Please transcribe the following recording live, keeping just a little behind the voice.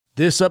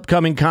This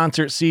upcoming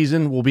concert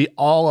season will be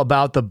all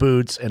about the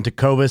boots, and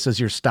Tecovas is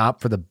your stop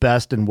for the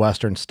best in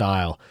Western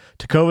style.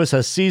 Tecovas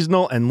has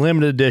seasonal and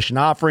limited edition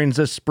offerings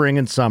this spring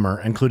and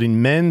summer,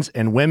 including men's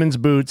and women's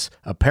boots,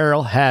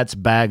 apparel, hats,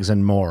 bags,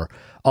 and more.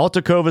 All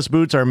Tecovas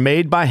boots are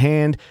made by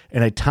hand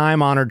in a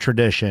time-honored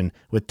tradition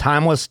with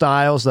timeless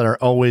styles that are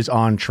always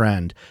on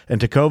trend. And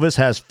Tecovas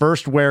has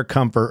first wear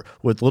comfort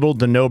with little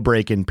to no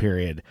break-in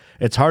period.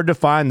 It's hard to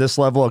find this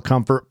level of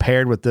comfort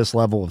paired with this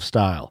level of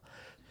style.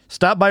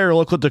 Stop by your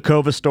local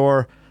Tecovas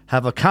store,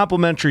 have a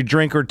complimentary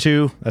drink or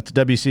two, that's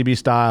WCB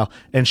style,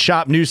 and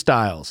shop new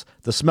styles.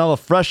 The smell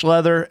of fresh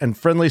leather and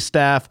friendly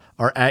staff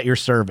are at your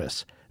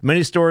service.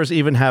 Many stores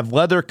even have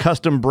leather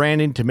custom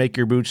branding to make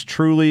your boots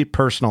truly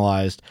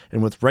personalized.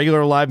 And with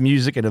regular live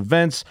music and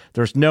events,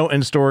 there's no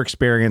in-store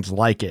experience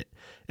like it.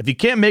 If you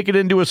can't make it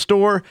into a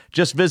store,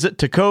 just visit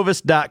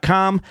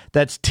tecovas.com.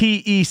 That's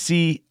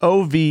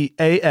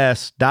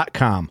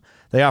TECOVAS.com.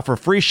 They offer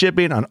free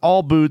shipping on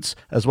all boots,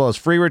 as well as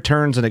free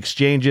returns and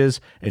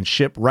exchanges, and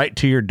ship right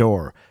to your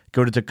door.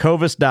 Go to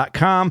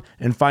tecovas.com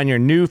and find your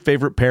new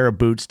favorite pair of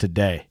boots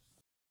today.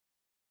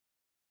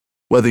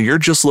 Whether you're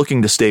just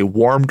looking to stay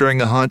warm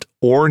during a hunt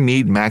or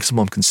need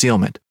maximum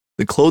concealment,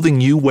 the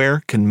clothing you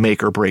wear can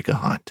make or break a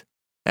hunt.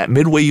 At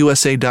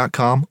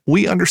MidwayUSA.com,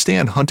 we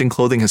understand hunting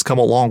clothing has come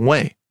a long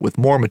way, with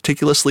more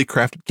meticulously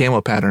crafted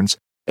camo patterns,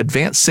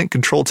 advanced scent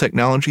control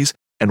technologies,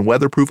 and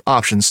weatherproof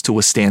options to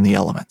withstand the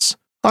elements.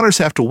 Hunters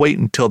have to wait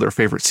until their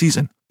favorite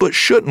season, but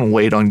shouldn't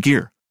wait on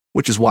gear,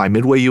 which is why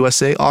Midway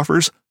USA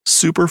offers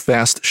super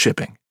fast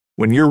shipping.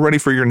 When you're ready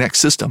for your next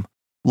system,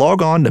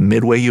 log on to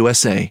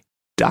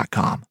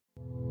MidwayUSA.com.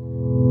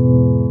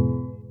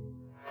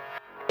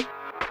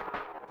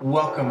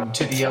 Welcome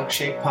to the Elk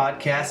Shape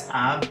Podcast.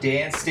 I'm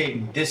Dan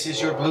Staten. This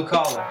is your blue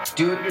collar,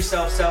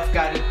 do-it-yourself,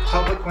 self-guided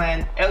public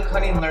land elk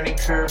hunting learning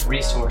curve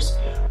resource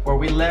where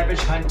we leverage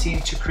hunting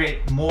to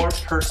create more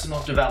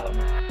personal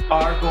development.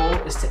 Our goal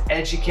is to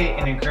educate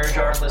and encourage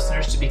our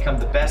listeners to become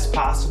the best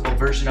possible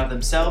version of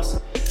themselves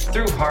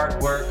through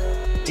hard work,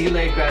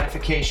 delayed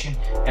gratification,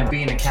 and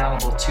being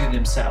accountable to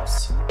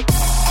themselves.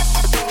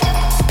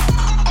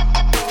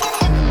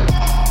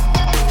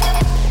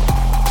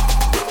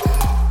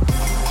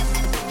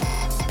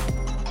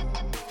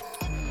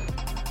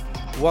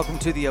 Welcome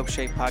to the Elk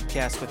Shape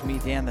Podcast with me,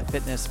 Dan the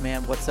Fitness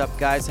Man. What's up,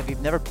 guys? If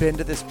you've never been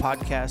to this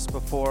podcast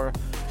before,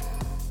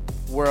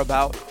 we're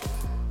about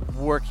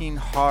working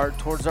hard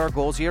towards our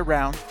goals year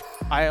round.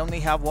 I only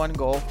have one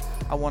goal.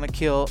 I want to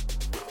kill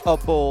a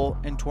bull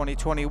in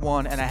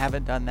 2021, and I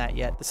haven't done that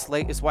yet. The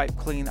slate is wiped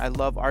clean. I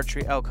love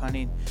archery elk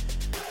hunting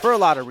for a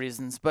lot of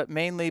reasons, but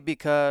mainly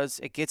because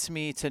it gets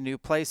me to new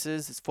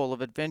places. It's full of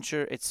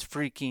adventure. It's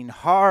freaking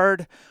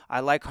hard.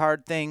 I like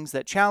hard things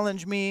that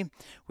challenge me.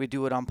 We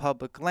do it on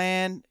public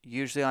land,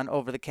 usually on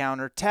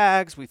over-the-counter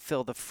tags. We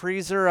fill the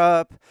freezer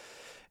up.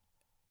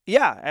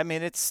 Yeah, I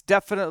mean, it's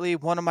definitely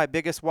one of my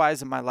biggest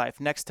whys in my life.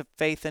 Next to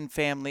faith and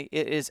family,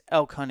 it is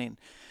elk hunting.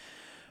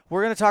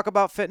 We're going to talk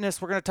about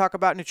fitness. We're going to talk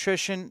about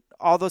nutrition,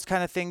 all those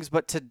kind of things.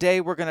 But today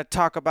we're going to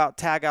talk about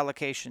tag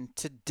allocation.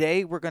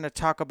 Today we're going to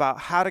talk about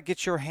how to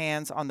get your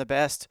hands on the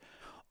best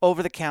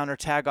over-the-counter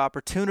tag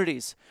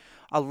opportunities.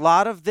 A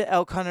lot of the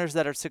elk hunters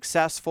that are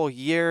successful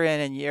year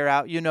in and year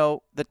out, you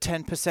know, the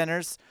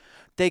 10%ers,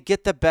 they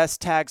get the best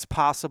tags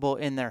possible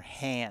in their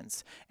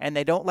hands. And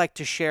they don't like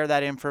to share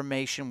that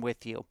information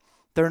with you.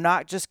 They're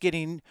not just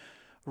getting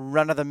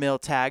run-of-the-mill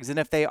tags, and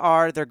if they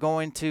are, they're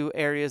going to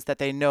areas that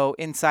they know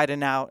inside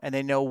and out, and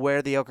they know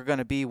where the elk are going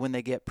to be when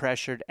they get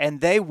pressured, and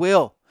they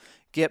will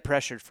get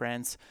pressured,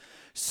 friends.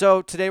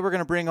 So today we're going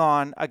to bring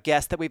on a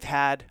guest that we've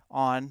had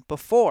on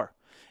before.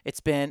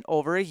 It's been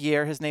over a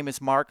year. His name is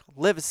Mark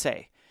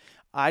Livesay.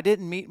 I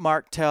didn't meet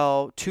Mark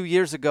till 2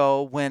 years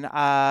ago when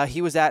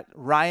he was at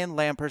Ryan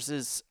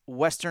Lampers's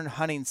Western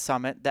Hunting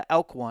Summit, the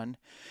elk one,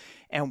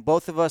 and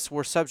both of us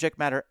were subject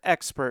matter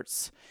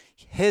experts.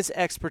 His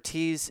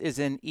expertise is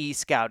in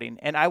e-scouting,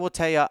 and I will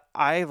tell you,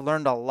 I've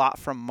learned a lot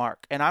from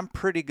Mark, and I'm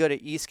pretty good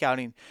at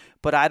e-scouting,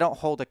 but I don't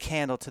hold a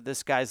candle to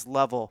this guy's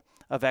level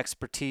of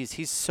expertise.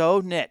 He's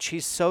so niche,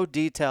 he's so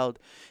detailed,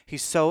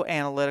 he's so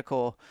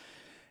analytical.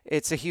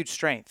 It's a huge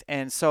strength,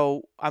 and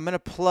so I'm going to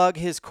plug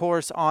his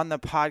course on the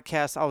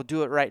podcast. I'll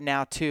do it right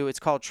now, too. It's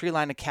called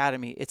Treeline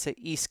Academy. It's an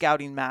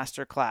e-scouting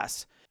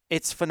masterclass.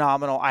 It's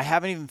phenomenal. I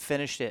haven't even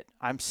finished it.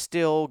 I'm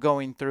still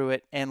going through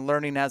it and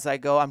learning as I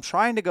go. I'm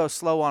trying to go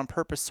slow on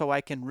purpose so I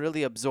can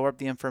really absorb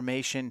the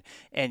information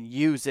and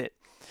use it.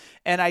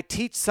 And I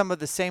teach some of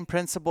the same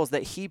principles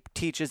that he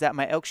teaches at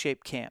my elk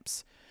shape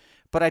camps,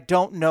 but I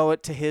don't know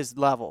it to his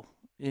level.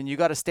 And you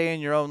got to stay in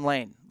your own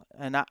lane.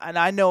 And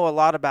I know a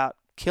lot about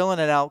killing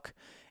an elk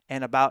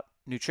and about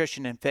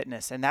nutrition and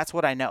fitness, and that's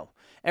what I know.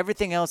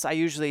 Everything else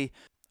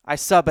I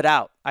sub it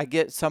out. I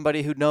get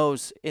somebody who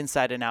knows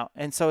inside and out.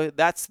 And so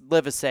that's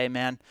Livesay,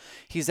 man.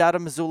 He's out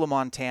of Missoula,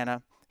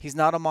 Montana. He's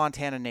not a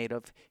Montana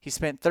native. He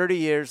spent 30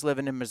 years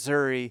living in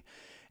Missouri.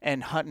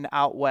 and hunting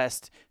out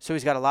west. So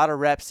he's got a lot of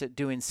reps at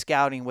doing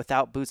scouting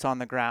without boots on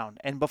the ground.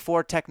 And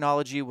before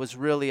technology was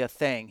really a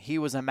thing, he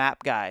was a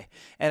map guy.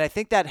 And I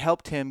think that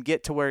helped him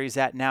get to where he's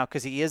at now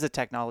because he is a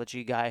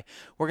technology guy.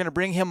 We're going to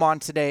bring him on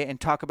today and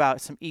talk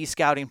about some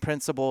e-scouting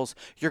principles.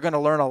 You're going to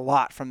learn a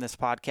lot from this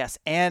podcast.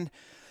 And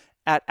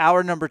at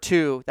hour number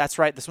 2, that's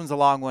right, this one's a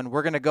long one,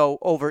 we're going to go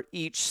over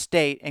each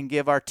state and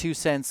give our 2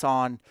 cents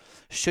on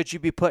should you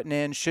be putting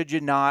in, should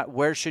you not,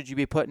 where should you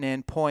be putting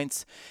in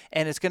points.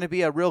 And it's going to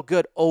be a real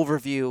good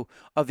overview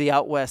of the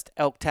out west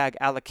elk tag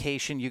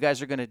allocation. You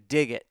guys are going to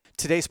dig it.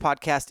 Today's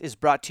podcast is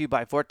brought to you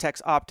by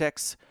Vortex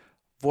Optics,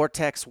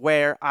 Vortex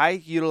Wear. I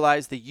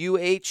utilize the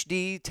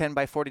UHD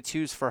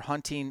 10x42s for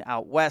hunting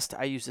out west.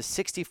 I use a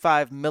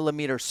 65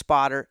 millimeter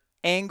spotter,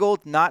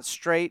 angled, not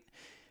straight.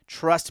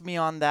 Trust me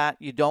on that.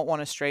 You don't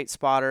want a straight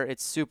spotter.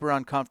 It's super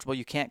uncomfortable.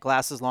 You can't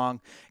glass as long.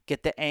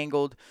 Get the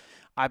angled.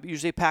 I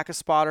usually pack a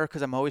spotter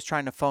because I'm always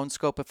trying to phone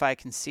scope if I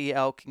can see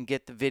elk and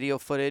get the video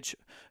footage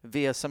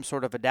via some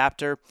sort of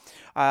adapter.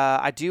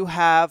 I do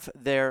have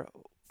their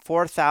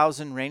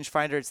 4000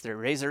 rangefinder. It's their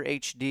Razor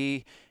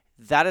HD.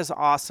 That is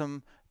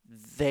awesome.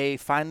 They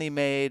finally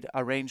made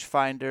a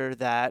rangefinder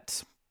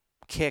that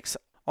kicks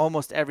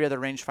almost every other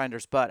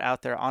rangefinder's butt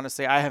out there.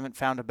 Honestly, I haven't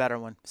found a better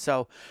one.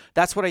 So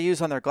that's what I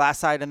use on their glass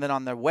side. And then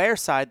on their wear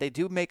side, they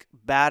do make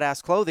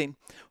badass clothing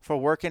for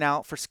working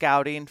out, for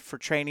scouting, for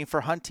training,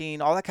 for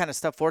hunting, all that kind of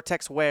stuff.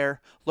 Vortex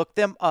Wear. Look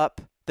them up.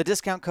 The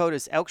discount code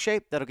is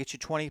ELKSHAPE. That'll get you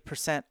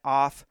 20%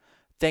 off.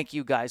 Thank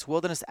you, guys.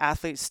 Wilderness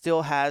Athlete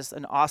still has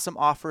an awesome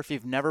offer. If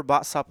you've never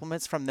bought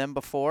supplements from them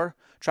before,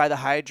 try the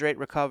Hydrate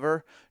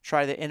Recover,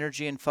 try the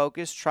Energy and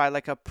Focus, try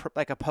like a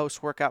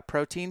post-workout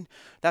protein.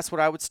 That's what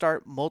I would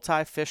start.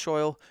 Multi-fish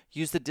oil.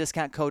 Use the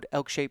discount code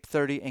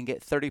ELKSHAPE30 and get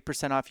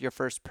 30% off your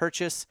first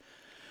purchase.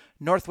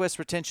 Northwest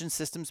Retention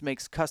Systems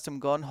makes custom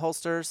gun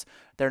holsters.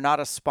 They're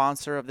not a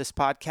sponsor of this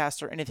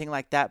podcast or anything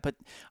like that, but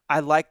I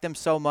like them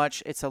so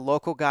much. It's a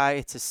local guy.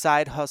 It's a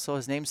side hustle.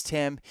 His name's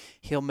Tim.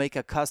 He'll make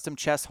a custom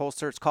chest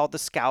holster. It's called the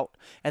Scout,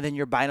 and then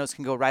your binos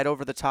can go right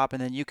over the top, and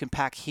then you can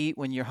pack heat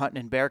when you're hunting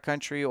in bear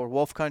country or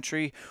wolf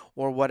country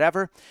or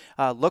whatever.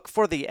 Look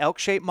for the elk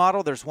shape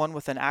model. There's one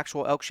with an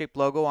actual elk shape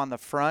logo on the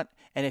front.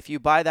 And if you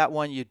buy that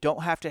one, you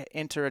don't have to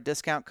enter a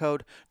discount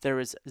code. There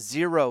is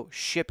 0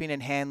 shipping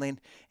and handling,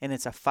 and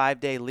it's a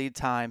 5-day lead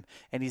time.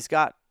 And he's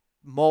got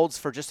molds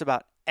for just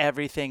about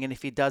everything, and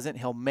if he doesn't,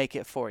 he'll make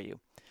it for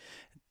you.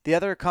 The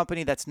other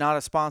company that's not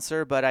a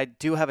sponsor, but I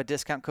do have a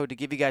discount code to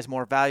give you guys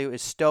more value,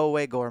 is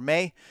Stowaway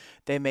Gourmet.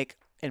 They make,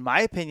 in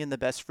my opinion, the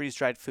best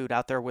freeze-dried food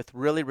out there with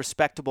really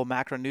respectable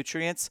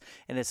macronutrients,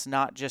 and it's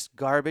not just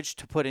garbage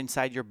to put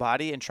inside your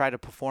body and try to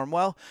perform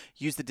well.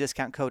 Use the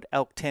discount code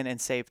ELK10 and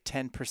save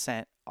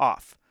 10%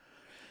 off.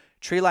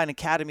 Treeline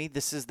Academy,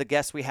 this is the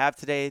guest we have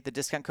today. The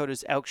discount code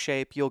is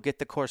ELKSHAPE. You'll get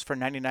the course for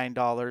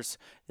 $99.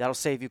 That'll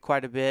save you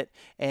quite a bit.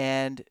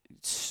 And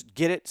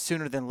get it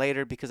sooner than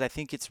later because I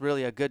think it's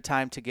really a good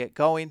time to get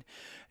going.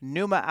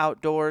 Numa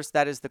Outdoors,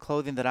 that is the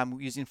clothing that I'm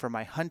using for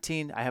my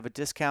hunting. I have a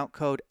discount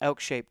code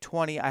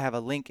ELKSHAPE20. I have a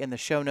link in the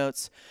show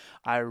notes.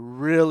 I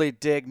really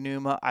dig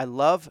Numa. I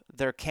love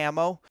their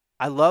camo.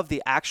 I love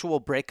the actual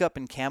breakup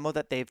and camo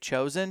that they've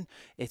chosen.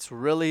 It's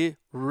really,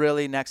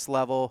 really next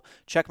level.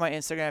 Check my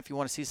Instagram if you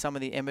want to see some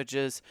of the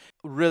images.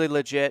 Really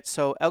legit.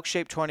 So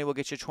ELKSHAPE20 will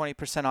get you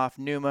 20% off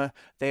Numa.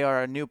 They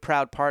are a new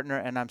proud partner,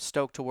 and I'm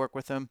stoked to work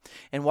with them.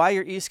 And while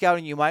you're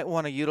e-scouting, you might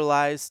want to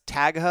utilize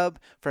TagHub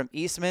from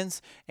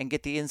Eastman's and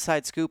get the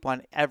inside scoop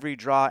on every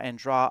draw and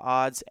draw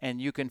odds.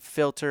 And you can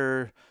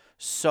filter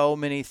so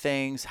many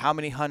things. How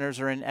many hunters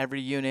are in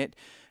every unit?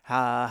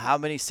 How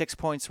many 6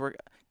 points were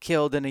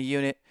killed in a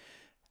unit?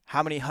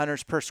 How many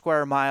hunters per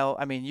square mile?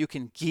 I mean, you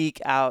can geek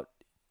out.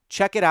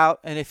 Check it out,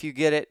 and if you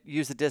get it,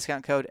 use the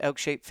discount code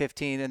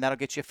ELKSHAPE15, and that'll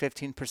get you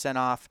 15%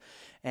 off,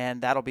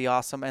 and that'll be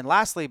awesome. And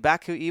lastly,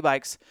 Bakcou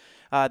e-bikes.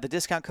 The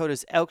discount code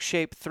is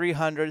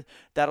ELKSHAPE300.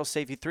 That'll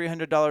save you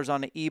 $300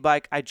 on an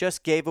e-bike. I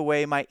just gave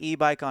away my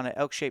e-bike on an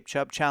ELKSHAPE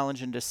Chub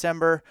Challenge in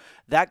December.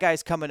 That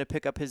guy's coming to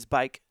pick up his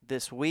bike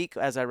this week.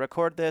 As I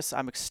record this,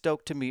 I'm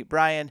stoked to meet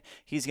Brian.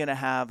 He's going to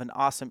have an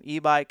awesome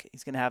e-bike.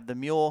 He's going to have the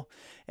mule,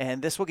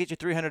 and this will get you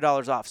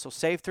 $300 off. So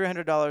save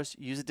 $300.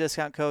 Use the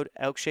discount code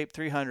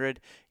ELKSHAPE300.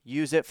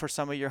 Use it for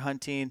some of your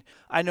hunting.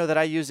 I know that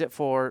I use it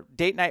for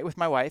date night with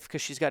my wife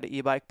because she's got an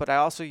e-bike, but I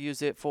also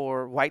use it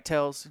for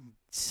whitetails,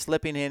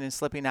 slipping in and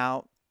slipping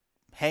out,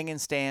 hanging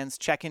stands,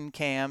 checking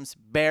cams,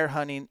 bear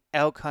hunting,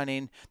 elk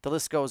hunting. The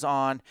list goes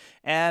on.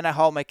 And I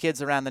haul my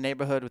kids around the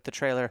neighborhood with the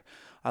trailer.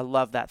 I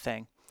love that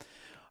thing.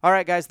 All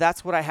right, guys,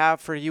 that's what I have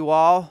for you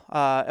all.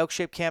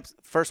 ELKSHAPE Camp,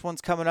 first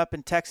one's coming up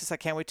in Texas. I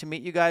can't wait to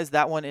meet you guys.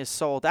 That one is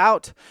sold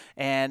out.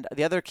 And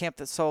the other camp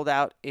that's sold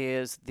out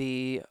is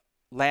the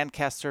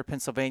Lancaster,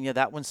 Pennsylvania.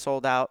 That one's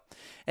sold out.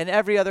 And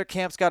every other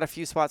camp's got a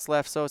few spots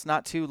left, so it's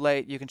not too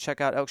late. You can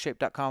check out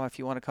elkshape.com if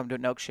you want to come to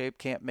an ELKSHAPE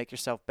camp, make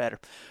yourself better.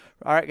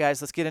 All right,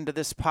 guys, let's get into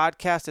this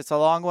podcast. It's a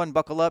long one.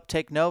 Buckle up,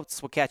 take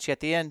notes. We'll catch you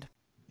at the end.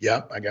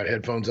 Yep, I got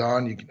headphones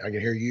on. I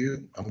can hear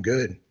you. I'm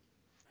good.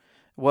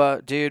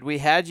 Well, dude, we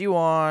had you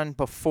on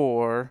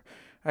before.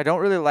 I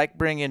don't really like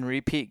bringing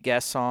repeat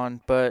guests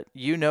on, but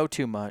you know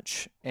too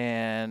much,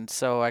 and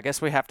so I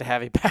guess we have to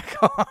have you back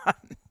on.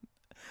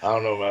 I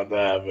don't know about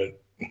that,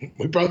 but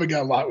we probably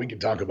got a lot we can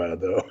talk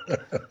about, though.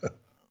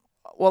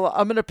 Well,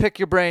 I'm going to pick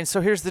your brain.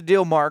 So here's the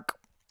deal, Mark.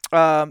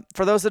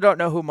 For those that don't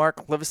know who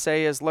Mark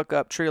Livesay is, look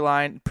up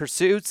Treeline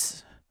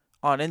Pursuits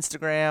on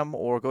Instagram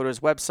or go to his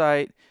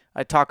website.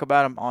 I talk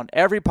about him on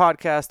every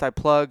podcast. I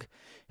plug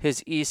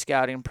his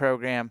e-scouting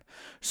program.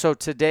 So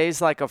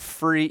today's like a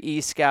free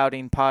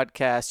e-scouting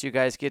podcast. You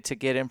guys get to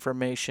get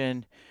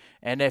information.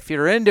 And if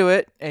you're into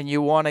it and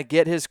you want to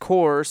get his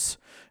course,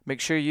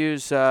 make sure you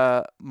use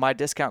my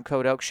discount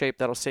code ElkShape.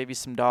 That'll save you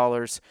some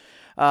dollars.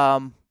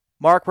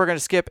 Mark, we're going to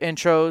skip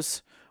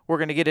intros. We're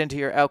going to get into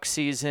your elk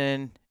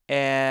season.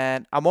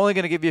 And I'm only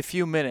going to give you a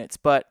few minutes,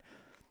 but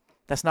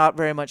that's not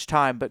very much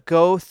time. But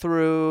go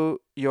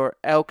through your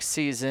elk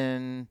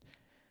season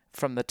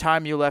from the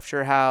time you left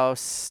your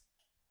house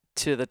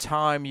to the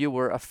time you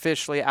were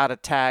officially out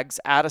of tags,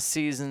 out of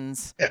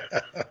seasons.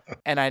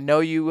 And I know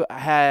you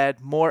had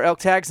more elk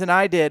tags than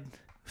I did,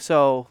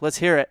 so let's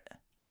hear it.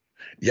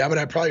 Yeah, but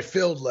I probably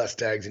filled less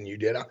tags than you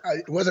did.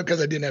 It wasn't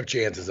because I didn't have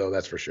chances, though,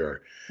 that's for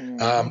sure.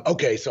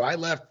 Okay, so I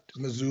left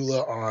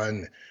Missoula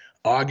on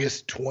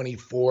August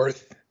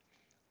 24th.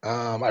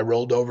 I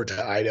rolled over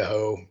to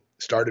Idaho,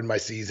 started my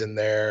season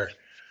there.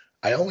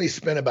 I only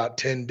spent about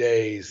 10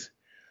 days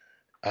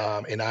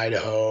in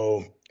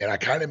Idaho, and I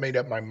kind of made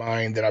up my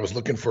mind that I was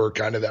looking for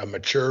kind of a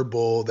mature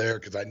bull there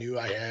because I knew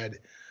I had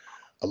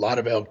a lot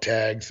of elk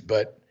tags.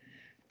 But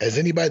as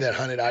anybody that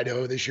hunted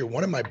Idaho this year,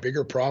 one of my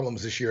bigger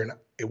problems this year, and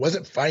it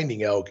wasn't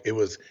finding elk, it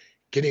was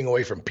getting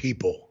away from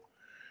people.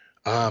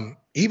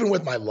 Even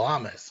with my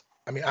llamas,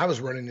 I mean, I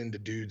was running into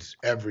dudes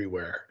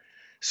everywhere.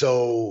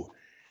 So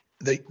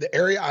the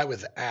area I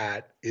was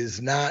at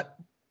it's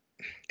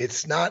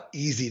not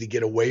easy to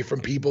get away from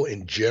people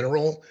in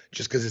general,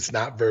 just because it's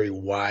not very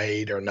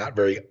wide or not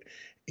very,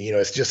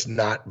 it's just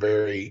not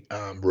very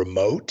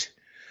remote.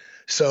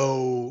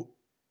 So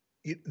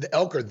the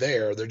elk are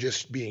there. They're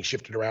just being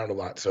shifted around a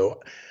lot.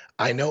 So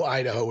I know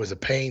Idaho is a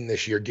pain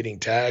this year getting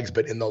tags,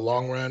 but in the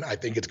long run, I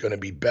think it's going to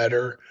be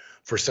better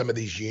for some of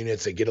these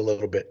units that get a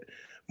little bit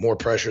more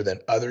pressure than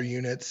other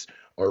units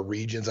or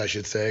regions, I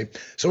should say.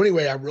 So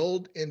anyway, I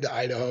rolled into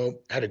Idaho,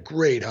 had a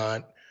great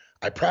hunt.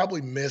 I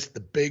probably missed the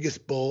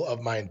biggest bull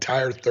of my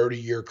entire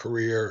 30-year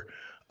career.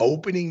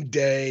 Opening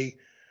day,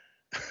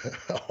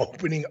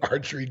 opening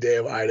archery day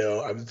of Idaho.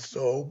 I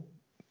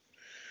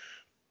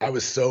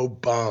was so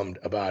bummed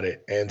about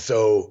it. And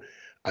so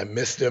I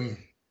missed him,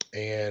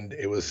 and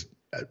it was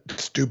a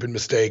stupid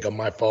mistake on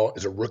my fault.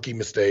 It's a rookie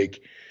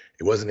mistake.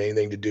 It wasn't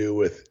anything to do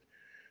with,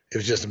 it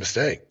was just a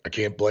mistake. I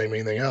can't blame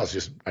anything else.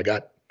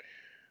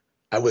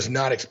 I was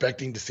not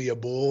expecting to see a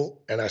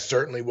bull, and I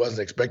certainly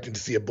wasn't expecting to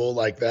see a bull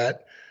like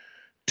that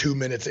 2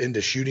 minutes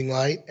into shooting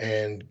light,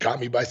 and caught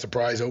me by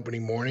surprise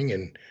opening morning,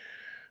 and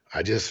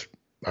I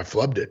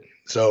flubbed it.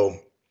 So,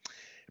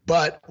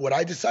 but what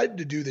I decided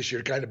to do this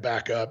year to kind of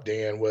back up,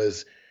 Dan,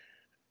 was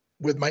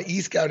with my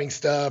e-scouting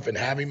stuff and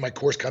having my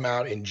course come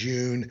out in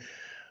June,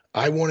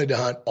 I wanted to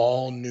hunt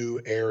all new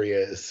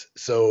areas.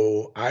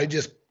 So I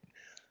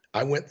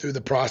went through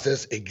the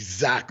process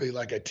exactly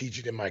like I teach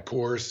it in my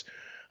course.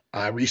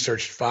 I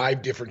researched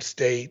 5 different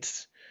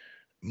states,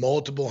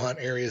 multiple hunt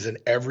areas in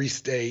every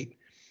state,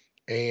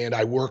 and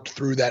I worked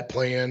through that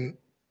plan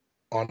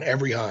on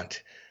every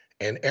hunt.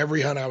 And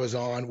every hunt I was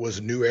on was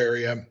a new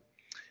area.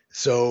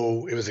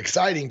 So it was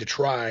exciting to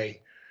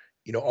try,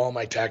 all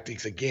my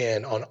tactics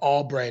again on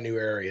all brand new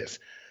areas.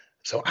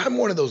 So I'm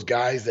one of those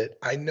guys that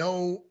I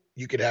know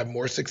you could have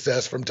more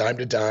success from time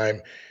to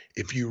time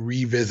if you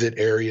revisit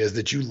areas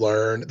that you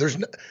learn.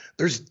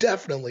 There's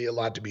definitely a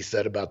lot to be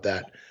said about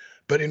that.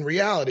 But in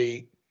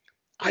reality,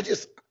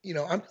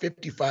 I'm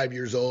 55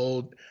 years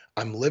old.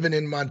 I'm living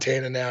in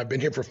Montana now. I've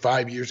been here for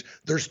 5 years.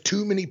 There's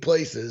too many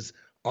places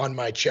on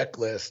my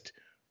checklist,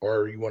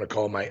 or you want to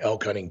call my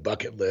elk hunting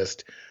bucket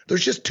list.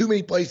 There's just too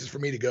many places for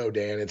me to go,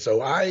 Dan. And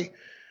so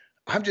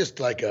I'm just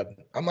like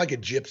I'm like a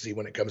gypsy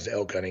when it comes to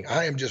elk hunting.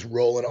 I am just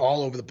rolling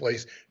all over the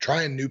place,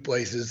 trying new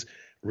places,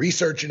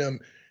 researching them.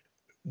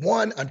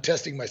 1, I'm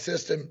testing my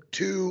system.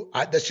 2,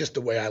 that's just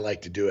the way I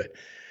like to do it.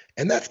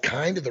 And that's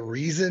kind of the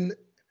reason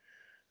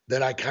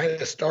that I kind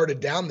of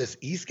started down this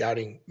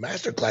e-scouting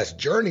masterclass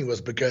journey,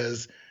 was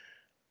because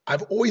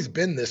I've always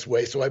been this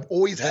way. So I've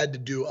always had to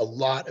do a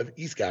lot of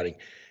e-scouting.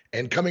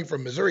 And coming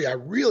from Missouri, I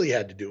really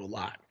had to do a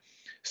lot.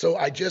 So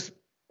I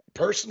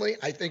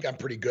think I'm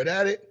pretty good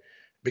at it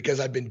because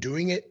I've been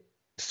doing it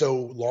so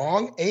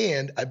long,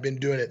 and I've been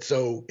doing it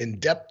so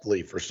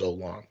in-depthly for so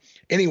long.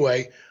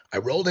 Anyway, I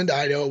rolled into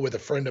Idaho with a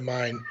friend of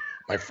mine.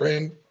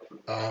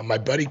 My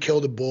buddy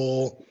killed a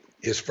bull,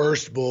 his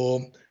first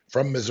bull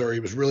from Missouri.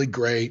 It was really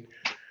great.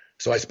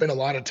 So I spent a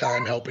lot of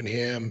time helping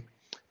him.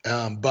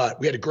 But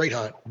we had a great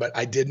hunt, but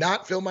I did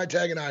not fill my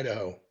tag in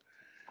Idaho.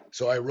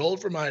 So I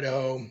rolled from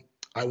Idaho.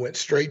 I went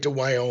straight to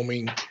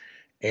Wyoming,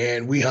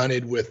 and we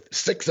hunted with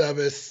 6 of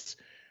us.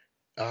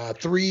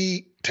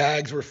 3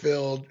 tags were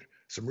filled,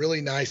 some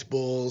really nice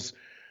bulls.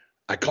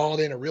 I called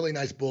in a really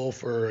nice bull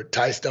for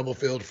Ty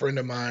Stubblefield, friend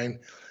of mine.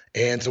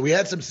 And so we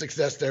had some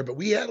success there, but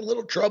we had a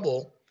little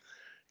trouble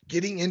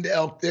getting into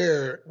elk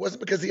there. It wasn't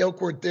because the elk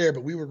weren't there,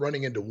 but we were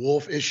running into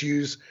wolf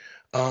issues.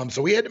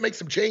 So we had to make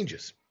some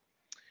changes.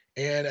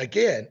 And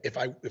again,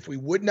 if we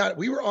would not,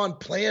 we were on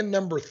plan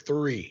number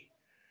 3.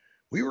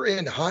 We were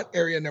in hunt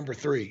area number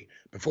 3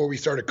 before we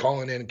started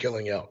calling in and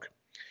killing elk.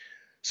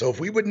 So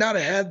if we would not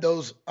have had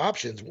those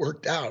options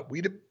worked out,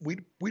 we'd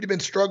have been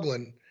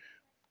struggling.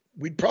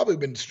 We'd probably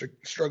been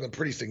struggling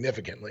pretty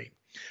significantly.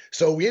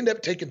 So we ended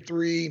up taking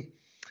 3.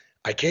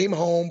 I came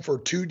home for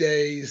 2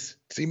 days,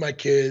 see my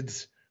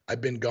kids.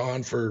 I've been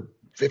gone for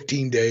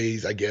 15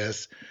 days, I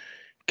guess.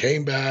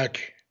 Came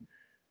back.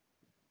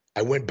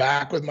 I went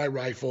back with my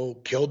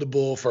rifle, killed a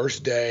bull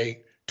first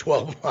day,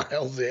 12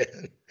 miles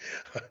in.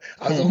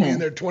 I was only in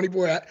there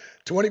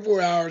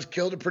 24 hours,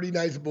 killed a pretty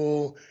nice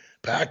bull,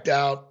 packed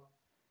out,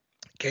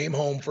 came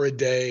home for a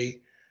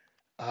day,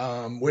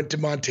 went to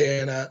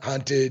Montana,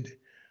 hunted.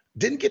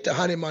 Didn't get to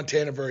hunt in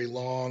Montana very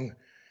long.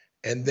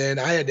 And then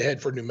I had to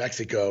head for New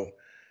Mexico.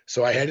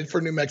 So I headed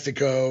for New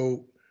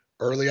Mexico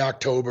early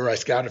October. I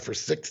scouted for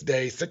 6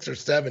 or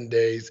 7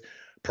 days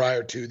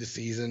prior to the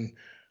season.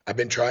 I've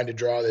been trying to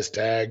draw this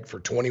tag for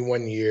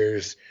 21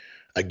 years.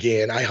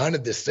 Again, I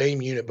hunted the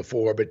same unit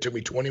before, but it took me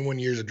 21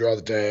 years to draw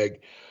the tag.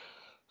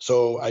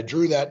 So I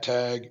drew that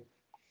tag.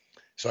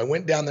 So I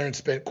went down there and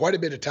spent quite a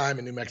bit of time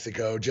in New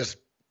Mexico just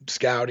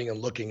scouting and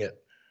looking at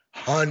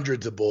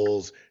hundreds of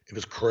bulls. It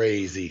was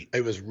crazy.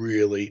 It was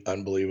really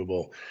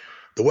unbelievable.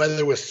 The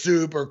weather was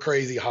super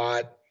crazy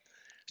hot.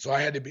 So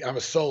I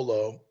was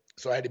solo.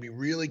 So I had to be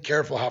really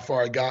careful how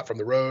far I got from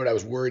the road. I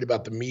was worried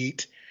about the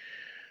meat.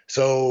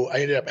 So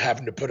I ended up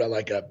having to put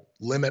a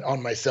limit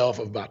on myself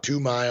of about 2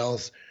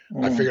 miles.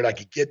 I figured I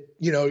could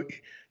get,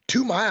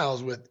 2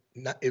 miles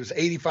it was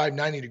 85,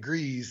 90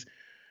 degrees.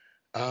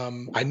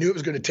 I knew it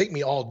was going to take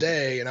me all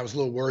day, and I was a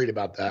little worried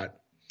about that.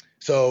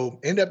 So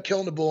ended up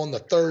killing the bull on the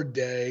 3rd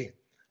day.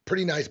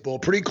 Pretty nice bull,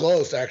 pretty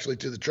close actually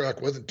to the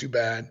truck. Wasn't too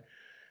bad.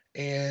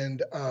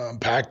 And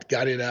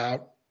got it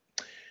out.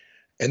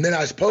 And then I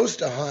was supposed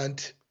to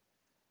hunt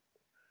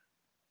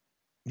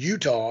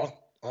Utah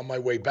on my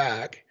way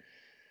back,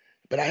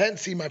 but I hadn't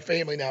seen my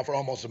family now for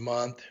almost a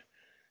month.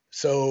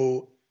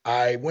 So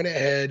I went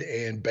ahead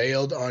and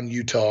bailed on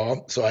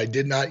Utah. So I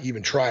did not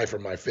even try for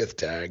my 5th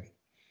tag.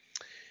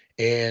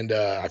 And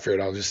I figured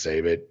I'll just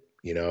save it,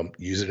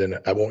 use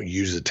it. I won't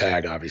use the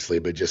tag, obviously,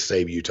 but just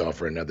save Utah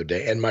for another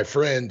day. And my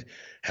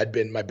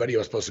buddy I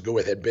was supposed to go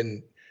with, had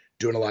been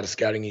doing a lot of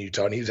scouting in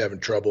Utah, and he was having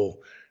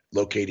trouble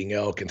locating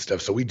elk and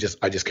stuff. So I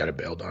just kind of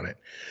bailed on it.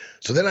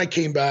 So then I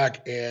came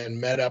back and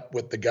met up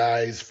with the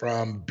guys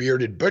from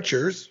Bearded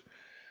Butchers,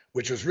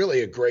 which was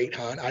really a great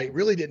hunt. I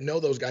really didn't know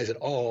those guys at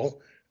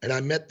all. And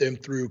I met them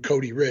through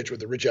Cody Rich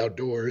with the Rich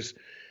Outdoors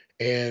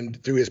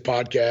and through his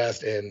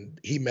podcast. And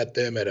he met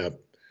them at a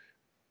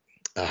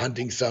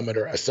hunting summit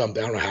or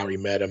something. I don't know how he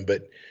met them,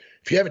 but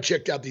if you haven't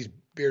checked out these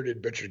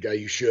Bearded Butchers guys,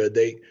 you should.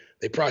 They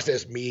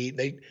process meat.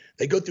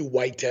 They go through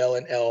whitetail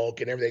and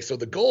elk and everything. So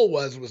the goal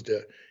was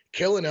to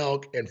kill an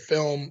elk and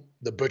film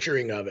the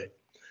butchering of it.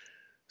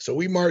 So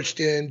we marched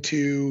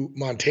into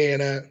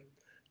Montana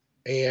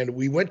and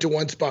we went to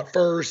one spot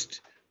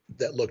first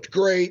that looked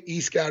great. He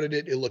scouted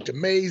it. It looked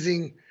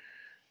amazing.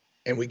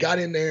 And we got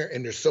in there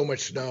and there's so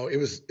much snow. It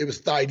was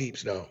thigh deep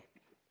snow.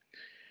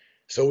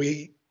 So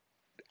the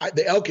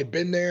elk had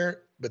been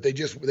there, but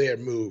they had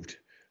moved.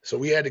 So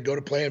we had to go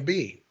to plan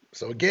B.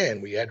 So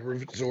again, we had to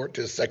resort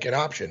to a second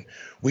option.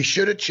 We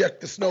should have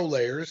checked the snow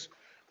layers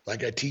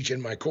like I teach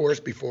in my course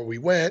before we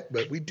went,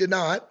 but we did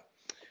not.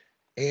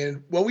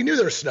 And we knew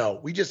there was snow.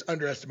 We just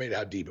underestimated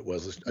how deep it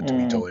was, to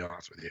be totally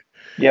honest with you.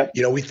 Yep.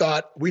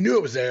 We knew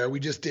it was there. We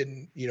just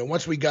didn't,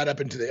 once we got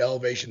up into the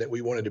elevation that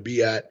we wanted to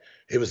be at,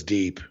 it was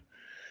deep.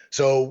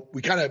 So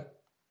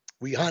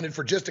we hunted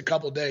for just a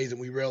couple of days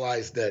and we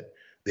realized that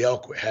the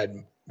elk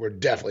were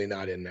definitely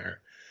not in there.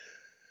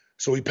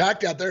 So we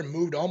packed out there and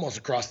moved almost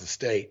across the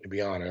state, to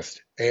be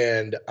honest,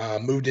 and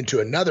moved into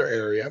another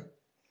area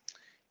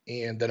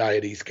and that I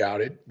had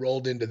e-scouted,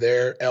 rolled into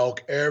there,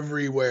 elk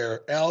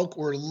everywhere. Elk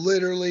were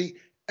literally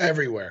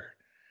everywhere.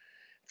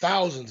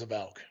 Thousands of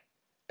elk.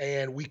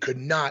 And we could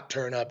not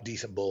turn up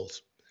decent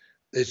bulls.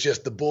 It's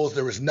just the bulls,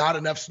 there was not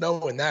enough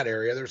snow in that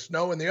area. There's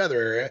snow in the other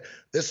area.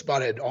 This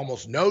spot had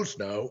almost no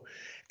snow.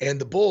 And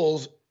the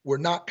bulls were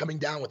not coming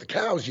down with the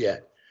cows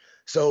yet.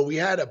 So we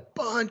had a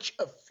bunch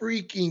of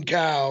freaking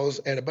cows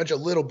and a bunch of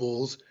little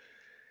bulls.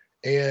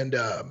 And,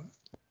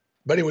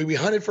 but anyway, we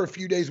hunted for a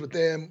few days with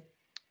them.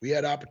 We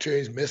had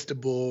opportunities, missed a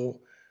bull,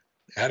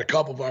 had a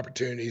couple of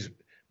opportunities,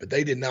 but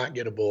they did not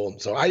get a bull.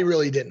 So I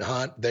really didn't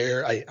hunt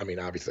there. I mean,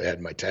 obviously I had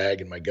my tag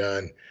and my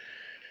gun.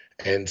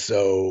 And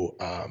so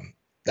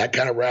that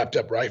kind of wrapped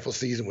up rifle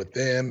season with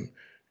them.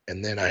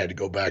 And then I had to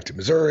go back to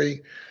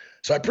Missouri.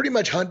 So I pretty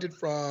much hunted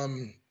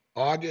from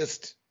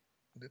August,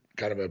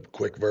 kind of a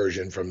quick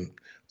version, from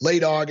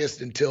late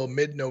August until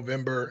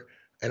mid-November.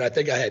 And I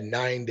think I had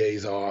 9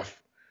 days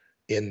off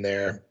in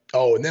there.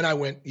 Oh, and then I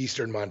went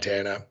eastern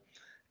Montana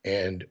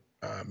and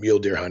mule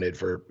deer hunted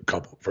for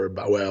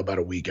about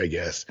a week, I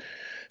guess.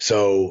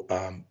 So,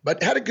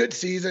 but had a good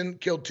season,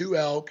 killed 2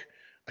 elk.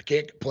 I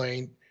can't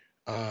complain.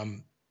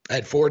 I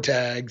had 4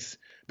 tags,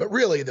 but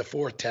really the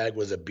 4th tag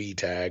was a B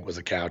tag, was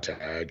a cow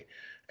tag.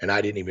 And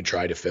I didn't even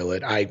try to fill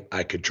it.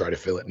 I could try to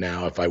fill it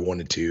now if I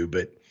wanted to,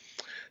 but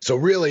so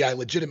really I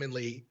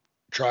legitimately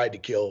tried to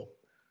kill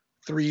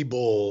 3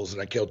 bulls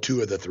and I killed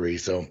 2 of the 3.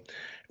 So it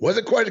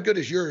wasn't quite as good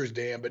as yours,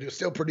 Dan, but it was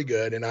still pretty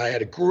good. And I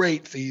had a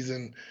great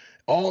season,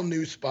 all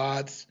new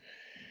spots.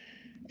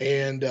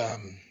 And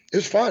it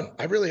was fun.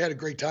 I really had a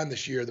great time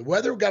this year. The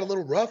weather got a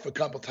little rough a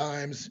couple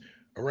times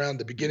around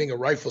the beginning of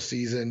rifle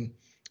season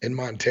in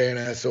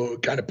Montana. So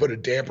it kind of put a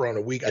damper on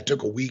a week. I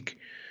took a week.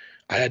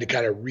 I had to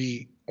kind of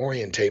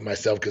reorientate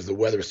myself because the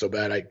weather was so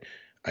bad.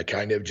 I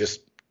kind of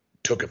just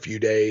took a few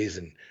days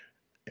and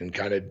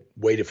kind of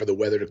waited for the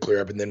weather to clear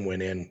up and then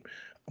went in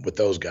with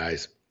those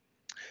guys.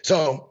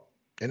 So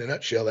in a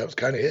nutshell, that was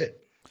kind of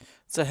it.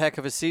 It's a heck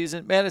of a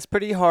season. Man, it's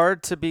pretty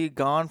hard to be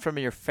gone from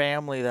your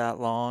family that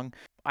long.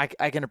 I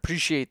can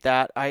appreciate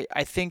that.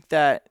 I think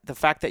that the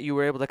fact that you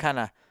were able to kind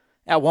of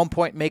at one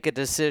point make a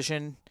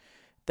decision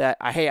that,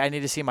 hey, I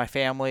need to see my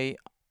family.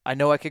 I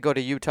know I could go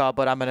to Utah,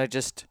 but I'm going to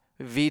just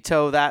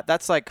veto that.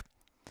 That's like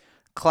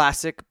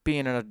classic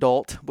being an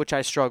adult, which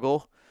I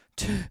struggle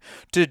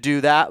to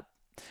do that.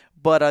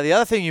 But the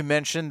other thing you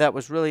mentioned that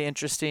was really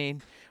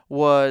interesting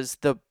was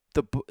the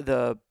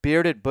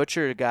bearded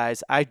butcher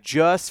guys. I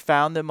just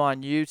found them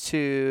on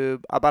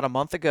YouTube about a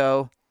month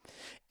ago,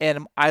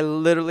 and I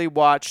literally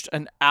watched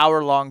an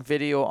hour-long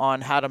video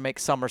on how to make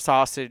summer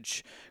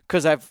sausage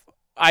because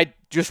I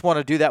just want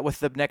to do that with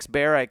the next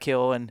bear I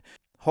kill. And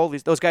holy,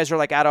 those guys are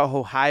like out of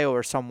Ohio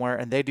or somewhere,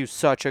 and they do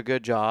such a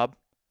good job.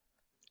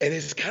 And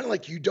it's kind of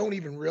like you don't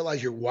even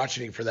realize you're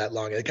watching it for that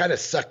long. And they kind of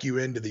suck you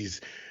into these.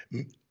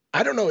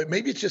 I don't know.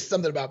 Maybe it's just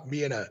something about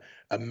being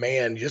a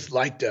man, just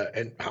like to,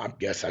 and I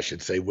guess I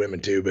should say women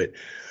too, but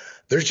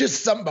there's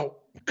just something about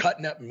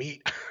cutting up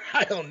meat.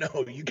 I don't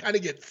know. You kind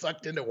of get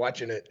sucked into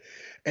watching it.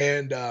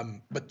 And,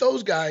 but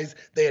those guys,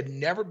 they had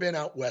never been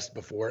out west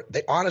before.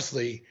 They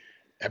honestly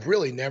have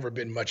really never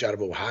been much out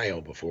of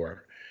Ohio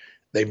before.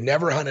 They've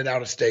never hunted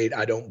out of state,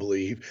 I don't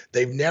believe.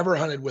 They've never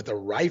hunted with a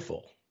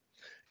rifle.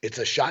 It's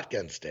a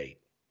shotgun state.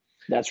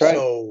 That's right.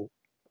 So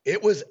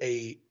it was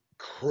a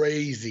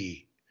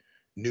crazy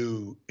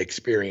new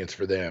experience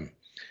for them.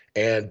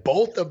 And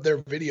both of their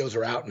videos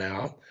are out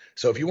now.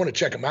 So if you want to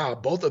check them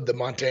out, both of the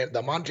Montana,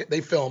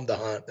 they filmed the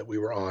hunt that we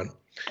were on.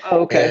 Oh,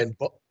 okay. And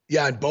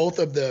and both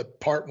of the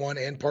part 1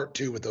 and part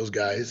 2 with those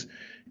guys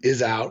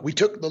is out. We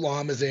took the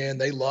llamas in.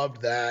 They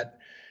loved that.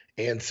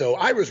 And so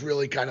I was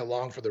really kind of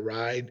along for the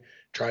ride,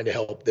 trying to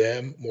help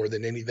them more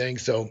than anything.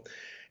 So,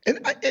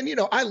 and you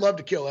know, I love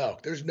to kill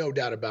elk. There's no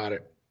doubt about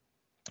it.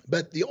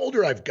 But the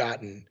older I've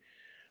gotten,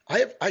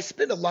 I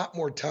spend a lot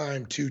more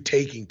time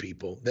taking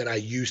people than I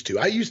used to.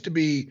 I used to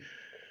be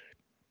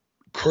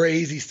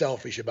crazy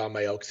selfish about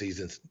my elk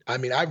seasons. I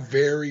mean, I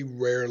very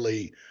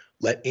rarely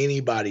let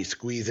anybody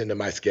squeeze into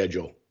my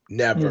schedule.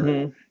 Never.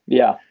 Mm-hmm.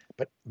 Yeah.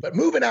 But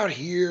moving out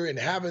here and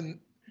having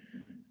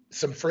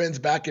some friends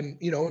back in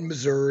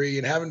Missouri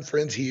and having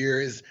friends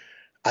here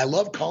I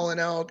love calling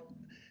out,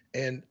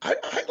 and I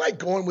like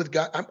going with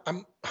guys.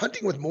 I'm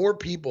hunting with more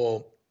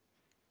people,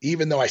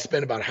 even though I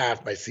spend about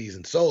half my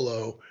season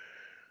solo.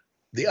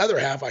 The other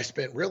half I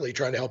spent really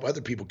trying to help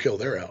other people kill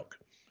their elk.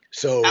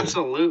 So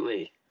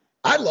absolutely.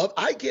 I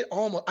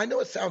know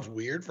it sounds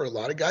weird for a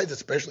lot of guys,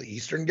 especially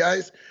Eastern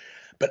guys,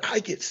 but I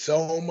get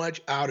so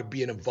much out of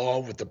being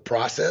involved with the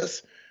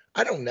process.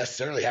 I don't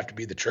necessarily have to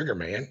be the trigger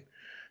man.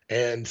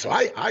 And so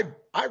I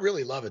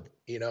really love it,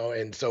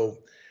 and so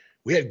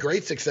we had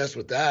great success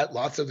with that.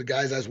 Lots of the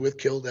guys I was with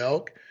killed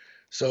elk.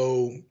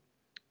 So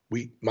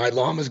my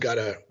llamas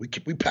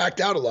we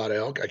packed out a lot of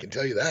elk, I can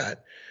tell you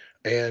that.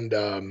 And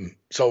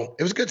so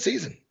it was a good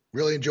season.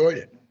 Really enjoyed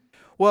it.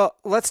 Well,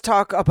 let's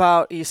talk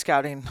about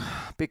e-scouting,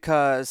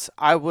 because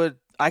I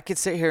could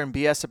sit here and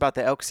BS about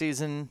the elk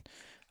season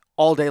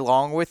all day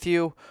long with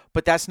you,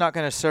 but that's not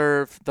going to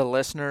serve the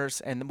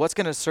listeners. And what's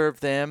going to serve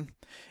them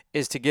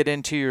is to get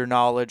into your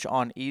knowledge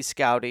on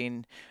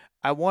e-scouting.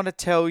 I want to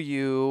tell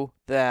you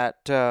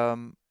that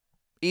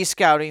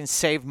e-scouting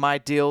saved my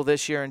deal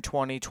this year in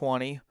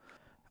 2020.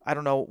 I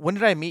don't know, when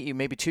did I meet you?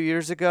 Maybe 2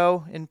 years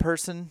ago in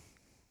person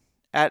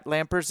at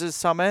Lampers'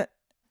 Summit?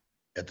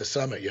 At the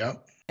summit, yeah.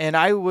 And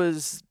I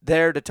was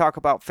there to talk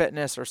about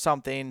fitness or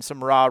something,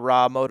 some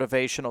rah-rah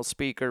motivational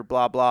speaker,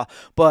 blah, blah.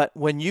 But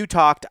when you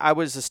talked, I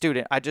was a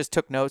student. I just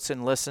took notes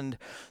and listened,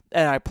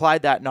 and I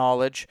applied that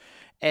knowledge.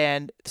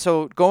 And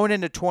so going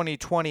into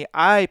 2020,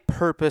 I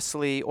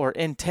purposely or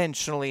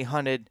intentionally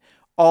hunted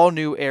all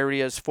new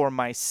areas for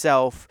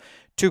myself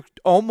to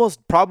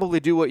almost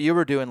probably do what you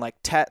were doing, like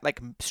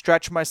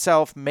stretch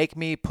myself, make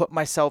me put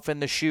myself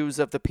in the shoes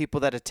of the people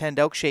that attend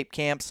elk shape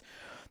camps.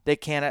 They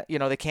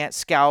can't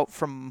scout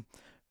from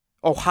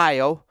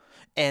Ohio,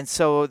 and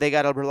so they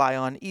got to rely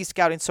on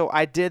e-scouting. So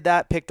I did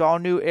that, picked all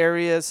new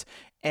areas,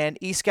 and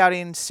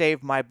e-scouting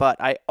saved my butt.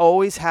 I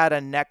always had a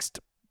next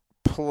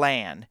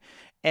plan,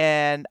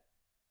 and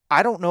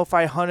I don't know if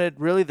I hunted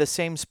really the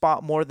same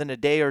spot more than a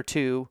day or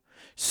two,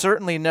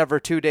 certainly never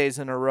 2 days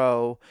in a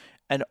row,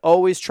 and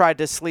always tried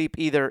to sleep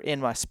either in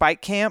my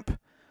spike camp,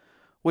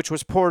 which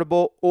was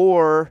portable,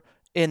 or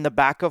in the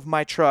back of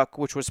my truck,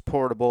 which was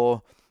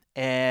portable.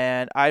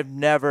 And I've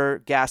never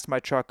gassed my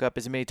truck up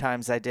as many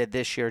times as I did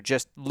this year,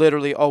 just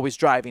literally always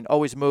driving,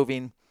 always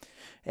moving,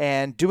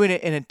 and doing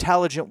it in an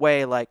intelligent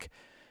way. Like,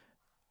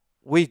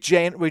 we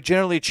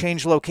generally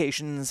change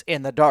locations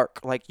in the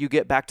dark. Like, you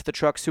get back to the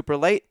truck super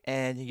late,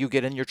 and you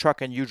get in your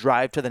truck and you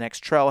drive to the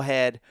next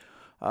trailhead,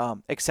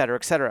 et cetera,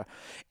 et cetera.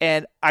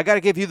 And I got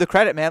to give you the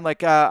credit, man.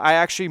 Like, I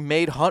actually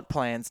made hunt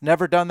plans.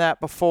 Never done that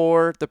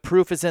before. The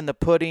proof is in the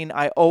pudding.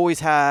 I always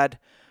kind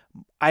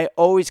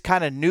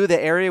of knew the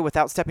area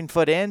without stepping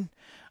foot in.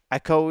 I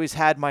always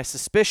had my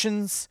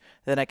suspicions,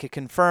 then I could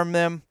confirm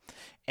them.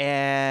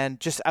 And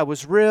just, I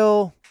was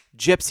real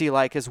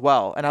gypsy-like as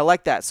well. And I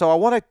like that. So I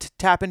want to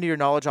tap into your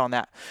knowledge on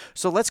that.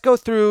 So let's go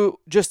through,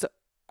 just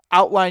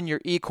outline your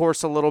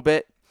e-course a little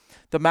bit,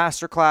 the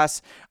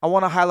masterclass. I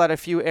want to highlight a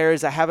few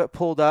areas. I have it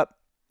pulled up.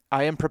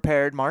 I am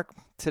prepared, Mark,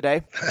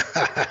 today.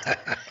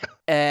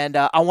 And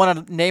I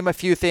want to name a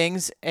few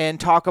things and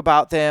talk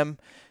about them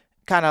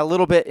kind of a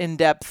little bit in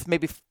depth,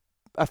 maybe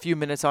a few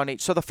minutes on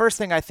each. So the first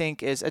thing I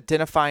think is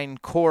identifying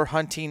core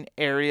hunting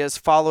areas,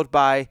 followed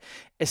by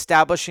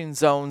establishing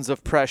zones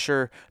of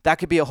pressure. That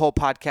could be a whole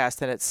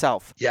podcast in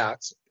itself. Yeah.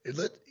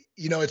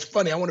 It's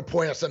funny. I want to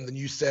point out something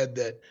you said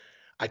that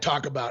I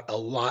talk about a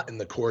lot in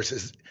the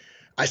courses.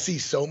 I see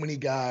so many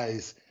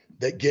guys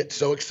that get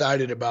so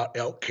excited about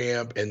elk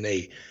camp, and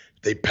they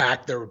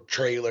pack their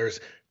trailers.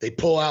 They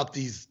pull out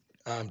these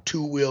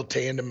two-wheel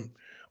tandem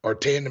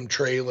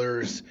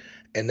trailers,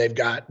 and they've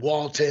got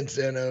wall tents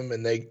in them,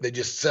 and they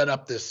just set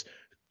up this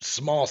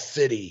small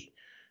city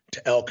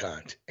to elk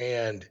hunt.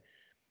 And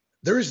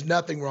there is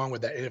nothing wrong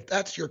with that. And if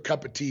that's your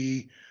cup of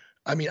tea,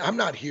 I mean, I'm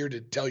not here to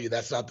tell you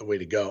that's not the way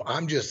to go.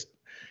 I'm just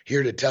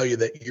here to tell you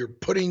that you're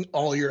putting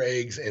all your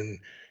eggs in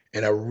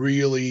a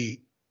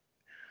really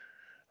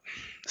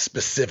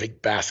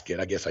specific basket,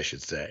 I guess I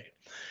should say.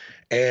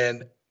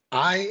 And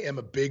I am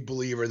a big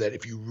believer that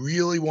if you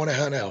really want to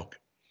hunt elk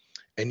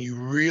and you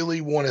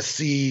really want to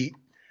see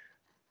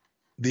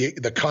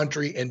the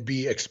country and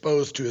be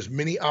exposed to as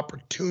many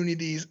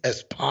opportunities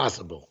as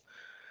possible,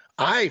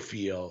 I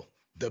feel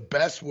the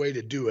best way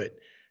to do it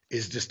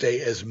is to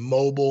stay as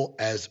mobile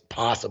as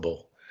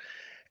possible.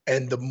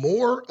 And the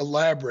more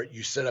elaborate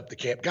you set up the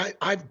camp, guys,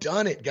 I've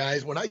done it,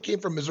 guys. When I came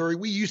from Missouri,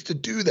 we used to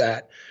do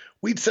that.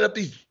 We'd set up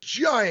these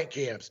giant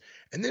camps,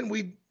 and then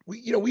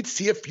we'd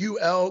see a few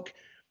elk.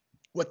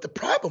 What the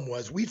problem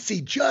was, we'd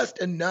see just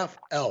enough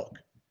elk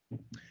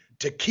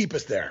to keep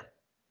us there.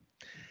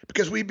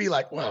 Because we'd be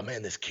like, well,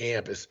 man, this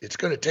camp it's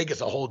going to take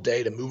us a whole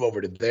day to move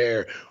over to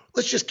there.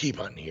 Let's just keep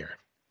hunting here.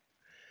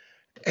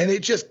 And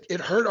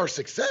it hurt our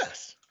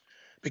success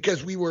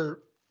because we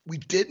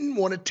didn't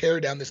want to tear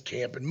down this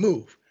camp and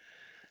move.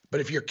 But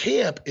if your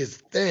camp is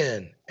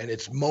thin and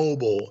it's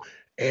mobile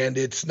and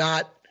it's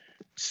not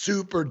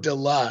super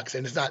deluxe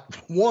and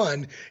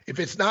if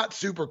it's not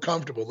super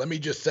comfortable, let me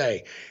just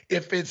say,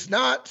 if it's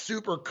not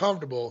super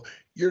comfortable,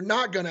 you're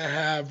not going to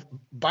have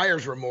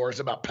buyer's remorse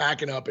about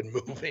packing up and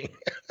moving.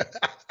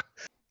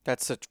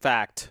 That's a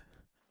fact.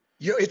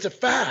 It's a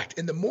fact.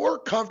 And the more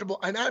comfortable,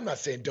 and I'm not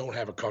saying don't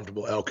have a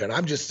comfortable elk hunt.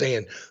 I'm just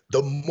saying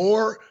the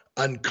more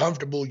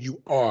uncomfortable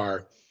you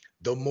are,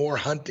 the more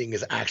hunting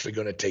is actually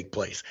going to take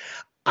place.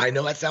 I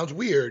know that sounds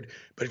weird,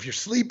 but if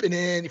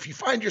you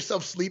find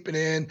yourself sleeping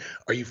in,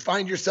 or you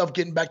find yourself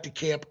getting back to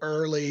camp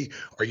early,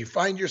 or you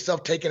find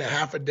yourself taking a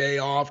half a day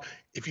off,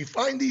 if you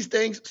find these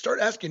things, start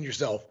asking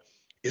yourself,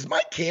 is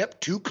my camp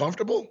too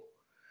comfortable?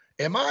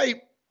 Am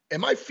I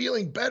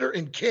feeling better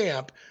in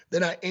camp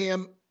than I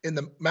am in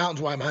the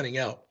mountains while I'm hunting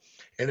elk?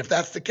 And if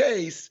that's the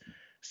case,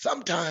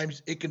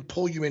 sometimes it can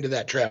pull you into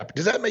that trap.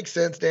 Does that make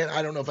sense, Dan?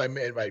 I don't know if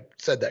I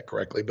said that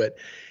correctly, but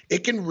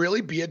it can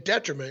really be a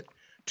detriment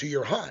to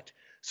your hunt.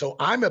 So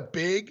I'm a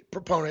big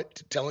proponent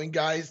to telling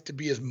guys to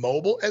be as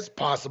mobile as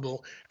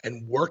possible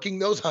and working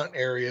those hunt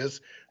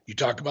areas. You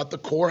talk about the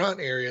core hunt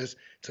areas.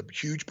 It's a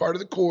huge part of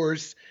the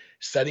course.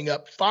 Setting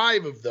up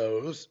 5 of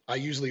those, I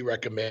usually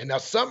recommend. Now,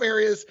 some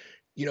areas,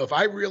 if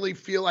I really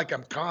feel like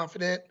I'm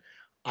confident,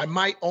 I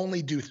might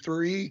only do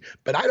 3,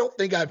 but I don't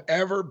think I've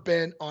ever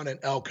been on an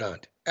elk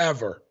hunt,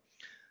 ever.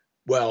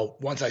 Well,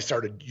 once I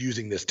started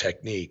using this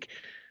technique,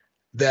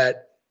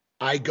 that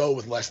I go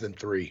with less than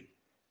 3.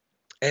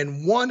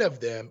 And one of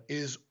them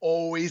is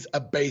always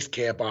a base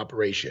camp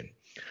operation,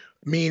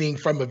 meaning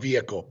from a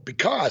vehicle.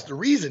 Because the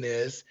reason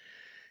is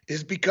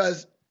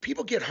because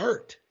people get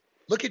hurt.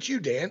 Look at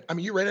you, Dan. I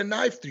mean, you ran a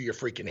knife through your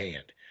freaking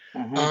hand.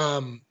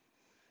 Mm-hmm.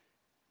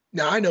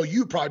 Now, I know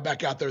you probably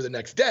back out there the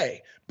next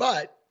day,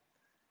 but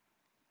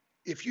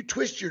if you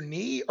twist your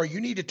knee or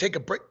you need to take a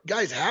break,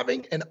 guys,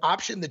 having an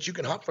option that you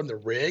can hunt from the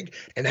rig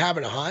and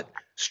having a hunt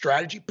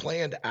strategy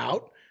planned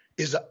out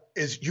is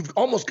you've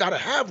almost got to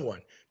have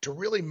one to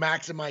really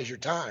maximize your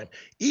time,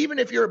 even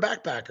if you're a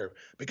backpacker,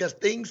 because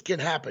things can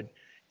happen.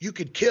 you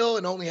could kill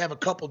and only have a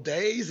couple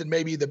days, and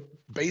maybe the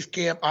base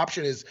camp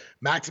option is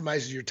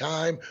maximizes your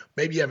time.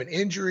 Maybe you have an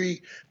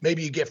injury,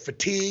 maybe you get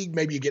fatigued,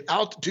 maybe you get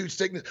altitude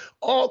sickness.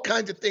 All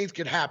kinds of things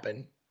could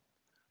happen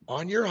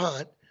on your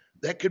hunt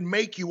that could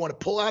make you want to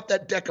pull out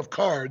that deck of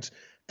cards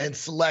and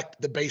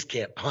select the base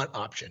camp hunt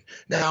option.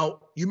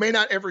 Now, you may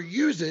not ever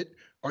use it,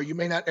 or you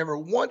may not ever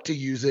want to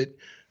use it,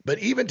 but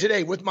even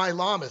today with my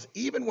llamas,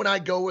 even when I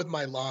go with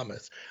my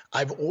llamas,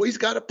 I've always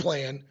got a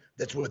plan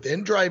that's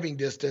within driving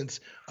distance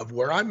of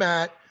where I'm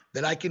at,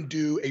 that I can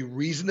do a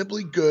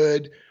reasonably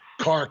good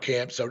car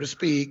camp, so to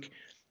speak,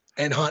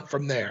 and hunt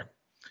from there,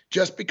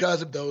 just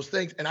because of those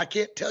things. And I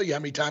can't tell you how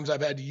many times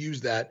I've had to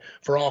use that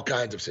for all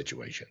kinds of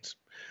situations.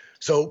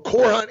 So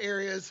core hunt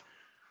areas,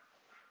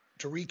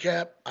 to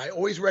recap, I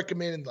always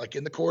recommend, like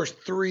in the course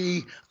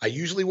 3, I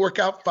usually work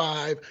out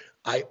 5.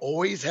 I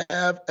always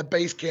have a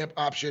base camp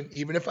option,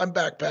 even if I'm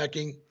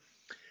backpacking.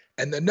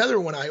 And another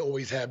one I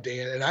always have,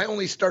 Dan, and I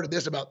only started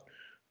this about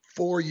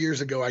 4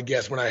 years ago, I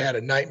guess, when I had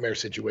a nightmare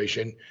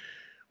situation,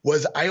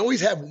 was I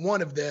always have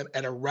one of them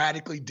at a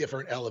radically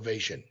different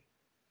elevation.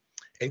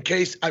 In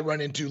case I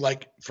run into,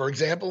 like, for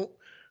example,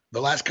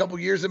 the last couple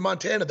of years in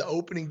Montana, the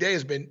opening day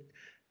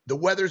the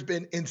weather's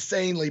been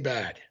insanely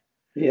bad.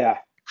 Yeah.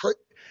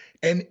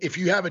 And if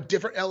you have a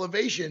different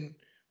elevation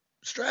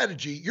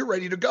strategy, you're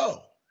ready to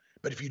go.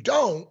 But if you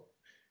don't,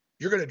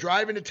 you're going to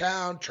drive into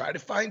town, try to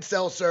find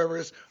cell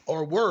service,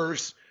 or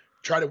worse,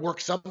 try to work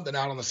something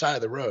out on the side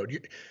of the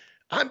road.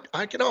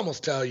 I can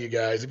almost tell you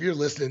guys, if you're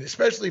listening,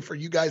 especially for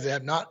you guys that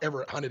have not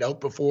ever hunted elk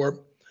before,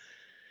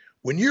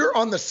 when you're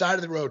on the side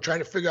of the road trying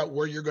to figure out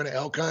where you're going to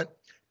elk hunt,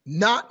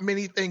 not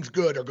many things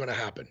good are going to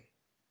happen.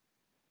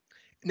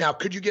 Now,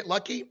 could you get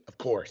lucky? Of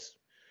course.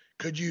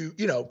 Could you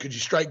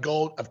strike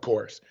gold? Of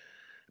course.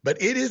 But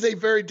it is a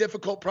very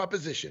difficult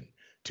proposition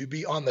to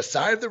be on the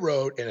side of the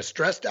road in a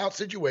stressed out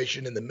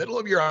situation in the middle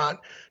of your hunt,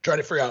 trying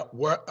to figure out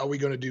what are we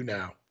going to do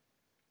now.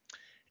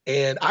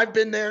 And I've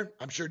been there.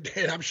 I'm sure,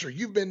 Dan, I'm sure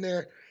you've been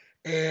there.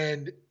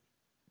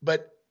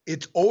 But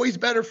it's always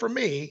better for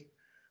me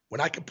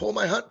when I can pull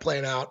my hunt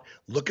plan out,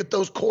 look at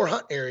those core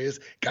hunt areas,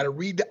 got to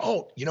read,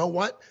 you know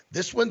what?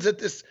 This one's at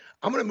this,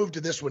 I'm going to move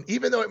to this one.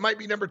 Even though it might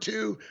be number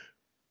 2,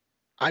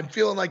 I'm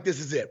feeling like this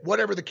is it.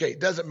 Whatever the case,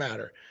 doesn't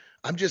matter.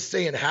 I'm just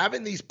saying,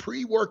 having these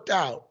pre-worked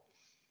out,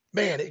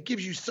 man, it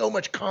gives you so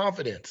much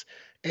confidence,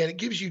 and it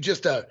gives you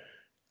just a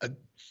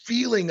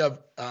feeling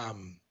of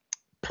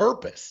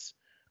purpose.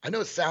 I know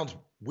it sounds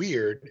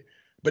weird,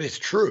 but it's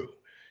true.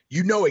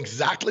 You know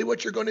exactly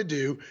what you're going to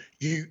do.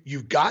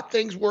 You've got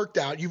things worked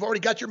out. You've already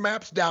got your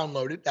maps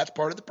downloaded. That's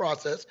part of the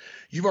process.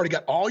 You've already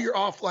got all your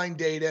offline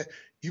data.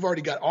 You've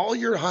already got all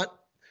your hunt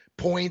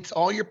points,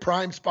 all your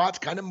prime spots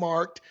kind of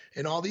marked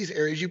in all these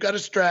areas. You've got a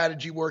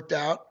strategy worked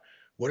out,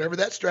 whatever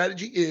that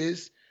strategy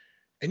is,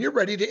 and you're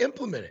ready to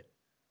implement it.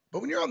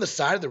 But when you're on the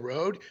side of the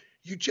road,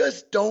 you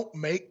just don't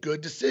make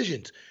good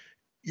decisions.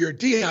 You're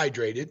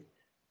dehydrated.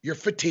 You're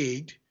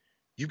fatigued.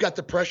 You've got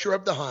the pressure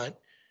of the hunt.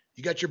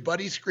 You got your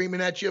buddies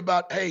screaming at you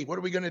about, hey, what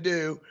are we going to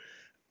do?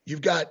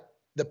 You've got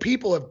the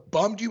people have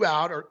bummed you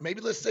out, or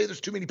maybe let's say there's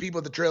too many people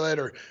at the trailhead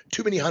or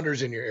too many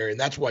hunters in your area, and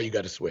that's why you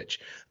got to switch.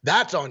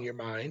 That's on your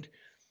mind.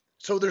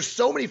 So there's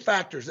so many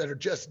factors that are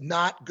just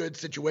not good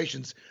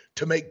situations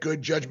to make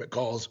good judgment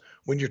calls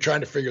when you're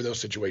trying to figure those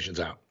situations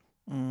out.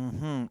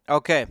 Mm-hmm.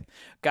 Okay,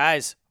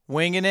 guys,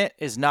 winging it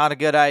is not a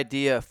good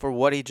idea for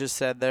what he just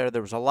said there.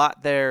 There was a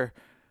lot there.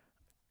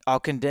 I'll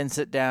condense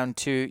it down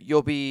to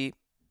you'll be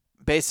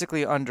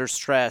basically under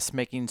stress,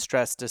 making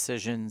stress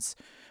decisions,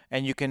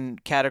 and you can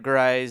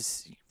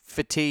categorize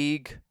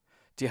fatigue,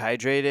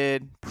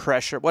 dehydrated,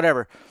 pressure,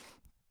 whatever.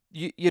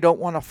 You don't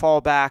want to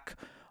fall back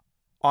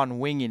on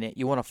winging it.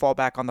 You want to fall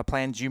back on the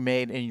plans you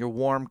made in your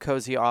warm,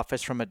 cozy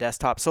office from a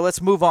desktop. So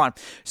let's move on.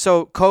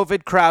 So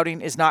COVID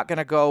crowding is not going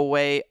to go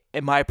away.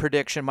 In my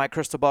prediction, my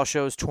crystal ball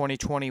shows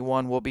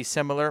 2021 will be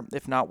similar,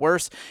 if not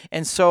worse.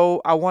 And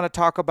so I want to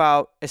talk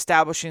about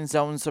establishing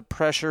zones of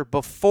pressure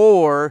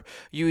before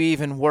you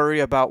even worry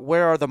about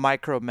where are the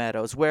micro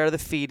meadows, where are the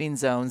feeding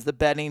zones, the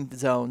bedding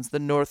zones, the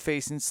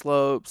north-facing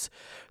slopes,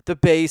 the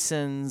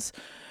basins,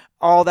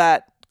 all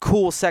that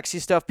cool, sexy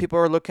stuff people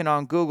are looking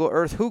on Google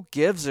Earth. Who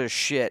gives a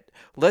shit?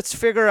 Let's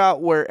figure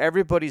out where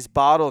everybody's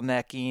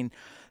bottlenecking.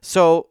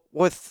 So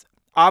with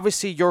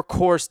obviously your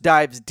course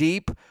dives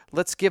deep,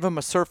 let's give them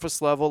a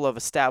surface level of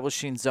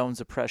establishing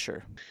zones of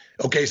pressure.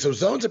 Okay, so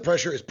zones of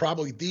pressure is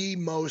probably the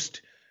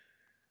most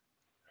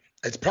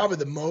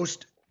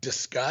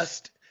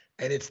discussed,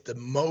 and it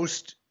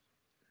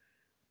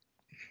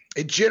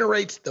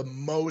generates the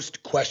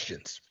most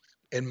questions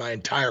in my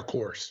entire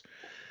course,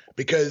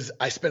 because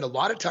I spent a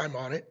lot of time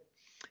on it.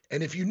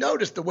 And if you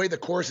notice the way the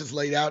course is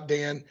laid out,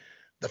 Dan,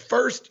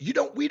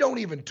 we don't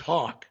even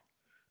talk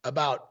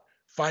about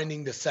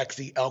finding the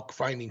sexy elk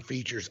finding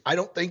features, I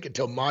don't think,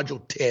 until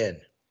module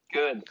 10.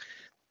 Good.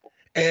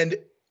 And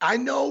I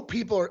know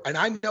and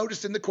I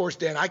noticed in the course,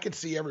 Dan, I can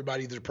see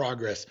everybody, their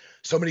progress.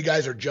 So many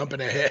guys are jumping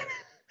ahead.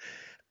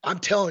 I'm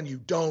telling you,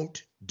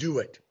 don't do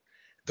it.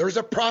 There's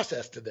a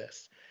process to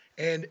this.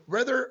 And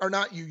whether or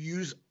not you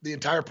use the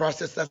entire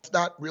process, that's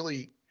not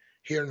really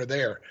here nor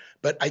there.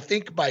 But I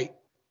think by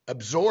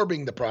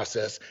absorbing the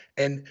process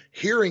and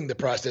hearing the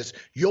process,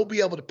 you'll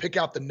be able to pick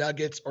out the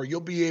nuggets, or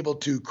you'll be able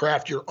to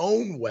craft your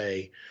own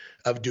way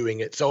of doing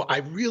it. So I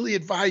really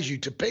advise you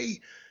to pay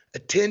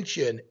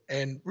attention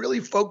and really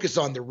focus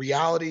on the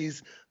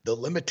realities, the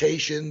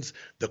limitations,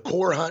 the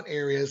core hunt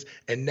areas,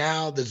 and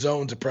now the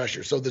zones of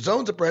pressure. So the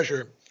zones of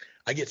pressure,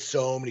 I get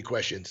so many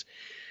questions.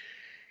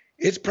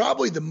 It's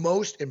probably the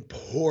most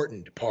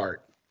important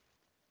part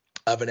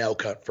of an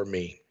elk hunt for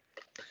me.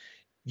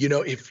 You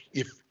know, if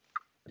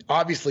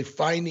obviously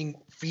finding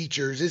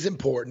features is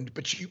important,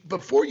 but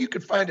before you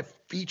can find a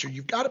feature,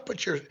 you've got to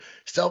put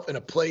yourself in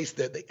a place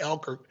that the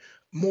elk are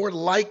more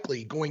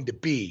likely going to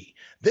be.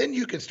 Then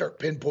you can start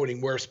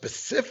pinpointing where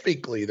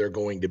specifically they're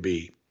going to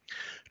be.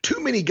 Too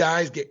many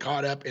guys get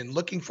caught up in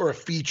looking for a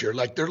feature,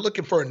 like they're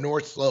looking for a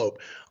north slope,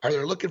 or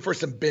they're looking for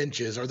some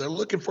benches, or they're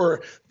looking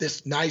for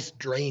this nice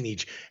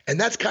drainage. And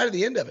that's kind of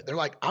the end of it. They're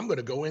like, I'm going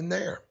to go in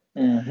there.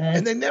 Mm-hmm.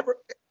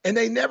 And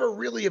they never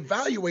really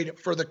evaluate it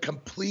for the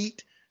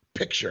complete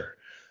picture.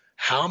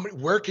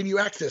 Where can you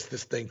access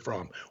this thing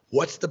from?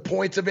 What's the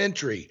points of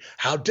entry?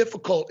 How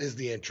difficult is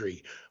the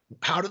entry?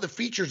 How do the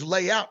features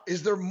lay out?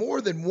 Is there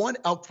more than one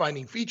elk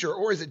finding feature,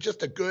 or is it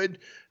just a good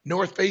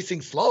north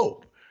facing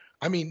slope?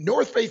 I mean,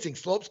 north facing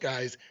slopes,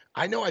 guys,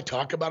 I know I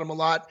talk about them a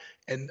lot,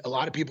 and a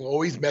lot of people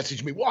always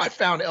message me, well, I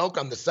found elk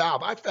on the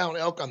south. I found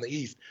elk on the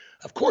east.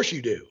 Of course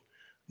you do.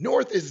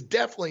 North is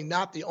definitely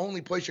not the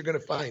only place you're going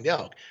to find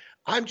elk.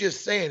 I'm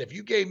just saying, if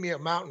you gave me a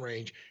mountain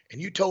range and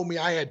you told me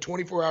I had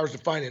 24 hours to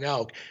find an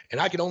elk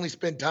and I could only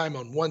spend time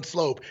on one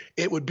slope,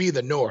 it would be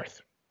the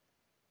north.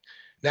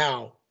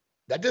 Now,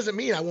 that doesn't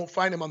mean I won't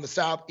find them on the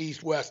south,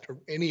 east, west, or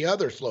any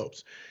other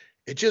slopes.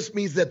 It just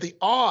means that the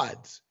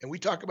odds, and we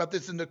talk about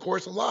this in the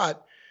course a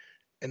lot,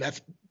 and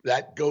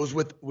that goes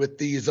with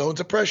the zones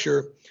of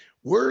pressure,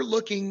 we're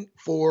looking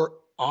for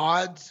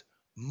odds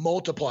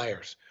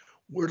multipliers.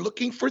 We're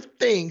looking for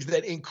things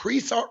that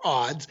increase our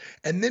odds,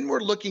 and then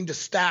we're looking to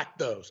stack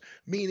those,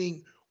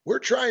 meaning we're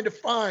trying to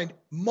find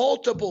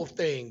multiple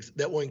things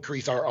that will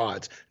increase our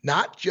odds,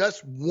 not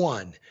just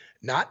one,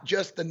 not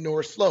just the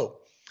north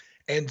slope.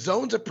 And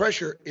zones of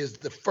pressure is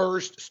the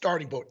first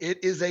starting point.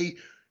 It is a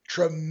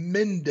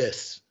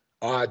tremendous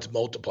odds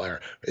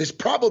multiplier. It's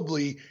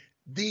probably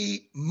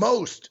the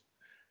most.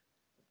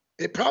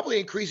 It probably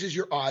increases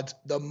your odds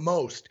the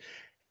most.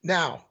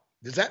 Now,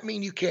 does that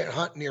mean you can't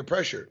hunt near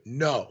pressure?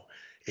 No.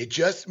 It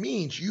just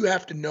means you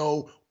have to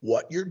know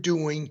what you're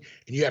doing,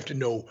 and you have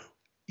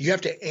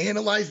to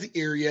analyze the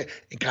area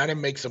and kind of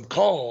make some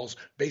calls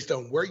based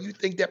on where you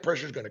think that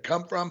pressure is going to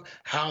come from,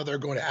 how they're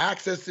going to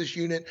access this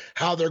unit,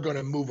 how they're going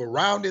to move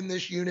around in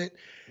this unit,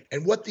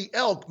 and what the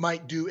elk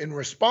might do in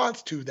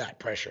response to that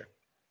pressure.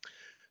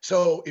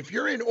 So if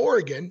you're in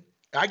Oregon,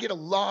 I get a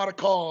lot of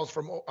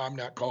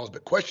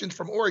questions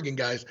from Oregon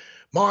guys.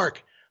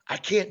 Mark, I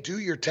can't do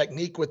your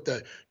technique with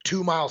the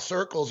 2-mile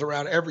circles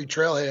around every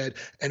trailhead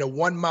and a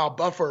 1-mile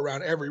buffer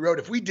around every road.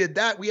 If we did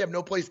that, we have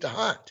no place to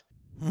hunt.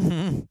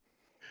 Mm-hmm.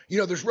 You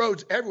know, there's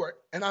roads everywhere.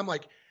 And I'm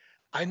like,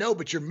 I know,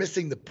 but you're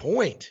missing the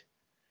point.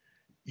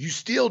 You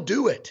still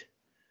do it.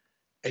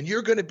 And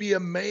you're going to be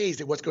amazed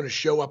at what's going to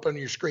show up on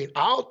your screen.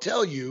 I'll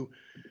tell you,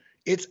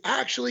 it's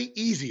actually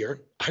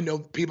easier. I know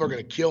people are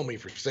going to kill me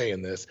for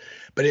saying this,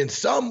 but in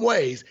some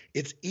ways,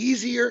 it's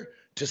easier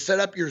to set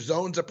up your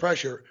zones of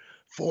pressure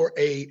for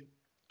a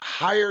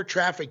higher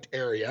trafficked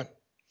area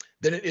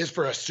than it is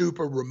for a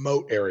super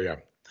remote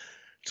area.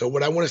 So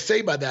what I want to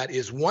say by that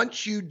is,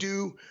 once you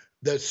do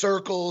the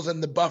circles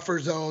and the buffer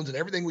zones and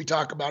everything we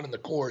talk about in the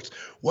course,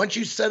 once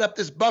you set up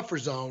this buffer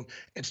zone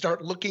and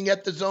start looking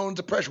at the zones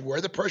of pressure,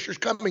 where the pressure is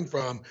coming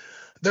from,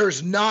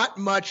 there's not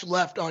much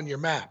left on your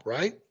map,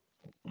 right?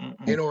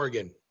 Mm-mm. In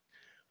Oregon.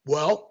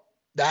 Well,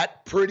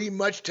 that pretty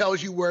much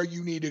tells you where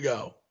you need to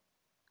go.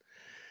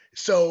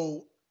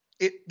 So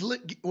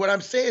what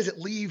I'm saying is, it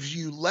leaves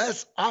you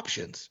less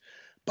options,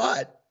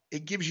 but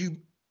it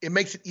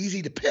makes it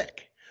easy to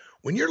pick.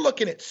 When you're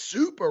looking at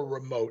super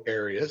remote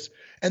areas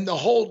and the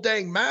whole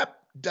dang map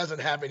doesn't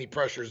have any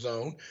pressure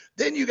zone,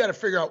 then you got to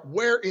figure out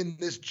where in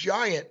this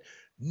giant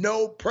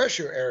no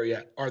pressure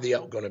area are the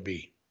elk going to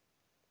be.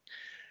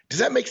 Does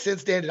that make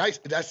sense, Dan?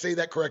 Did I say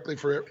that correctly?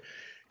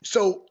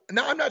 So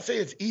now I'm not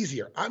saying it's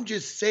easier. I'm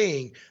just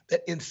saying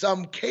that in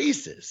some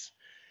cases,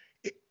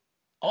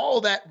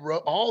 all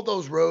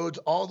those roads,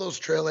 all those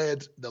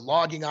trailheads, the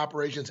logging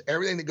operations,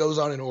 everything that goes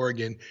on in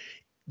Oregon,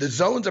 the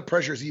zones of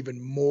pressure is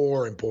even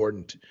more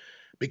important,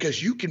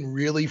 because you can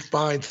really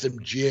find some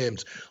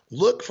gems.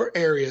 Look for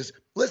areas.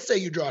 Let's say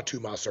you draw a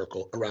 2-mile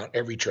circle around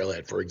every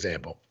trailhead, for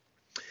example,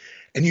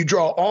 and you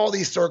draw all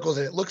these circles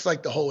and it looks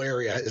like the whole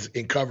area is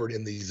covered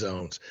in these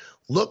zones.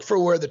 Look for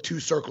where the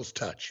 2 circles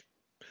touch.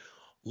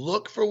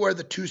 Look for where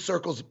the 2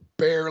 circles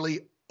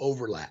barely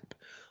overlap.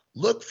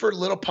 Look for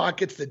little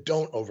pockets that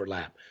don't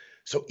overlap.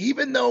 So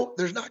even though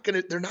they're not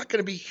going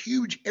to be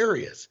huge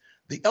areas,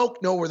 the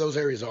elk know where those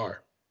areas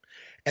are.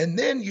 And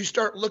then you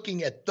start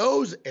looking at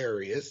those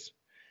areas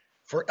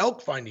for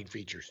elk finding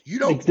features. You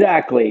don't.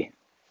 Exactly.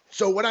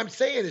 So what I'm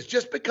saying is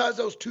just because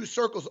those two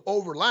circles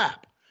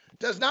overlap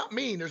does not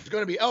mean there's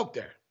going to be elk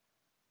there.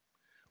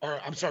 Or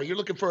I'm sorry, you're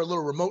looking for a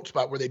little remote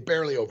spot where they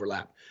barely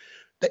overlap.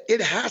 It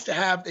has to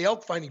have the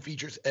elk finding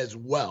features as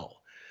well.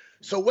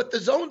 So what the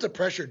zones of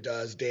pressure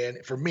does,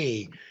 Dan, for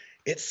me,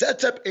 it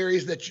sets up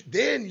areas that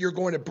then you're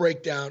going to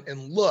break down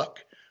and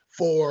look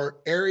for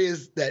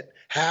areas that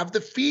have the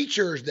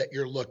features that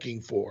you're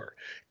looking for.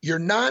 You're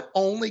not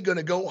only going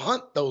to go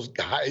hunt those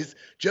guys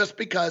just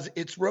because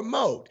it's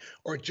remote,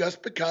 or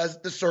just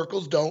because the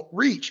circles don't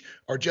reach,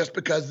 or just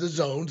because the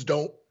zones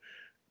don't,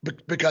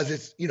 because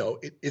it's,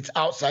 it's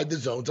outside the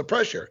zones of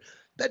pressure.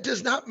 That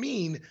does not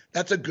mean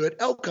that's a good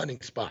elk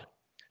hunting spot.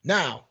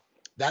 Now,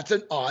 that's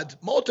an odds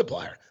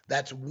multiplier.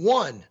 That's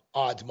one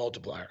odds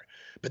multiplier.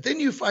 But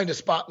then you find a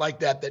spot like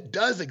that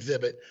does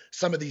exhibit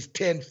some of these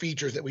 10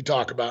 features that we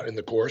talk about in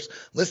the course.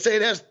 Let's say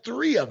it has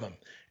 3 of them.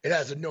 It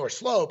has a north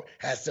slope,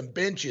 has some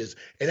benches.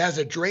 It has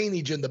a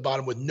drainage in the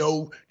bottom with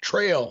no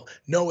trail,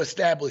 no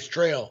established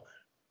trail.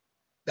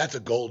 That's a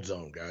gold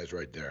zone, guys,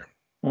 right there.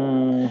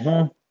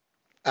 Mm-hmm.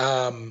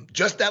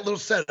 Just that little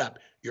setup.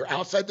 You're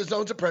outside the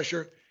zones of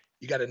pressure.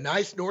 You got a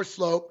nice north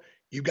slope.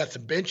 You've got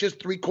some benches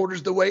 3/4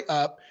 of the way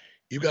up.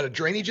 You've got a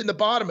drainage in the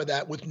bottom of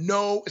that with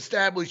no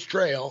established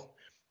trail.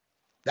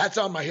 That's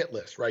on my hit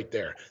list right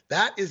there.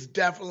 That is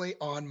definitely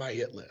on my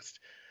hit list.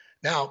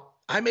 Now,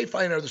 I may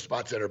find other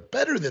spots that are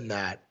better than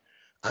that.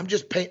 I'm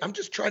just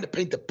trying to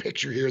paint the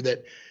picture here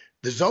that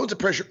the zones of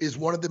pressure is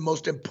one of the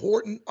most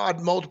important odd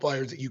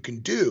multipliers that you can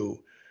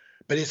do,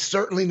 but it's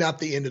certainly not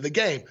the end of the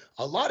game.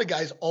 A lot of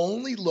guys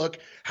only look.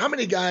 How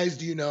many guys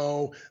do you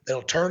know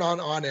that'll turn on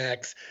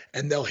onX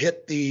and they'll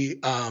hit the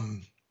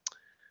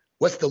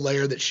what's the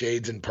layer that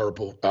shades in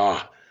purple?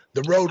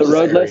 The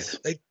roadless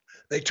area.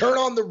 They turn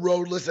on the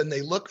roadless and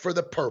they look for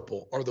the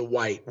purple or the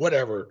white,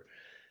 whatever.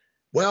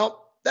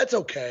 Well, that's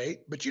okay.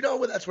 But you know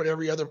what? That's what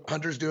every other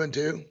hunter's doing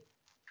too.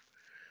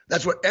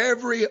 That's what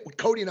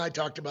Cody and I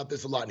talked about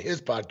this a lot in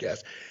his podcast.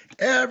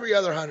 Every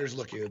other hunter's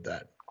looking at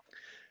that.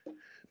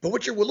 But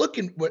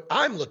what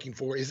I'm looking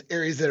for is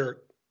areas that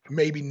are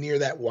maybe near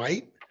that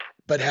white,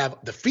 but have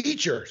the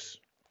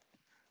features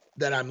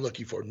that I'm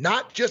looking for.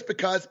 Not just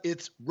because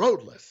it's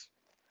roadless.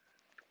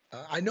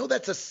 I know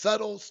that's a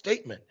subtle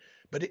statement,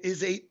 but it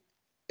is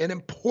an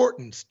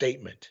important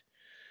statement,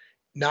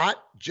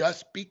 not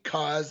just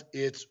because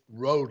it's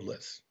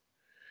roadless.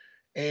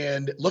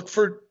 And look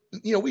for,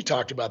 we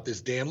talked about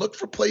this, Dan, look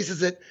for places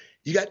that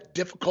you got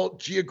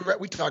difficult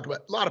we talk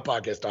about, a lot of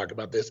podcasts talk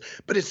about this,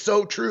 but it's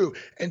so true.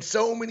 And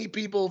so many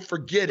people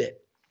forget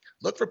it.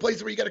 Look for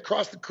places where you got to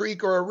cross the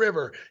creek or a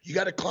river. You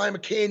got to climb a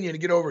canyon to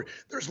get over.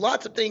 There's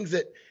lots of things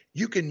that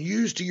you can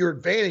use to your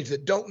advantage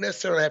that don't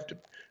necessarily have to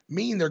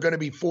mean they're going to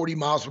be 40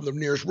 miles from the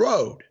nearest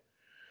road.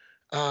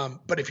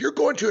 But if you're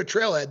going to a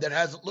trailhead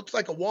that looks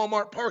like a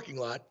Walmart parking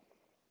lot,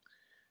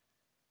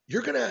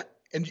 you're going to,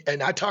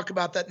 and I talk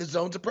about that in the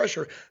zones of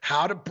pressure,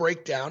 how to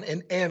break down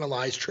and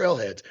analyze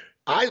trailheads.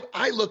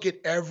 I look at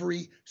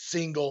every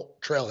single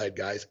trailhead,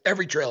 guys,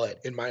 every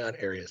trailhead in my own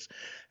areas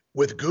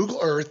with Google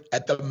Earth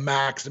at the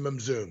maximum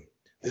zoom.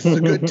 This is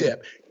a good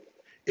tip.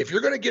 If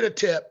you're going to get a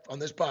tip on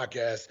this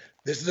podcast,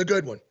 this is a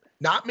good one.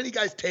 Not many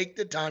guys take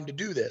the time to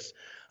do this.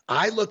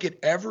 I look at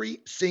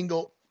every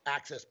single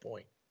access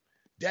point.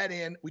 Dead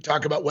end, we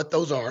talk about what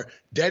those are.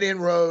 Dead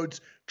end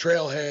roads,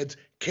 trailheads,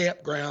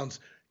 campgrounds,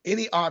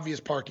 any obvious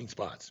parking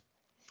spots.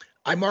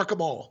 I mark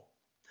them all.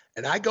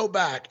 And I go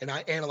back and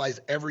I analyze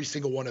every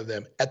single one of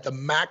them at the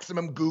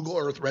maximum Google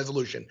Earth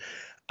resolution.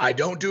 I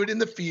don't do it in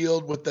the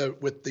field with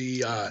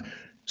the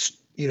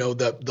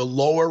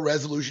lower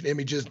resolution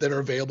images that are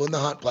available in the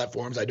hunt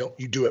platforms.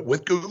 You do it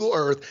with Google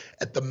Earth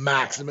at the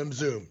maximum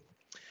zoom.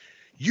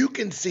 You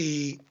can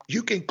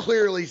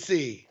clearly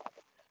see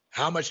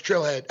how much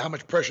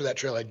pressure that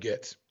trailhead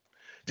gets.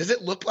 Does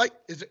it look like,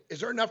 is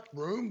there enough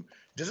room?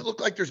 Does it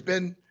look like there's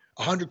been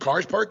 100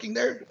 cars parking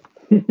there?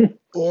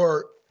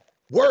 Or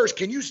worse,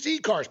 can you see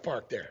cars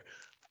parked there?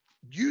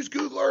 Use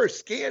Google Earth,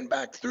 scan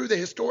back through the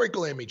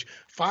historical image,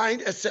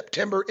 find a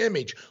September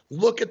image,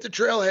 look at the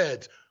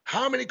trailheads.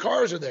 How many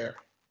cars are there?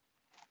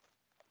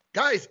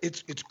 Guys,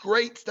 it's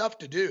great stuff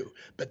to do,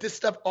 but this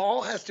stuff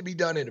all has to be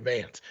done in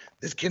advance.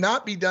 This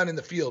cannot be done in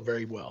the field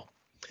very well.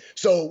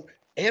 So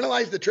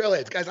analyze the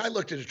trailheads. Guys, I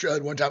looked at a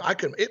trailhead one time.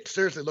 It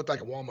seriously looked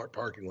like a Walmart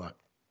parking lot.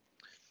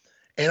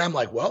 And I'm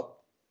like, well,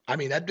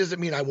 that doesn't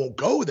mean I won't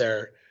go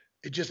there.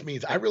 It just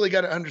means I really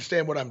got to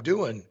understand what I'm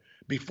doing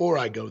before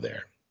I go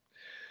there.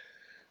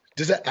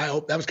 I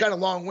hope that was kind of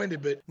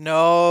long-winded, but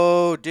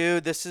no,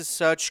 dude, this is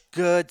such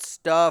good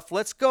stuff.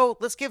 Let's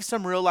give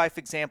some real life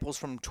examples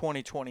from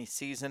 2020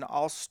 season.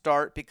 I'll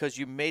start because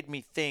you made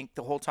me think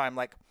the whole time,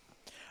 like,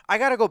 I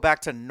got to go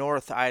back to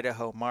North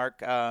Idaho, Mark.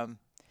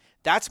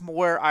 That's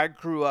where I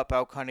grew up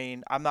elk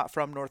hunting. I'm not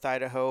from North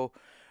Idaho,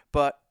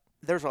 but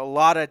there's a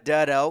lot of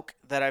dead elk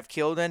that I've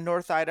killed in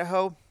North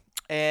Idaho,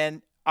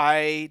 and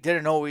I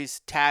didn't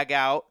always tag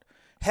out.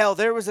 Hell,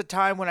 there was a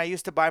time when I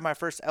used to buy my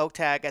first elk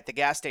tag at the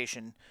gas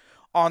station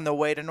on the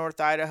way to North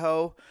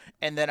Idaho,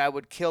 and then I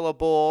would kill a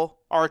bull,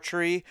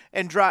 archery,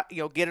 and drive,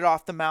 get it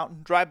off the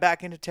mountain, drive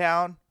back into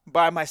town,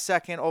 buy my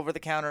second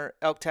over-the-counter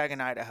elk tag in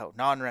Idaho,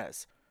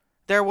 non-res.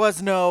 There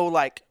was no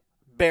like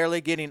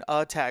barely getting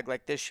a tag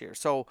like this year.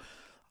 So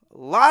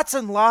lots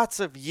and lots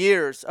of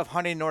years of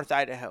hunting North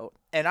Idaho.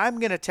 And I'm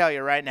going to tell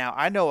you right now,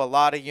 I know a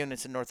lot of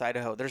units in North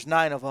Idaho. There's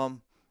 9 of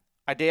them.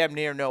 I damn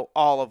near know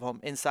all of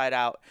them inside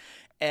out.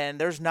 And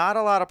there's not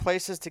a lot of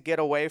places to get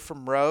away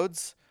from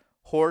roads,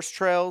 horse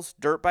trails,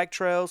 dirt bike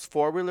trails,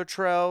 four-wheeler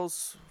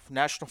trails,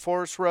 national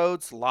forest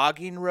roads,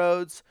 logging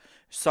roads.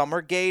 Some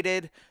are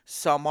gated,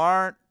 some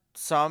aren't.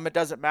 Some, it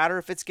doesn't matter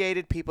if it's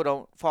gated. People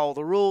don't follow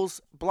the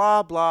rules,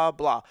 blah, blah,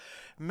 blah.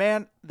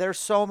 Man, there's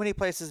so many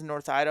places in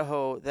North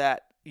Idaho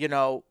that,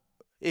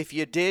 if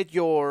you did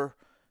your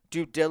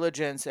due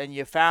diligence and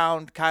you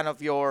found kind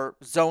of your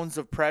zones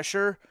of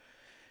pressure,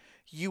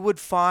 you would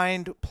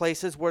find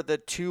places where the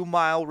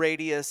 2-mile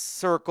radius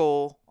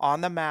circle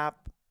on the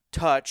map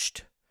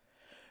touched,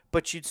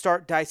 but you'd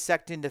start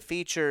dissecting the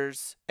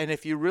features. And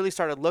if you really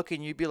started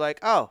looking, you'd be like,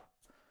 oh,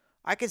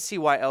 I can see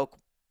why elk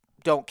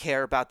don't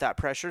care about that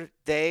pressure.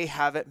 They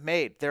have it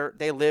made.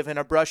 They live in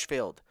a brush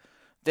field.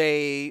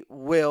 You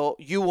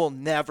will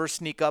never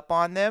sneak up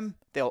on them.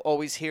 They'll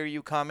always hear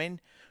you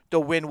coming. The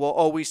wind will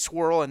always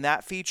swirl in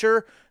that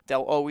feature. They'll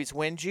always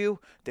wind you.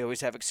 They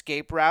always have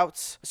escape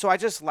routes. So I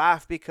just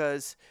laugh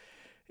because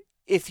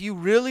if you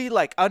really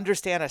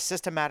understand a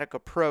systematic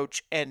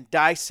approach and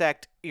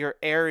dissect your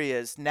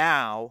areas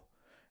now,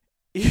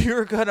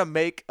 you're going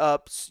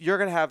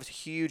to have a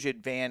huge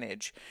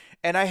advantage.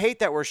 And I hate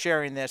that we're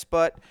sharing this,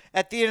 but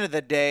at the end of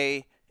the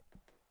day,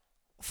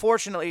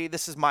 fortunately,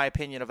 this is my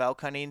opinion of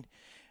elk hunting.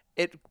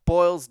 It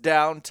boils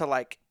down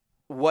to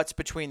what's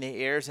between the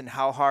ears and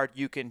how hard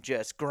you can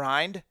just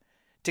grind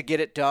to get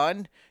it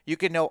done. You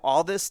can know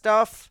all this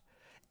stuff,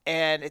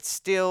 and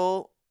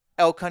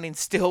elk hunting's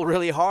still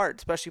really hard,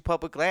 especially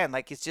public land.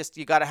 It's just,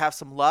 you got to have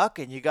some luck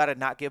and you got to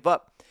not give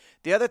up.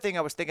 The other thing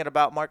I was thinking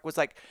about, Mark, was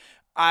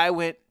I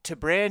went to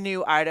brand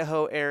new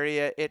Idaho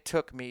area. It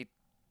took me,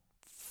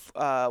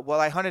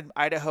 I hunted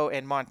Idaho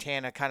and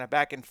Montana kind of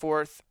back and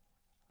forth,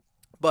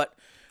 but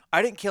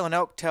I didn't kill an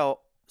elk till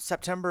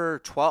September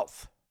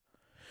 12th.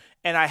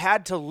 And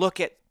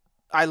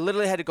I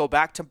literally had to go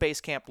back to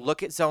base camp,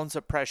 look at zones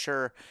of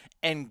pressure,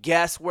 and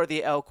guess where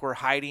the elk were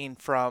hiding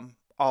from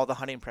all the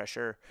hunting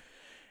pressure.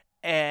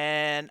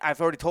 And I've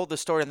already told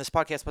this story on this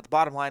podcast, but the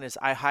bottom line is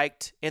I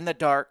hiked in the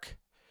dark,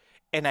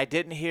 and I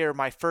didn't hear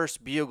my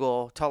first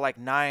bugle till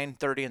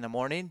 9:30 in the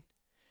morning.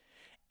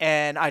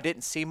 And I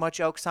didn't see much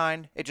elk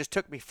sign. It just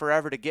took me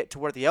forever to get to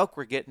where the elk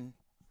were getting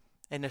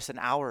in just an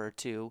hour or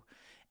two,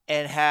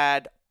 and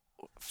had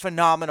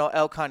phenomenal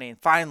elk hunting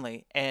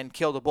finally and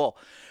killed a bull.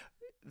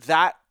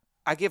 That,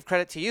 I give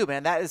credit to you,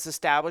 man. That is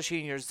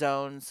establishing your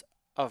zones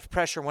of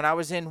pressure. When I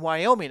was in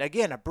Wyoming,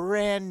 again, a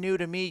brand new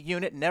to me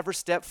unit, never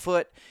stepped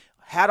foot,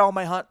 had all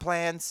my hunt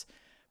plans,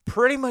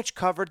 pretty much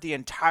covered the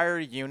entire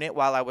unit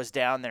while I was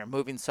down there,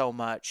 moving so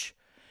much.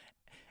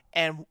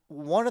 And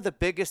one of the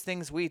biggest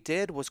things we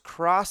did was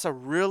cross a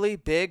really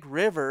big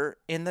river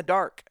in the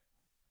dark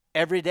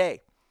every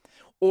day,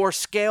 or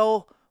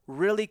scale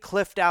really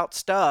cliffed out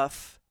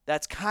stuff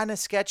that's kind of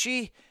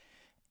sketchy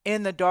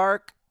in the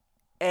dark,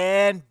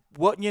 and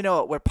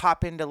we're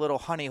pop into little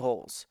honey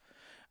holes.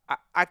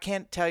 I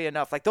can't tell you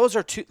enough. Those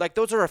are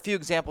a few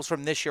examples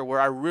from this year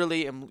where I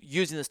really am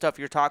using the stuff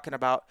you're talking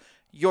about.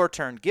 Your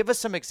turn. Give us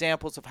some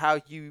examples of how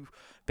you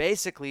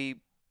basically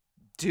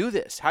do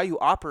this, how you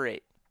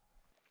operate.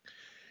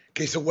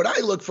 Okay, so what I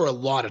look for a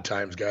lot of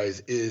times,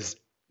 guys, is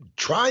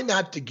try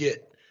not to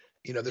get,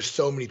 there's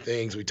so many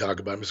things we talk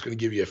about. I'm just going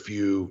to give you a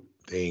few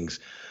things.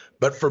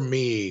 But for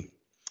me,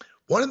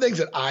 one of the things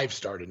that I've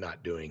started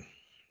not doing,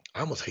 I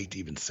almost hate to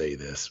even say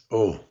this.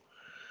 Oh,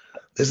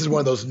 this is one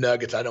of those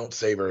nuggets I don't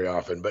say very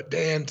often. But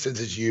Dan, since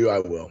it's you, I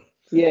will.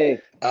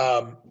 Yay.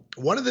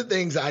 One of the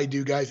things I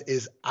do, guys,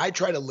 is I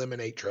try to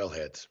eliminate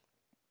trailheads.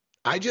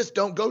 I just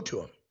don't go to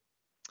them.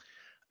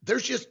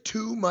 There's just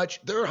too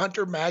much. They're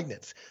hunter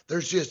magnets.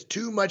 There's just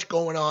too much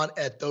going on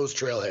at those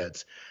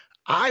trailheads.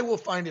 I will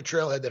find a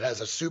trailhead that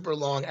has a super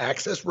long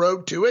access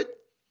road to it,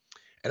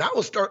 and I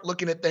will start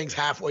looking at things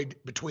halfway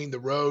between the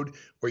road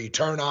where you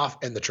turn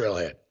off and the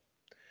trailhead.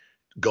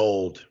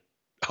 Gold.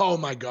 Oh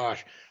my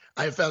gosh.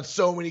 I have found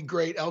so many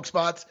great elk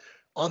spots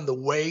on the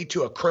way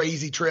to a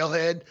crazy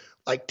trailhead,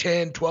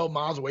 10, 12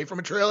 miles away from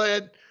a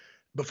trailhead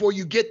before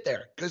you get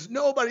there, because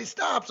nobody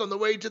stops on the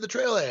way to the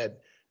trailhead.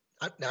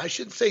 Now, I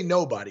shouldn't say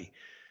nobody,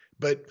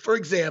 but for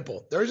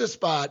example, there's a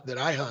spot that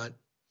I hunt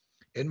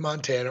in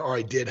Montana, or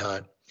I did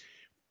hunt.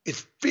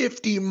 It's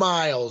 50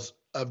 miles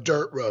of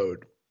dirt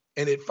road,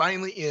 and it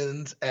finally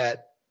ends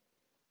at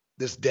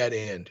this dead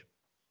end.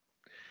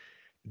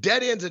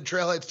 Dead ends and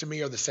trailheads to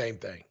me are the same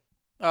thing.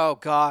 Oh,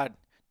 God.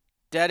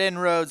 Dead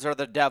end roads are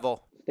the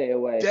devil. Stay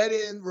away. Dead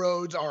end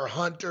roads are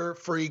hunter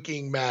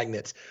freaking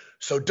magnets.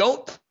 So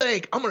don't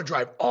think I'm going to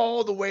drive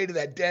all the way to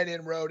that dead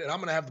end road and I'm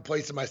going to have the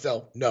place to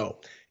myself. No,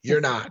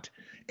 you're not.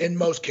 in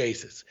most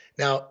cases.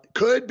 Now,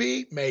 could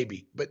be,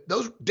 maybe, but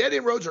those dead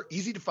end roads are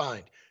easy to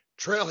find.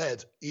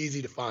 Trailheads,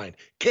 easy to find.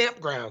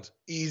 Campgrounds,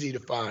 easy to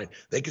find.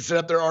 They can set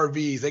up their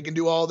RVs. They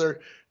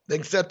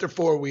can set their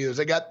four-wheelers.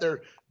 They got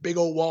their big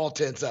old wall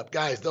tents up.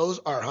 Guys, those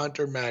are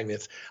hunter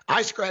magnets.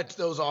 I scratched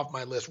those off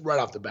my list right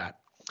off the bat.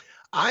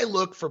 I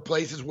look for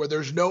places where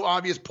there's no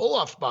obvious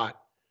pull-off spot.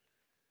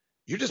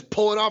 You're just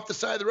pulling off the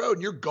side of the road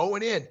and you're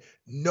going in.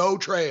 No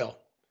trail.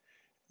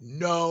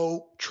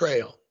 No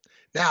trail.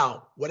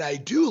 Now, what I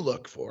do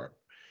look for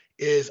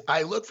is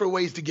I look for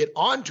ways to get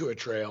onto a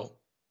trail.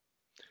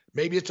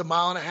 Maybe it's 1.5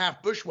 miles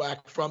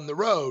bushwhack from the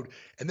road,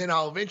 and then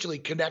I'll eventually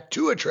connect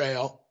to a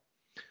trail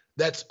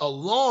that's a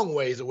long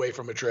ways away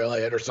from a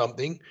trailhead or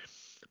something,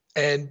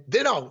 and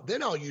then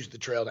I'll use the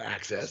trail to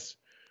access.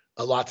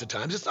 Lots of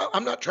times,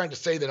 I'm not trying to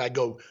say that I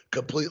go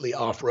completely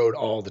off-road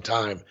all the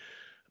time,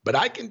 but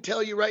I can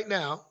tell you right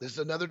now, this is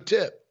another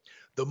tip: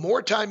 the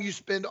more time you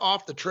spend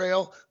off the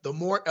trail, the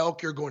more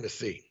elk you're going to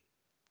see.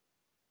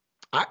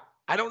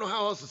 I don't know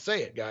how else to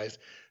say it, guys.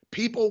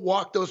 People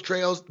walk those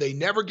trails. They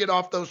never get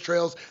off those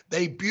trails.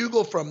 They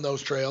bugle from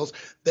those trails.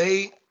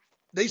 They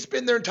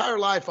spend their entire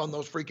life on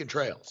those freaking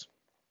trails.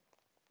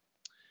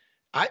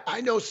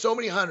 I know so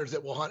many hunters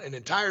that will hunt an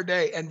entire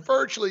day and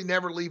virtually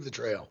never leave the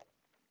trail.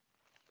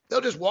 They'll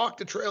just walk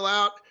the trail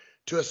out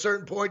to a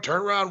certain point,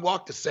 turn around,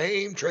 walk the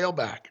same trail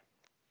back.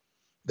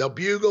 They'll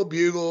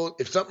bugle.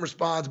 If something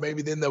responds,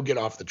 maybe then they'll get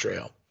off the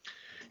trail.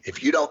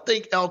 If you don't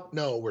think elk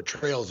know where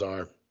trails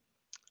are,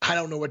 I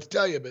don't know what to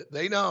tell you, but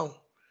they know.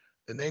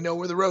 And they know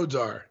where the roads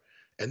are.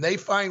 And they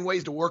find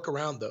ways to work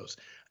around those.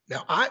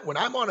 Now, when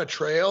I'm on a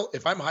trail,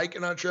 if I'm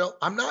hiking on a trail,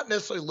 I'm not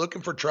necessarily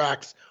looking for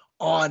tracks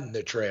on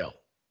the trail.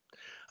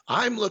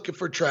 I'm looking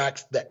for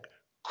tracks that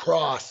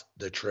cross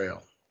the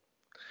trail.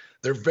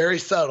 They're very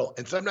subtle,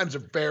 and sometimes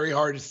they're very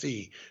hard to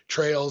see.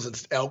 Trails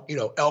and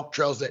elk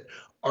trails that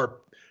are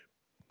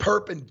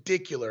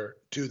perpendicular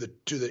to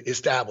the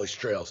established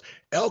trails.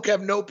 Elk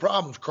have no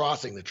problems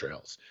crossing the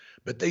trails,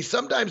 but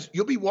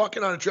you'll be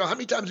walking on a trail. How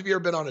many times have you ever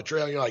been on a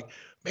trail and you're like,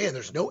 man,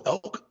 there's no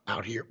elk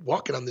out here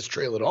walking on this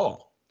trail at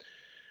all?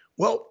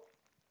 Well,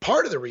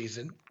 part of the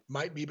reason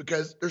might be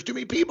because there's too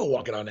many people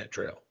walking on that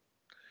trail.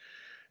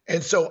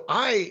 And so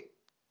I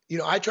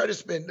try to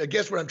spend, I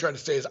guess what I'm trying to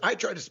say is I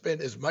try to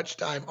spend as much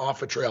time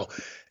off a trail.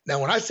 Now,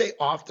 when I say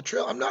off the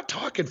trail, I'm not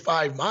talking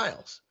 5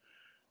 miles.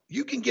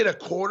 You can get a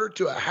quarter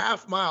to a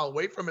half mile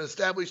away from an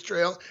established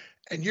trail,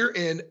 and you're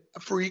in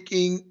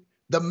freaking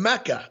the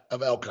Mecca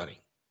of elk hunting.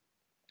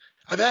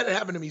 I've had it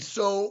happen to me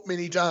so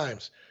many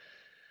times,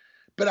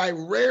 but I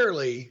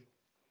rarely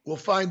will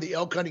find the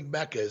elk hunting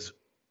Meccas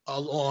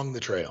along the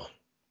trail.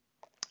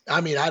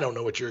 I mean, I don't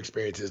know what your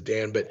experience is,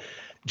 Dan, but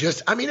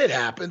it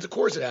happens. Of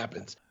course it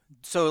happens.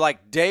 So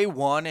like day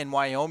one in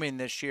Wyoming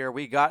this year,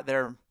 we got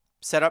there,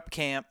 set up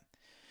camp,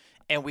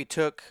 and we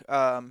took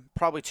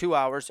probably 2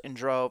 hours and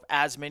drove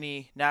as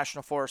many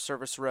National Forest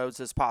Service roads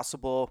as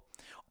possible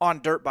on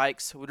dirt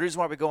bikes. The reason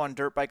why we go on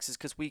dirt bikes is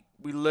because we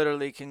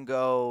literally can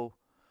go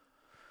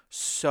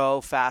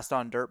so fast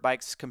on dirt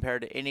bikes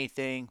compared to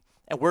anything.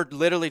 And we're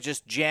literally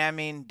just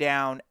jamming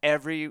down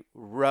every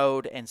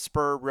road and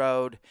spur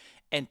road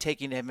and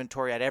taking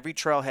inventory at every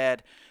trailhead,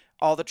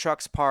 all the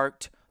trucks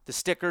parked, the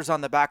stickers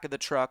on the back of the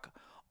truck,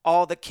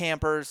 all the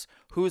campers,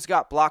 who's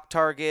got block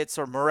targets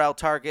or morel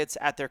targets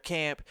at their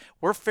camp.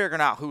 We're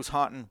figuring out who's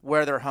hunting,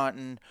 where they're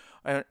hunting.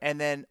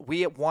 And then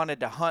we wanted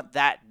to hunt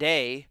that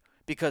day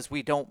because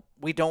we don't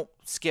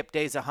skip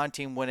days of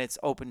hunting when it's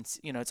open,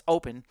 it's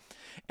open.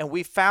 And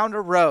we found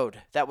a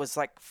road that was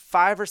like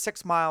 5 or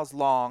 6 miles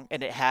long,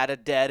 and it had a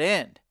dead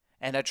end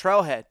and a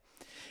trailhead.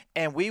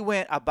 And we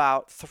went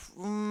about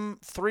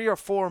 3 or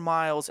 4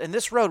 miles, and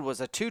this road was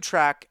a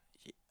 2-track.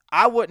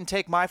 I wouldn't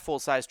take my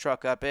full-size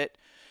truck up it.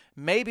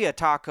 Maybe a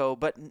Taco,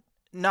 but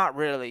not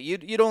really.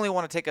 You'd only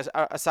want to take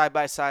a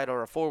side-by-side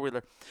or a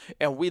four-wheeler.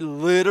 And we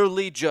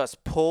literally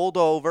just pulled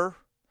over.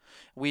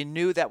 We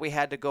knew that we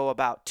had to go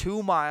about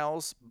 2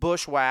 miles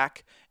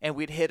bushwhack, and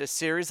we'd hit a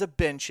series of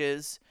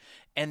benches,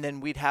 and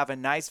then we'd have a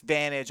nice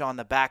vantage on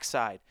the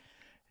backside.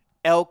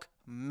 Elk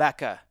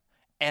Mecca.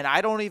 And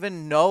I don't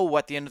even know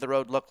what the end of the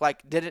road looked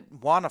like.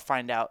 Didn't want to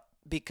find out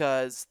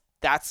because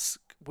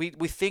we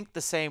think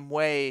the same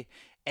way.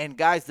 And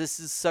guys, this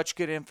is such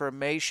good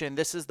information.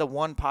 This is the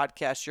one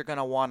podcast you're going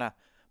to want to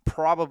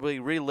probably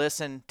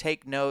re-listen,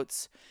 take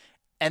notes,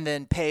 and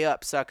then pay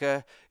up,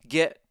 sucker.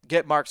 Get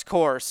Mark's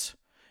course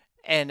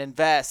and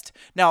invest.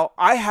 Now,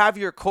 I have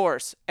your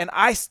course, and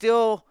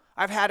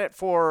I've had it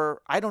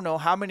for I don't know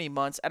how many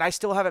months, and I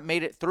still haven't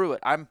made it through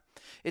it.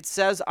 It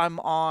says I'm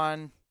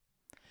on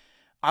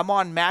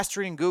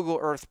Mastering Google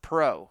Earth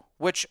Pro,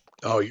 which...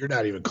 Oh, you're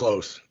not even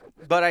close.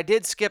 But I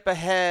did skip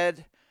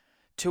ahead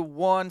to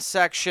one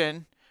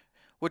section,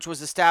 which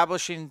was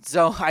establishing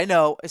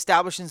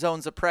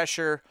zones of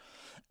pressure.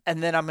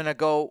 And then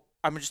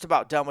I'm just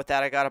about done with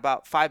that. I got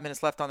about 5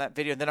 minutes left on that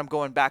video. And then I'm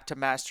going back to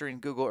Mastering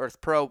Google Earth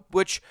Pro,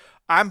 which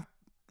I'm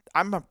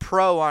a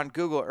pro on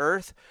Google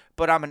Earth,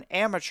 but I'm an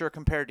amateur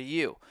compared to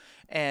you.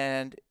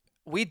 And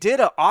we did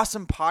an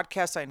awesome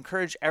podcast. I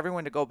encourage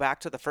everyone to go back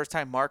to the first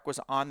time Mark was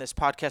on this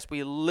podcast.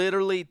 We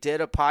literally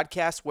did a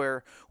podcast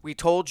where we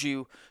told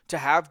you to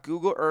have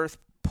Google Earth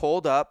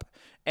pulled up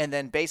and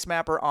then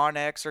Basemap or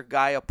OnX or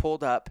Gaia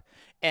pulled up,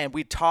 and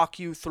we talk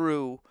you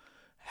through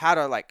how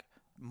to like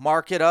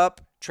mark it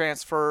up,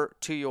 transfer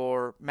to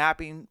your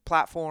mapping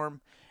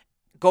platform.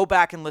 Go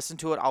back and listen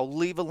to it. I'll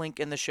leave a link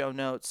in the show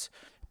notes.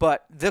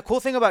 But the cool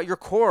thing about your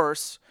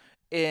course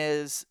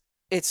is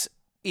it's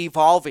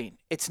evolving.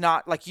 It's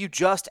not like you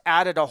just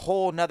added a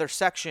whole nother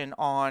section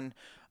on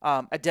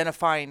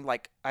identifying,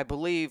 like, I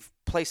believe,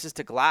 places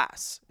to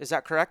glass. Is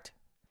that correct?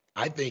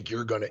 I think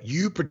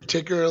you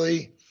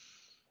particularly,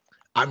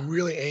 I'm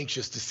really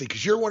anxious to see,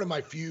 because you're one of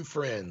my few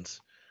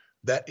friends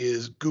that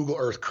is Google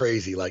Earth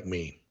crazy like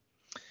me.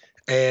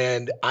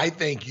 And I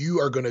think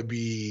you are going to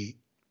be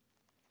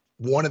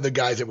one of the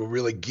guys that will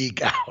really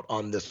geek out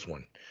on this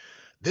one.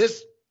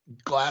 This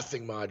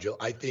glassing module,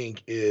 I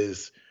think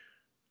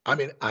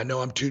I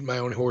know I'm tooting my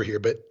own horn here,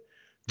 but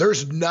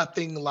there's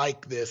nothing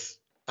like this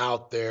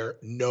out there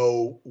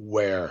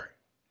nowhere.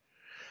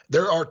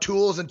 There are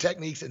tools and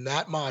techniques in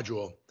that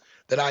module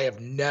that I have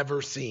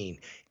never seen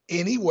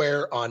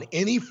anywhere, on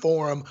any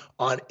forum,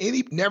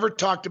 never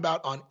talked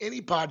about on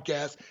any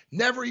podcast,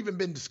 never even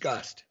been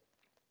discussed.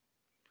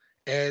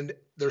 And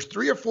there's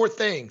 3 or 4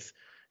 things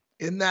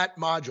in that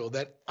module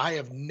that I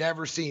have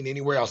never seen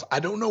anywhere else.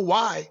 I don't know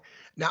why.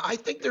 Now, I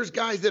think there's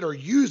guys that are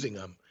using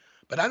them,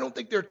 but I don't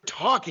think they're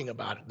talking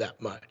about it that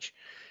much.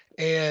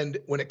 And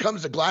when it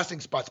comes to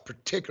glassing spots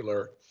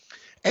particular,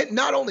 and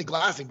not only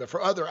glassing, but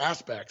for other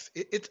aspects,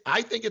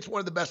 I think it's one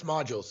of the best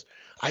modules.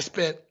 I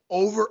spent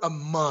over a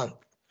month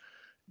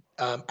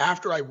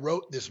after I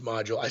wrote this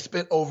module. I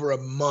spent over a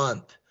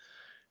month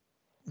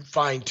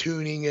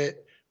fine-tuning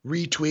it,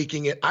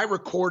 retweaking it. I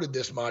recorded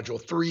this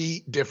module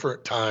 3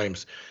 different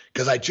times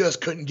because I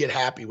just couldn't get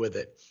happy with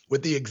it,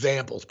 with the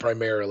examples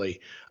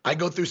primarily. I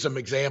go through some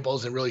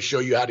examples and really show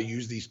you how to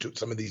use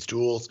some of these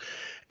tools.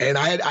 And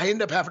I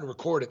ended up having to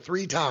record it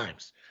 3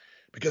 times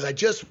because I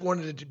just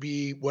wanted it to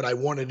be what I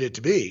wanted it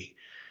to be.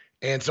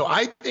 And so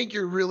I think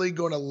you're really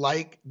going to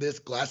like this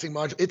glassing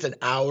module. It's an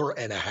hour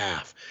and a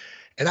half.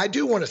 And I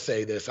do want to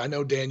say this. I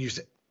know, Dan, you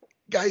said,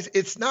 guys,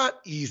 it's not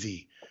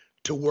easy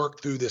to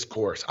work through this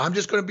course. I'm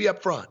just going to be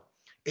upfront.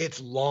 It's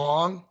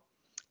long.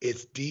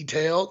 It's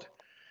detailed.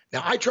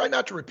 Now, I try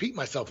not to repeat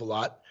myself a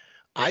lot.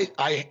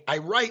 I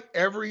write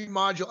every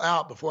module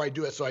out before I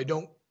do it so I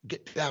don't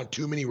get down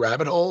too many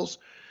rabbit holes.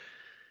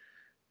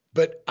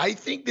 But I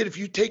think that if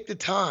you take the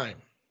time,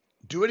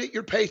 do it at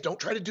your pace. Don't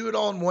try to do it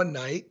all in one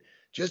night.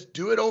 Just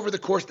do it over the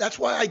course. That's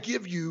why I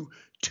give you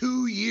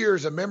 2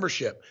 years of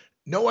membership.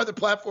 No other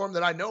platform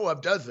that I know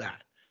of does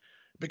that,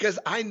 because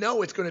I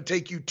know it's going to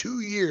take you 2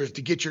 years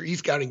to get your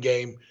e-scouting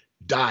game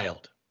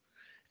dialed.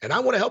 And I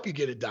want to help you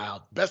get it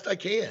dialed best I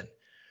can.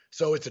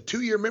 So it's a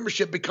 2-year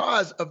membership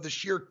because of the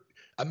sheer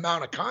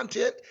amount of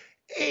content.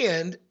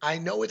 And I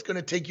know it's going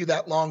to take you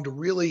that long to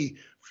really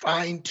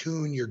fine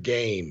tune your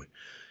game.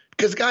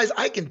 Because, guys,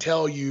 I can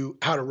tell you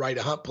how to write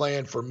a hunt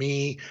plan for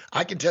me.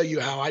 I can tell you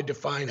how I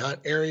define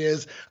hunt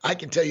areas. I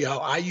can tell you how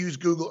I use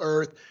Google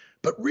Earth.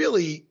 But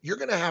really, you're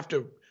going to have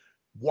to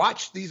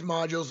watch these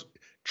modules,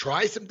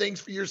 try some things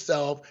for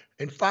yourself,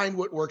 and find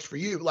what works for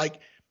you.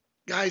 Like,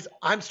 guys,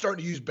 I'm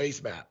starting to use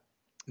Basemap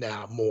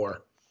now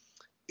more.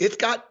 It's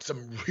got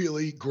some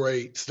really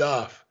great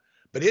stuff,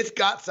 but it's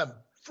got some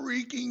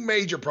freaking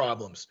major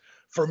problems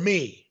for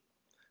me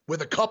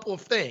with a couple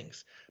of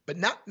things, but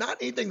not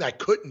anything that I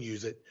couldn't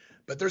use it,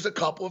 but there's a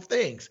couple of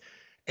things.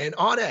 And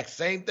OnX,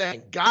 same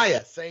thing.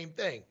 Gaia, same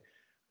thing.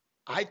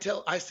 I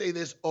say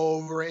this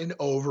over and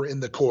over in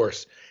the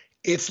course.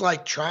 It's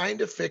like trying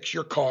to fix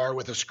your car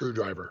with a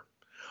screwdriver.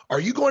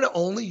 Are you going to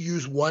only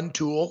use one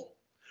tool?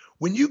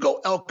 When you go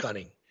elk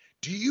hunting,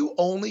 do you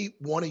only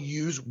want to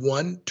use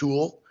one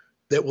tool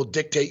that will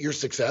dictate your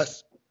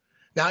success?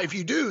 Now, if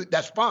you do,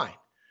 that's fine.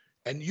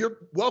 And you're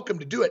welcome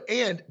to do it.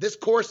 And this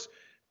course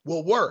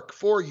will work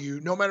for you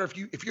no matter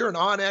if you're an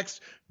OnX,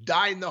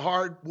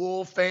 dyed-in-the-hard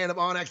wool fan of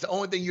OnX, the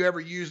only thing you ever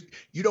use,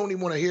 you don't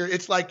even want to hear.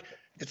 It's like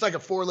a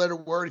 4-letter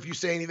word. If you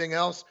say anything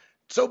else,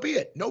 so be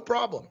it. No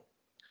problem.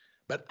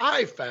 But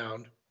I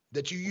found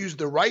that you use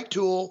the right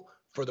tool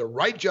for the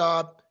right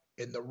job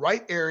in the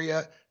right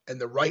area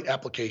and the right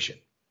application.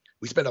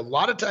 We spend a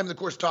lot of time in the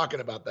course talking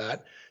about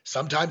that.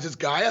 Sometimes it's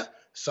Gaia,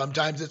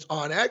 sometimes it's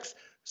OnX,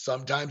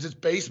 sometimes it's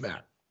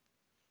Basemap.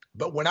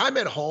 But when I'm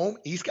at home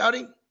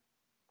e-scouting,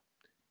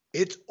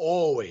 it's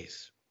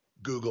always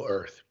Google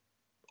Earth.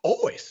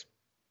 Always.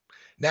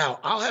 Now,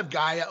 I'll have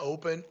Gaia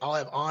open. I'll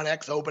have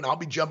OnX open. I'll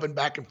be jumping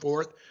back and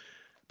forth.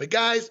 But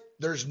guys,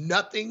 there's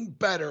nothing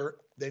better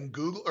than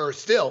Google Earth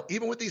still,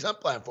 even with these hunt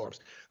platforms.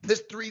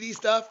 This 3D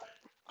stuff,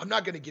 I'm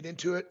not going to get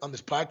into it on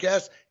this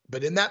podcast,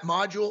 but in that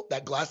module,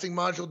 that glassing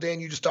module,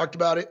 Dan, you just talked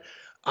about it,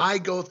 I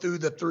go through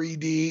the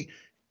 3D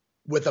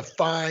with a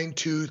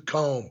fine-tooth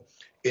comb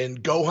in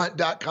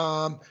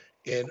GoHunt.com,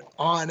 in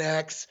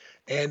OnX,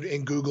 and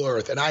in Google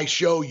Earth. And I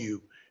show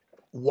you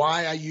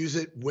why I use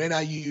it, when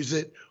I use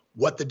it,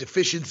 what the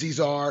deficiencies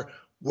are,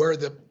 where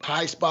the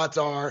high spots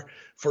are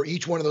for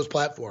each one of those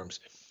platforms.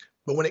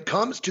 But when it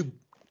comes to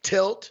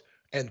tilt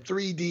and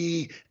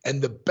 3D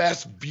and the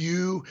best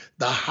view,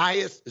 the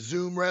highest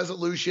zoom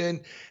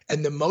resolution,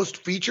 and the most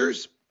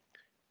features,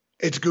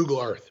 it's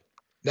Google Earth.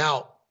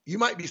 Now, you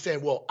might be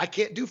saying, well, I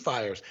can't do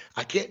fires.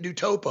 I can't do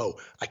topo.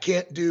 I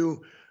can't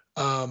do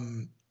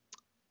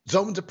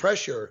zones of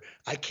pressure.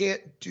 I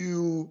can't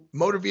do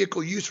motor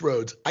vehicle use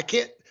roads. I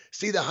can't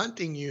see the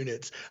hunting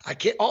units. I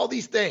can't, all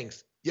these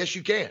things. Yes,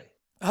 you can.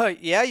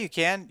 Yeah, you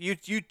can.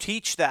 You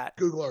teach that.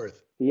 Google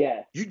Earth.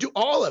 Yeah. You do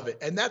all of it.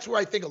 And that's where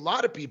I think a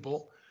lot of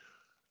people,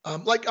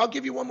 like I'll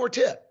give you one more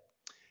tip.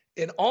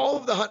 In all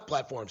of the hunt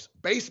platforms,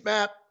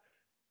 Basemap,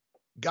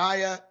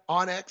 Gaia,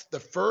 Onyx, the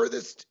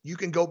furthest you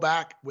can go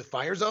back with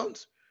fire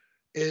zones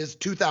is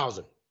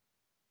 2000.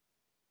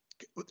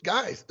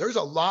 Guys, there's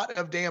a lot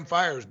of damn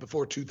fires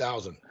before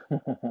 2000.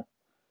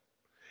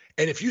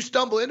 And if you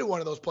stumble into one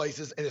of those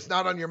places and it's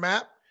not on your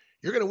map,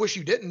 you're going to wish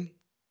you didn't.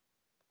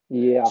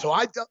 Yeah. So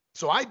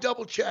I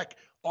double check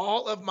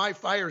all of my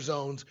fire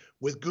zones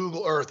with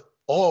Google Earth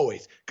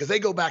always, because they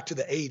go back to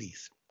the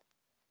 80s.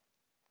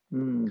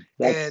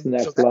 That's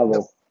next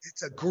level.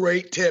 It's a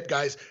great tip,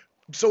 guys.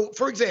 So,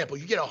 for example,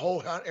 you get a whole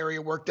hunt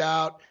area worked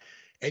out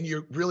and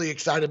you're really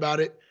excited about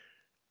it.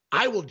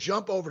 I will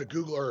jump over to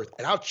Google Earth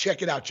and I'll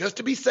check it out just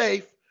to be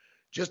safe,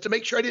 just to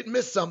make sure I didn't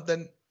miss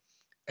something,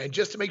 and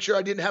just to make sure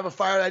I didn't have a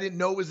fire that I didn't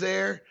know was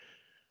there.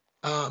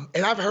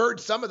 And I've heard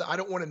some of the, I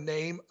don't want to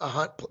name a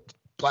hunt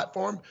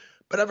platform,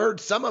 but I've heard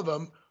some of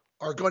them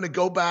are going to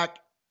go back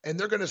and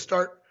they're going to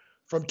start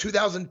from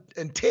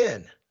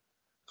 2010.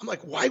 I'm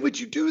like, why would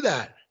you do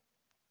that?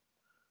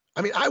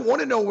 I mean, I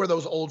want to know where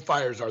those old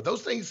fires are.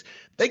 Those things,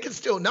 they can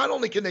still, not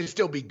only can they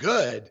still be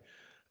good,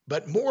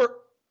 but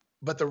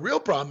the real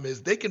problem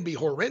is they can be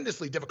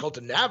horrendously difficult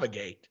to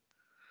navigate.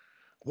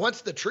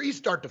 Once the trees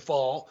start to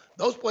fall,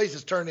 those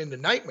places turn into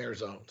nightmare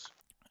zones.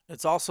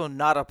 It's also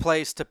not a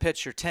place to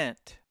pitch your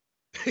tent.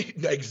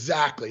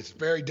 Exactly. It's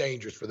very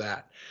dangerous for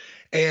that.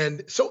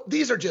 And so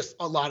these are just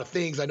a lot of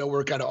things. I know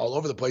we're kind of all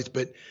over the place,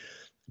 but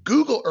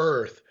Google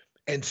Earth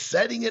and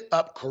setting it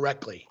up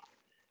correctly,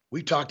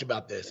 we talked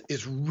about this,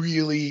 is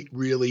really,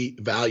 really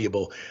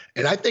valuable.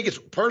 And I think it's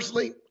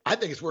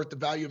worth the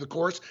value of the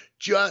course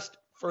just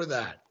for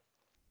that.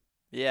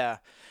 Yeah.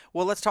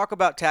 Well, let's talk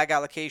about tag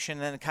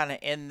allocation and kind of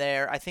end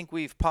there. I think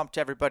we've pumped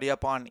everybody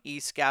up on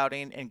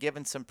e-scouting and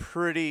given some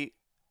pretty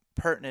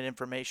pertinent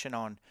information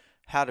on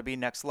how to be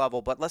next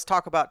level. But let's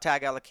talk about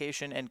tag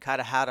allocation and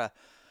kind of how to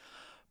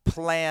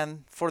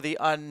plan for the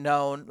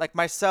unknown. Like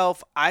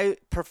myself, I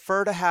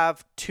prefer to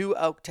have 2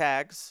 elk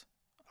tags,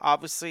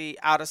 obviously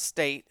out of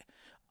state.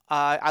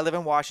 I live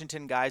in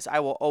Washington, guys. I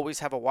will always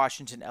have a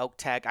Washington elk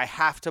tag. I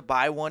have to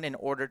buy one in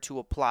order to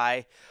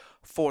apply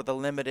for the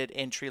limited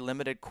entry,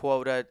 limited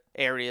quota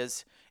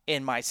areas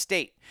in my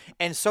state.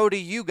 And so do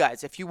you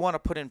guys. If you want to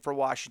put in for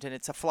Washington,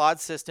 it's a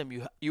flawed system.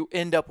 You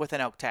end up with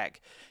an elk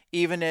tag.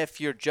 Even if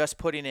you're just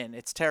putting in,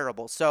 it's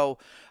terrible. So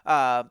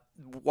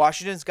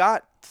Washington's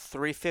got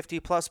 350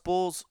 plus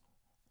bulls,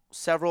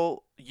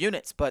 several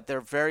units, but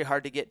they're very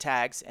hard to get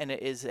tags, and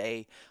it is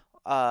a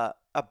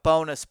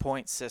bonus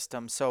point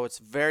system. So it's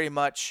very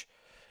much,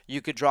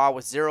 you could draw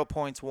with 0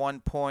 points, 1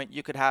 point.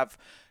 You could have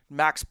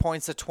max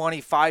points of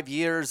 25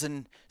 years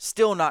and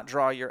still not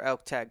draw your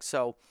elk tag.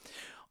 So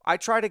I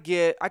try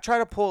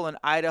to pull an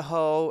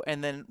Idaho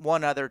and then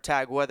one other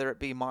tag, whether it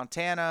be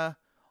Montana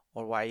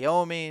or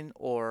Wyoming,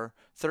 or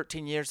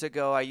 13 years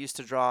ago I used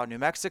to draw New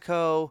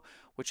Mexico,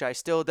 which I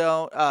still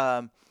don't.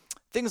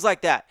 Things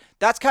like that.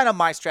 That's kind of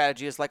my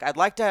strategy, is like I'd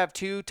like to have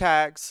 2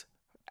 tags.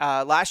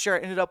 Last year I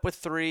ended up with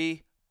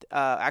 3,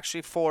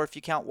 actually 4 if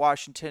you count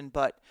Washington,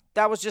 but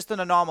that was just an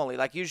anomaly.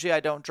 Like usually I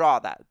don't draw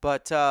that.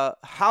 But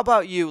how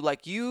about you?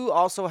 Like you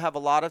also have a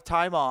lot of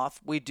time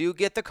off. We do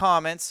get the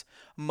comments,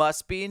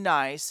 must be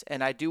nice,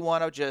 and I do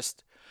want to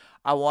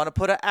I want to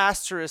put an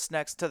asterisk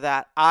next to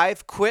that.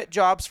 I've quit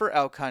jobs for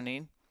elk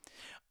hunting.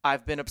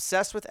 I've been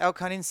obsessed with elk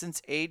hunting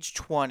since age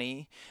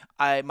 20.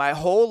 My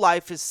whole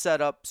life is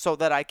set up so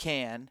that I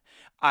can.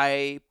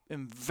 I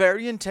am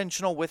very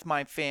intentional with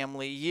my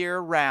family year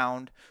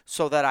round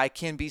so that I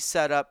can be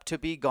set up to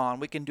be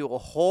gone. We can do a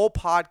whole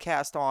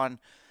podcast on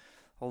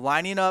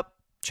lining up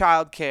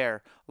childcare,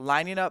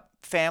 lining up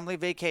family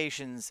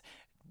vacations,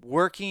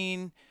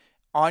 working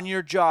on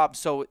your job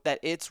so that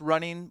it's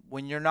running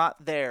when you're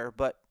not there.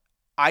 But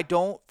I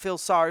don't feel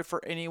sorry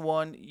for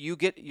anyone.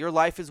 Your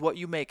life is what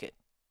you make it.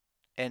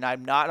 And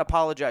I'm not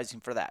apologizing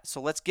for that.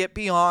 So let's get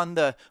beyond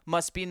the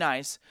must be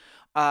nice.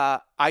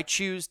 I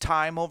choose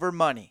time over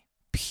money,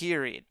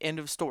 period. End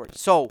of story.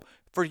 So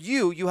for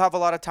you have a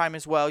lot of time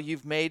as well.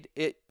 You've made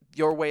it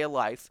your way of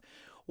life.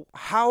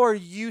 How are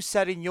you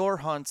setting your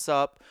hunts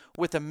up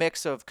with a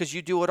mix of, because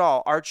you do it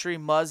all, archery,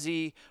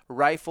 muzzy,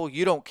 rifle,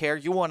 you don't care.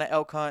 You want to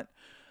elk hunt.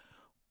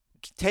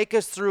 Take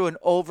us through an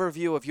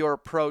overview of your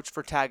approach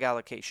for tag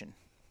allocation.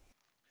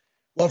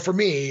 Well, for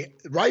me,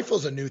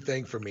 rifle's a new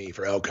thing for me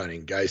for elk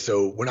hunting, guys.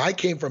 So when I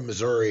came from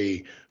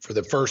Missouri for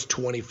the first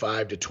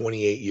 25 to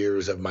 28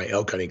 years of my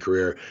elk hunting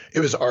career, it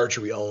was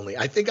archery only.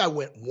 I think I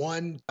went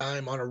one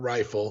time on a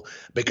rifle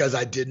because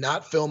I did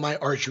not fill my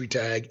archery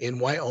tag in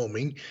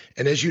Wyoming.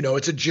 And as you know,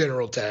 it's a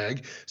general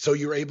tag. So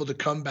you're able to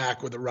come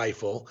back with a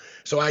rifle.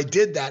 So I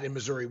did that in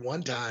Missouri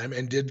one time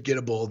and did get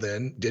a bull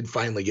then, did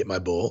finally get my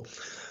bull.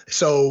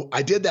 So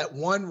I did that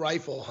one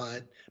rifle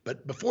hunt.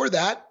 But before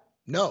that,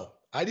 no.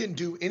 I didn't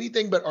do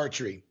anything but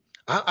archery.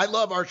 I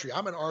love archery.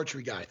 I'm an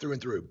archery guy through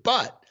and through.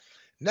 But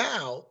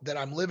now that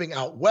I'm living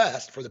out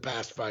west for the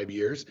past 5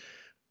 years,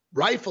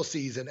 rifle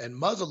season and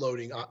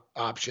muzzleloading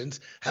options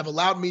have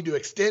allowed me to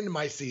extend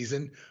my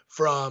season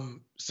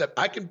from,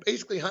 I can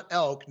basically hunt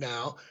elk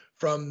now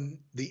from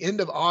the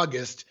end of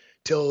August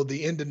till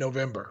the end of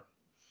November.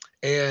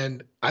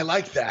 And I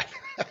like that.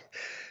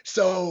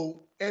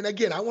 So, and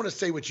again, I want to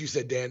say what you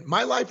said, Dan.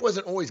 My life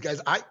wasn't always, guys,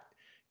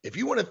 if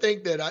you want to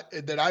think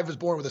that I was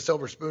born with a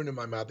silver spoon in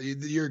my mouth,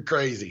 you're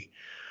crazy.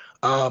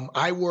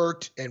 I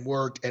worked and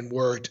worked and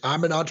worked.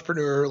 I'm an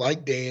entrepreneur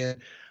like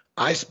Dan.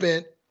 I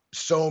spent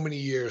so many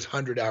years,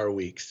 100-hour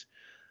weeks,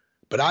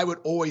 but I would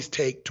always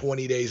take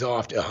 20 days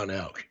off to hunt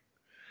elk.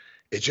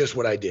 It's just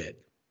what I did.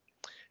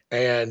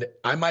 And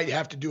I might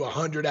have to do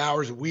 100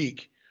 hours a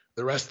week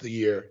the rest of the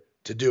year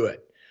to do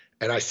it.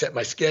 And I set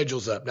my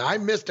schedules up. Now I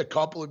missed a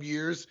couple of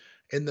years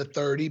in the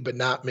 30, but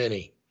not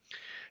many.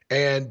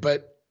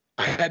 But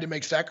I had to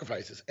make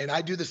sacrifices. And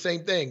I do the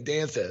same thing.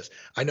 Dan says,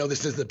 I know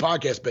this isn't the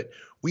podcast, but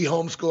we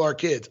homeschool our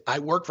kids. I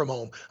work from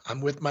home.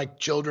 I'm with my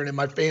children and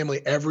my family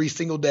every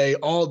single day,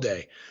 all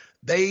day.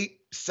 They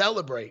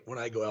celebrate when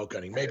I go elk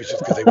hunting. Maybe it's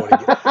just because they want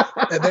to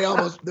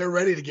get, they're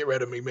ready to get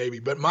rid of me maybe.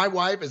 But my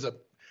wife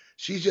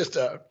she's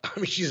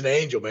an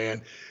angel,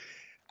 man.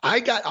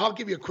 I'll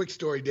give you a quick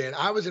story, Dan.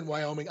 I was in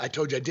Wyoming. I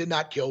told you I did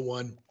not kill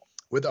one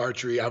with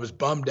archery. I was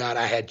bummed out.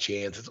 I had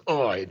chances.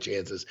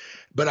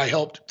 But I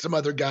helped some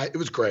other guy. It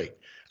was great.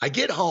 I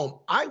get home.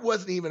 I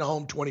wasn't even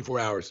home 24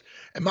 hours.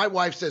 And my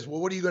wife says, well,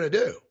 what are you going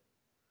to do?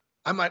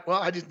 I'm like, well,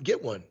 I didn't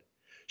get one.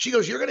 She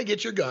goes, you're going to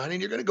get your gun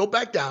and you're going to go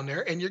back down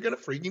there and you're going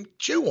to freaking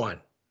chew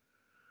one.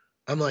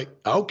 I'm like,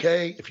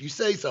 okay, if you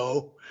say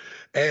so.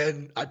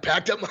 And I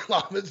packed up my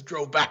llamas,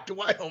 drove back to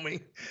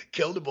Wyoming,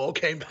 killed a bull,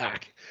 came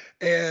back.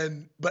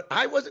 But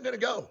I wasn't going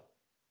to go.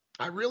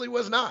 I really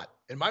was not.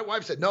 And my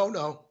wife said,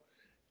 no.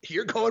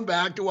 You're going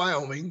back to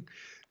Wyoming.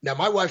 Now,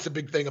 my wife's a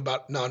big thing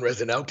about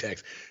non-resident elk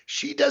tags.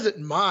 She doesn't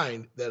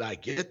mind that I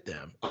get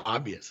them,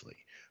 obviously,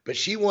 but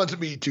she wants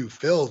me to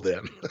fill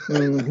them.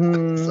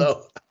 Mm-hmm.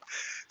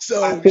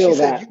 so I feel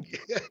she that.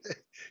 said,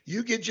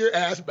 you get your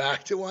ass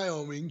back to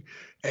Wyoming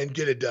and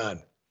get it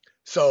done.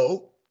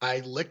 So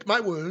I licked my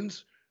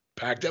wounds,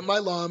 packed up my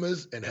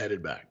llamas, and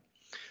headed back.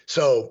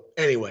 So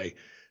anyway,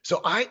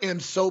 I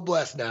am so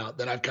blessed now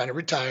that I've kind of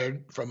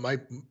retired from my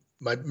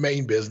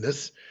main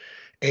business.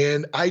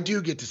 And I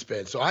do get to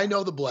spend. So I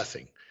know the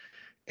blessing.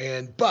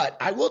 But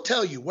I will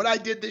tell you what I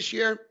did this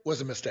year was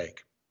a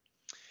mistake.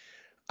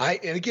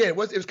 It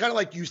was kind of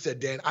like you said,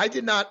 Dan, I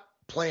did not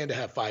plan to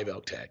have 5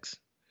 elk tags.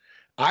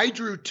 I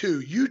drew 2,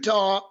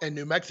 Utah and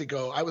New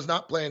Mexico. I was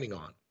not planning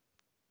on.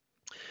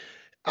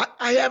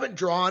 I haven't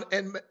drawn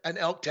an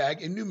elk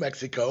tag in New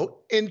Mexico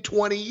in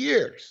 20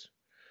 years.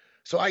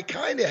 So I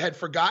kind of had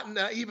forgotten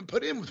that I even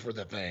put in for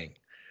the thing.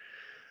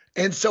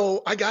 And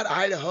so I got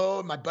Idaho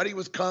and my buddy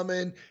was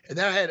coming, and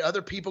then I had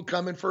other people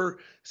coming for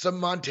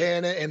some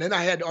Montana. And then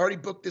I had already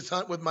booked this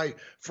hunt with my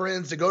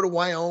friends to go to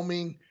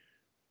Wyoming.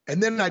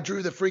 And then I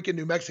drew the freaking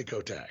New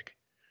Mexico tag.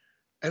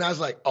 And I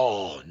was like,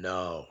 oh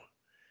no.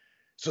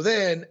 So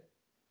then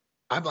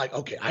I'm like,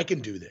 okay, I can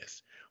do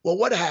this. Well,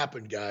 what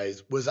happened,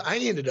 guys, was I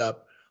ended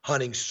up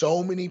hunting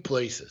so many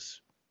places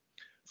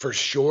for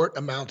short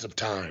amounts of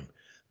time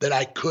that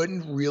I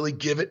couldn't really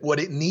give it what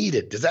it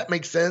needed. Does that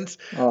make sense?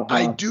 Uh-huh.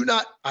 I do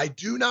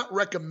not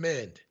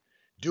recommend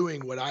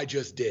doing what I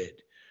just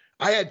did.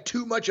 I had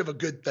too much of a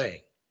good thing.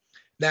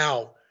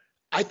 Now,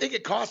 I think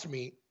it cost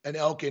me an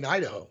elk in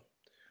Idaho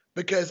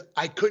because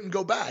I couldn't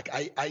go back.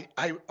 I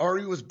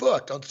already was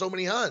booked on so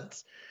many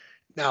hunts.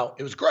 Now,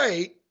 it was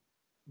great,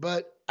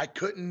 but I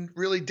couldn't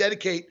really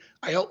dedicate.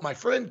 I helped my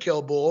friend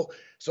kill bull,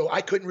 so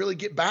I couldn't really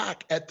get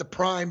back at the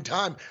prime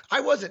time.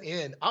 I wasn't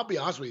in. I'll be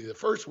honest with you, the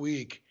first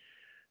week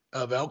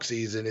of elk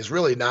season is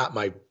really not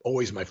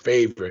always my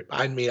favorite.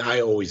 I mean,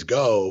 I always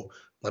go,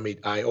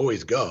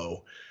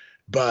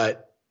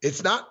 but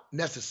it's not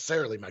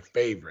necessarily my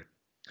favorite.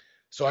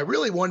 So I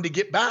really wanted to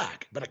get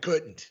back, but I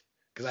couldn't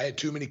because I had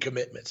too many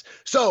commitments.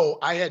 So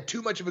I had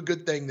too much of a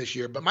good thing this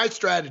year, but my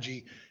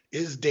strategy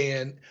is,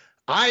 Dan,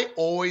 I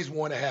always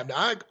want to have,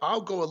 now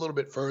I'll go a little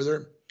bit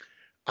further.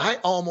 I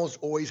almost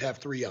always have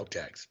 3 elk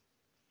tags.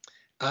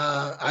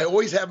 I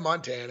always have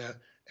Montana,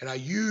 and I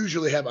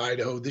usually have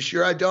Idaho. This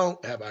year I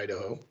don't have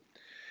Idaho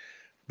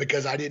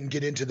because I didn't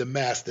get into the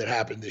mess that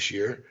happened this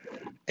year.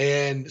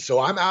 And so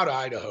I'm out of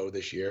Idaho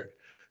this year.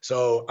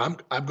 So I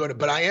am going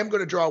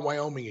to draw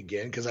Wyoming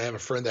again because I have a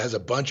friend that has a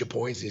bunch of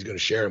points and he's going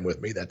to share them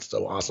with me. That's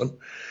so awesome.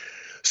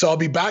 So I'll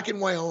be back in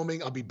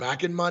Wyoming. I'll be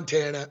back in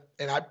Montana,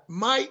 and I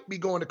might be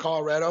going to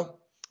Colorado,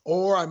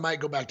 or I might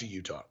go back to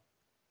Utah.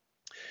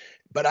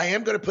 But I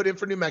am going to put in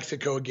for New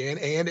Mexico again,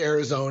 and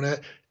Arizona,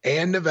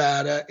 and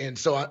Nevada, and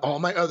so all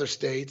my other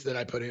states that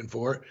I put in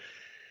for.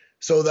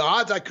 So the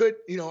odds I could,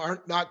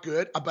 aren't not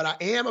good, but I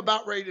am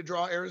about ready to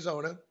draw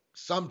Arizona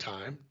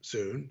sometime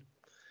soon.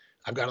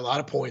 I've got a lot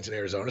of points in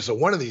Arizona, so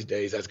one of these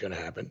days that's going to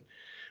happen.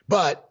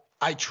 But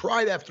I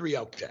try to have 3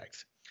 elk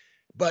tags.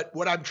 But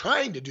what I'm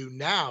trying to do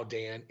now,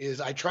 Dan,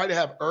 is I try to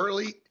have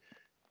early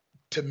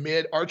to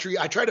mid archery.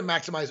 I try to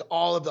maximize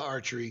all of the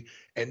archery,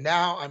 and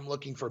now I'm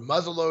looking for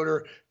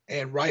muzzleloader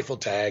and rifle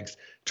tags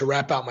to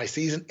wrap out my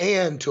season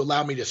and to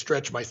allow me to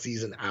stretch my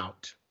season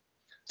out.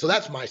 So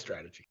that's my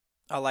strategy.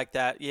 I like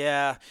that.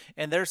 Yeah.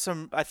 And there's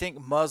I think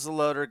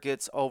muzzleloader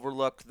gets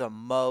overlooked the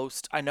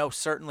most. I know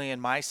certainly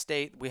in my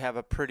state, we have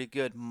a pretty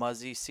good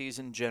muzzy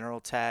season general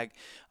tag.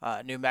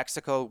 New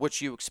Mexico,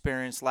 which you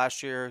experienced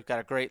last year, got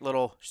a great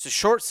it's a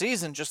short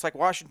season, just like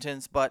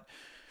Washington's, but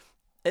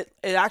it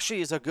actually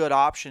is a good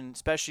option,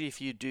 especially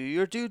if you do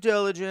your due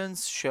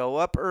diligence, show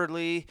up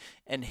early,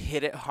 and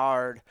hit it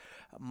hard.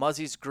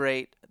 Muzzy's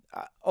great.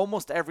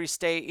 Almost every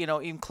state,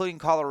 including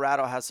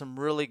Colorado, has some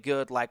really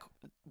good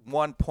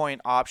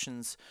 1-point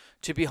options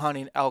to be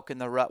hunting elk in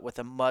the rut with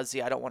a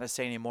muzzy. I don't want to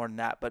say any more than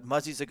that, but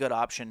muzzy's a good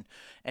option,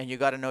 and you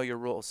got to know your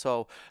rules.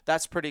 So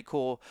that's pretty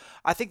cool.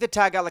 I think the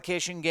tag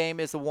allocation game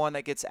is the one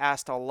that gets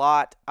asked a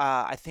lot.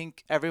 I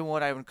think I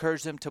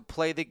encourage them to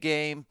play the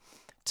game,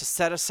 to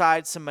set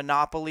aside some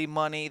monopoly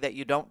money that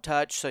you don't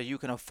touch so you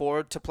can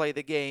afford to play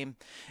the game,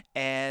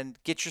 and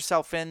get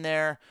yourself in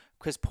there,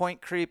 because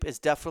point creep is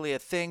definitely a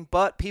thing,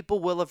 but people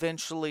will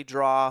eventually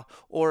draw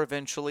or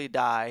eventually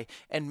die,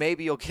 and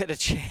maybe you'll get a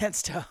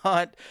chance to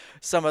hunt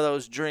some of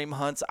those dream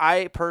hunts.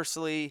 I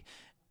personally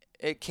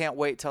can't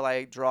wait till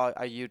I draw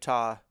a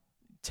Utah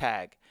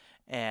tag,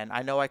 and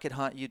I know I could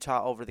hunt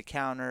Utah over the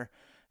counter.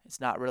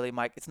 It's not really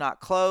it's not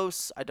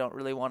close. I don't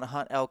really want to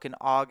hunt elk in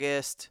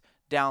August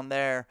down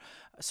there.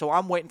 So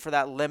I'm waiting for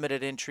that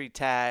limited entry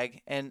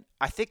tag, and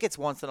I think it's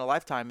once in a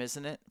lifetime,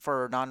 isn't it,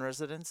 for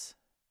non-residents?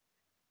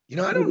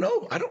 I don't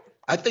know.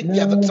 I think,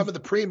 some of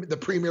the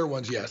premier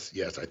ones,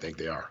 yes, I think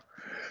they are.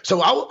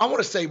 So I want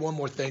to say one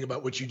more thing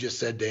about what you just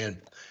said,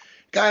 Dan.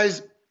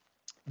 Guys,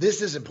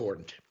 this is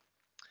important.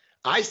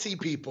 I see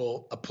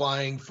people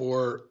applying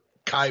for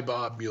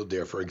Kaibab mule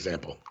deer, for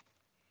example,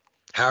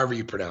 however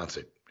you pronounce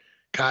it.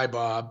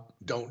 Kaibab,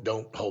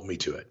 don't hold me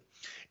to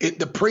it.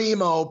 The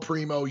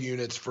primo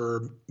units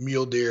for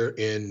mule deer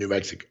in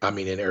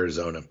in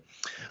Arizona.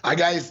 I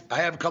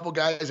have a couple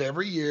guys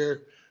every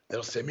year.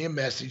 They'll send me a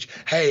message.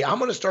 Hey, I'm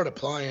going to start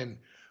applying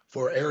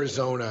for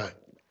Arizona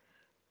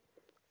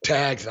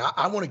tags. And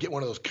I want to get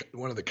one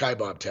of the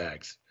Kaibab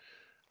tags.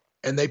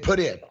 And they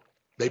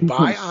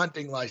buy a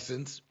hunting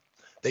license.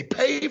 They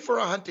pay for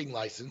a hunting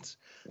license.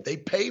 They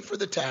pay for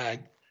the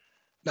tag,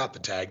 not the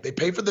tag. They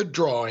pay for the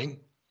drawing.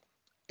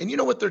 And you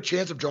know what their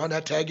chance of drawing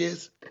that tag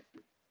is?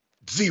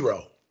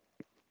 0.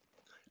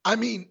 I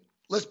mean,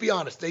 let's be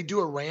honest. They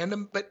do a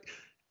random, but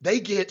they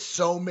get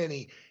so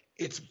many.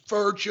 It's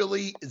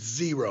virtually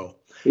 0.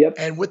 Yep.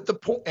 And with the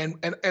point,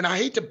 and I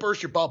hate to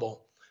burst your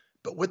bubble,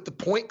 but with the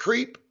point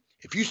creep,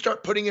 if you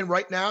start putting in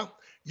right now,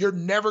 you're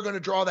never going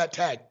to draw that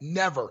tag.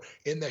 Never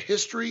in the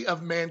history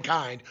of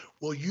mankind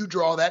will you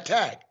draw that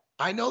tag.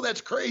 I know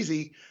that's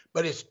crazy,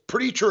 but it's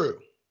pretty true.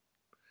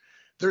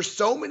 There's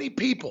so many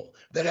people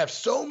that have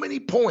so many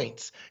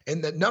points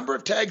in the number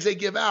of tags they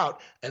give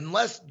out,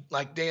 unless,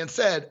 like Dan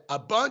said, a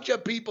bunch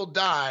of people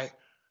die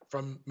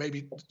from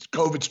maybe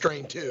COVID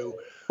strain 2,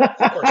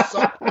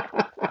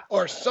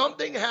 or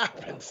something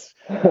happens,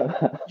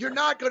 you're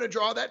not going to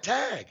draw that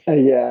tag.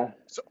 Yeah.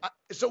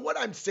 So what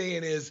I'm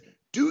saying is,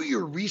 do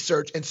your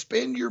research and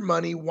spend your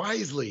money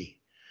wisely.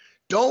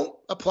 Don't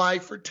apply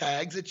for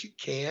tags that you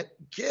can't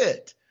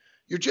get.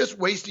 You're just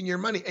wasting your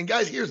money. And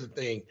guys, here's the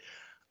thing.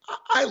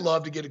 I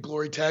love to get a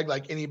glory tag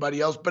like anybody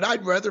else, but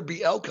I'd rather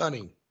be elk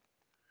hunting.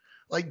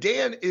 Like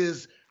Dan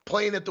is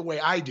playing it the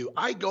way I do.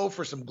 I go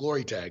for some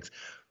glory tags.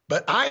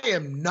 But I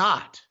am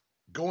not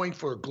going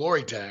for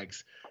glory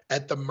tags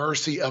at the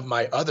mercy of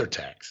my other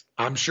tags.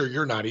 I'm sure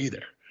you're not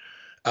either.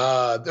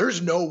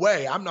 There's no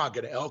way I'm not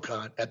going to elk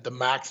hunt at the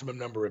maximum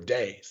number of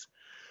days.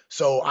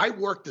 So I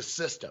work the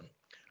system.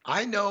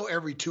 I know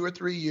every 2 or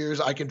 3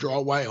 years I can draw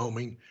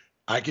Wyoming.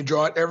 I can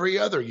draw it every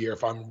other year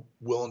if I'm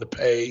willing to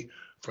pay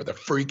for the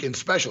freaking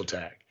special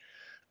tag,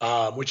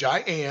 which I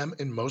am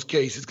in most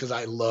cases because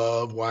I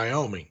love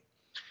Wyoming.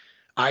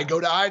 I go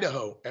to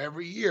Idaho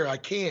every year. I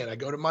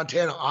go to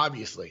Montana,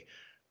 obviously.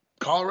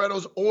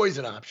 Colorado's always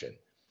an option.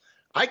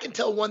 I can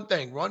tell one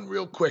thing, run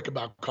real quick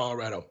about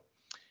Colorado.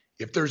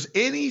 If there's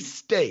any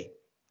state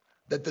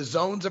that the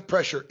zones of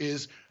pressure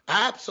is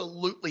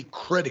absolutely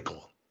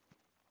critical,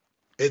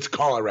 it's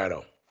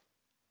Colorado.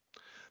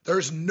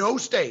 There's no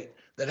state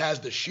that has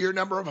the sheer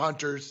number of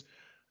hunters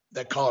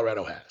that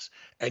Colorado has.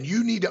 And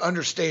you need to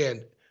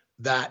understand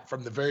that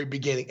from the very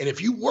beginning. And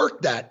if you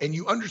work that and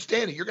you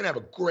understand it, you're going to have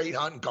a great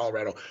hunt in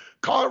Colorado.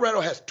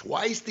 Colorado has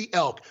twice the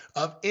elk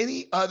of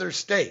any other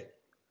state,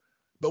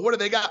 But what do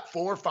they got?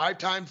 4 or 5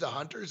 times the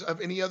hunters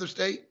of any other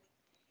state?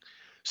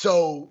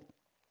 So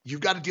you've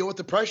got to deal with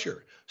the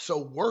pressure. So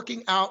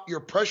working out your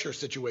pressure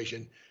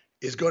situation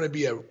is going to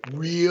be a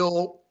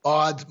real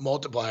odds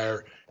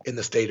multiplier in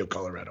the state of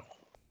Colorado.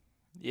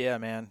 Yeah,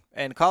 man.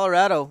 And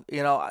Colorado,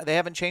 they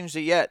haven't changed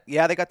it yet.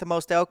 Yeah, they got the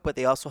most elk, but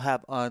they also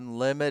have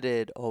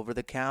unlimited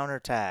over-the-counter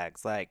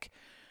tags. Like,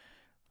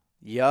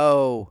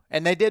 yo.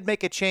 And they did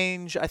make a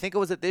change. I think it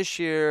was this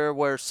year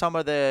where some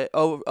of the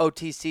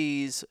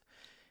OTCs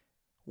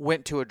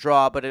went to a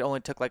draw, but it only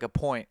took like a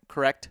point,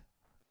 correct?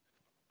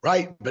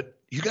 Right. But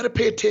you got to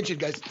pay attention,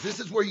 guys. This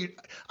is where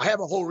I have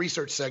a whole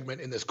research segment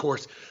in this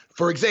course.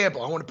 For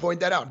example, I want to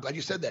point that out. I'm glad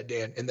you said that,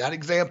 Dan. In that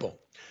example,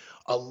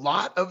 a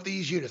lot of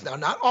these units, now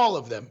not all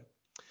of them,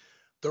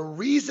 the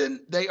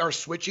reason they are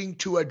switching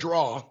to a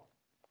draw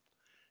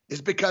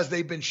is because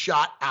they've been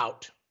shot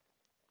out.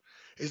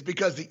 Is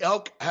because the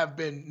elk have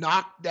been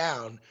knocked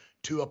down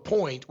to a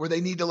point where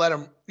they need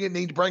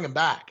to bring them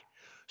back.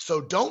 So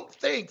don't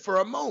think for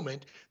a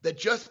moment that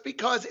just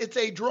because it's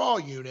a draw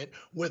unit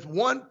with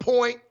 1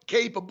 point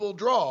capable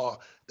draw,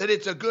 that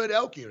it's a good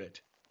elk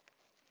unit.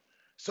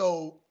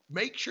 So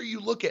make sure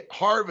you look at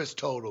harvest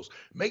totals.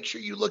 Make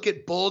sure you look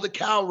at bull to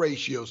cow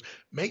ratios.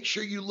 Make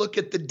sure you look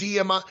at the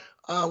DMI.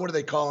 What do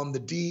they call them? The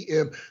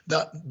DM.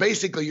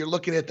 Basically, you're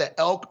looking at the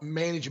elk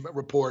management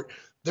report.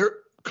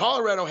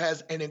 Colorado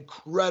has an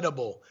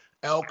incredible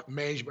elk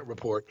management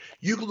report.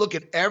 You can look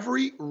at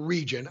every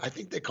region. I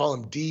think they call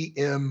them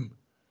DM.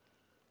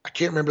 I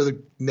can't remember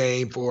the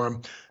name for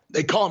them.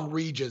 They call them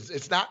regions.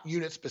 It's not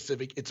unit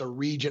specific. It's a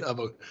region of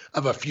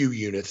a few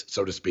units,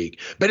 so to speak.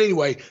 But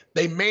anyway,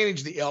 they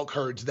manage the elk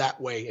herds that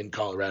way in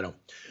Colorado.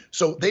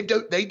 So they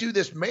do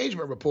this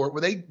management report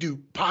where they do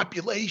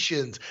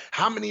populations,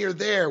 how many are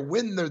there,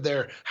 when they're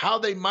there, how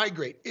they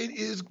migrate. It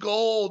is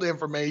gold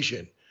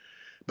information.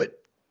 But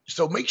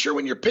so make sure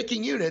when you're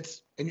picking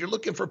units and you're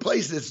looking for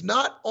places,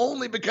 not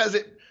only because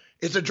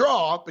it's a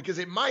draw, because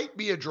it might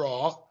be a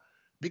draw,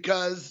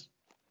 because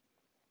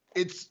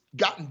it's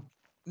gotten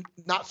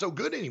not so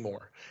good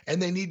anymore,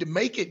 and they need to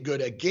make it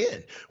good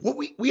again. Well,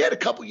 we had a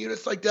couple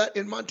units like that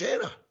in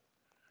Montana.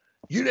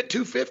 Unit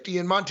 250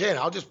 in Montana,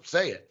 I'll just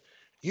say it.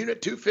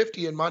 Unit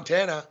 250 in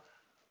Montana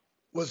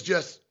was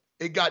just,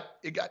 it got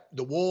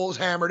the wolves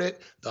hammered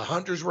it, the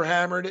hunters were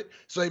hammered it,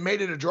 so they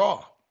made it a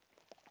draw.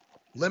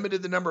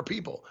 Limited the number of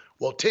people.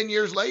 Well, 10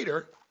 years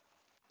later,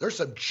 there's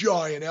some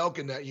giant elk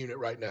in that unit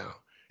right now.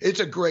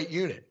 It's a great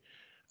unit.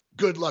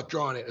 Good luck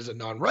drawing it as a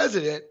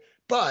non-resident,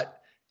 but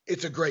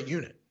it's a great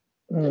unit.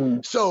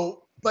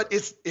 So, but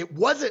it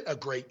wasn't a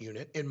great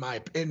unit in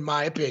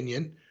my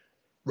opinion,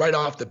 right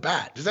off the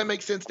bat. Does that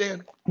make sense,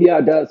 Dan? Yeah,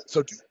 it does.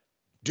 So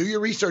do your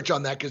research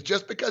on that, because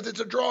just because it's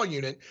a draw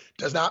unit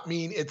does not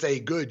mean it's a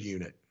good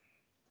unit.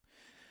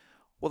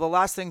 Well, the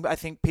last thing I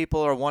think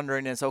people are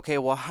wondering is, okay,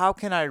 well, how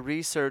can I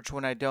research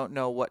when I don't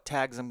know what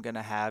tags I'm going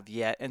to have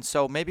yet? And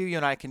so maybe you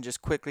and I can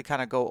just quickly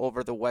kind of go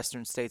over the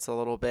western states a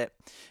little bit,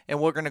 and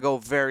we're going to go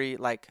very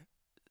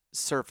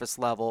surface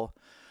level.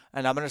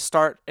 And I'm going to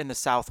start in the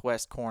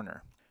southwest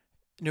corner.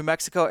 New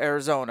Mexico,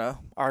 Arizona,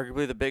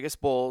 arguably the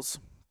biggest bulls.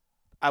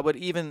 I would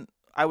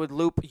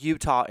loop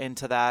Utah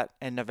into that,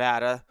 and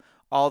Nevada.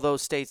 All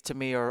those states to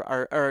me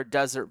are a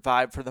desert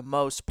vibe for the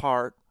most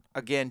part.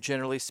 Again,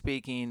 generally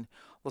speaking,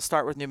 we'll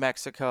start with New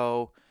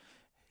Mexico.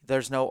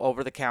 There's no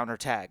over-the-counter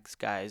tags,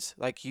 guys.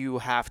 You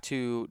have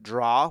to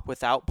draw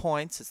without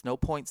points. It's no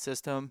point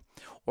system.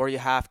 Or you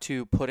have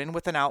to put in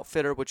with an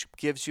outfitter, which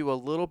gives you a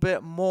little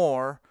bit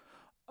more,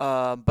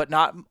 but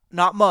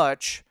not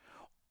much,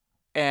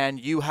 and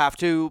you have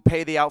to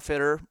pay the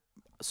outfitter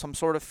some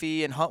sort of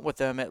fee and hunt with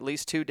them at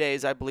least 2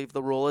 days, I believe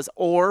the rule is,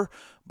 or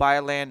buy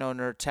a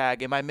landowner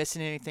tag. Am I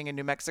missing anything in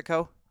New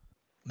Mexico?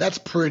 That's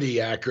pretty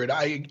accurate.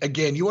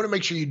 Again, you want to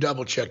make sure you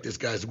double check this,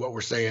 guys, what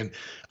we're saying.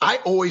 I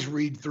always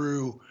read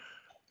through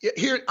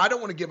here. I don't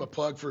want to give a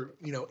plug for,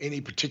 any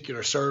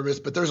particular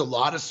service, but there's a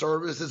lot of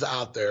services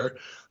out there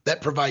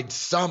that provide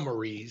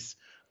summaries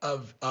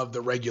of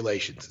the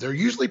regulations. They're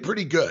usually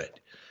pretty good.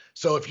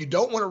 So if you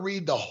don't want to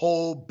read the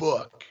whole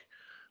book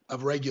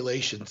of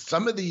regulations,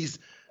 some of these,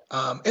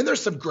 and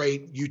there's some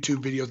great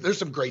YouTube videos, there's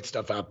some great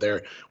stuff out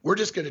there. We're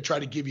just going to try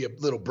to give you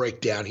a little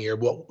breakdown here,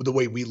 the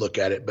way we look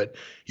at it. But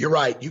you're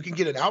right. You can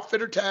get an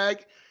outfitter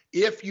tag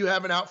if you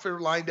have an outfitter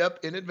lined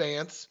up in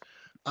advance.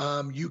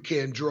 You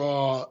can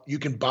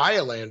buy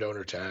a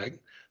landowner tag,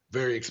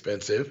 very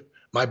expensive.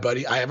 My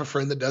buddy, I have a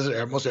friend that does it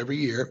almost every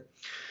year.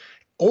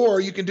 Or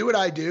you can do what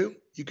I do.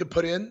 You can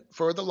put in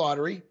for the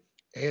lottery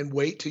and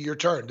wait till your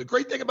turn. The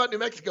great thing about New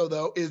Mexico,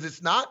 though, is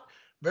it's not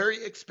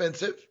very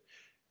expensive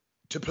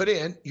to put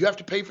in. You have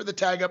to pay for the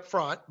tag up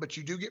front, but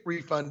you do get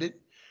refunded.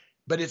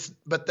 But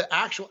the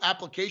actual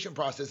application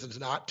process is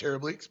not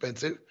terribly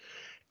expensive.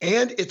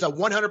 And it's a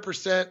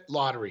 100%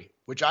 lottery,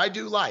 which I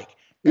do like.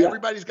 Yeah.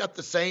 Everybody's got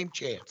the same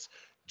chance,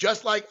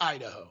 just like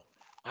Idaho.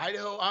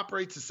 Idaho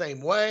operates the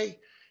same way,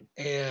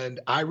 and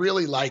I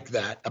really like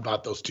that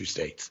about those two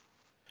states.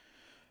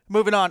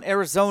 Moving on,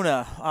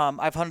 Arizona.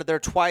 I've hunted there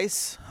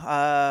twice.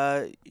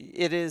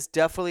 It is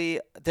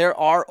definitely, there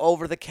are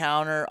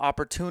over-the-counter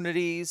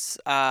opportunities.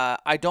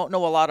 I don't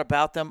know a lot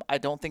about them. I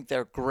don't think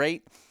they're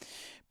great.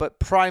 But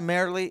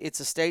primarily,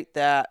 it's a state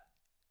that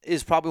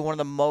is probably one of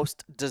the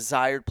most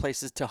desired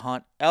places to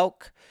hunt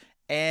elk.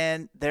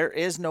 And there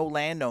is no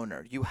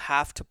landowner. You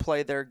have to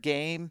play their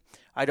game.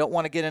 I don't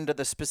want to get into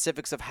the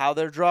specifics of how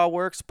their draw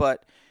works,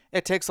 but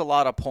it takes a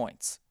lot of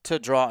points to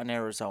draw in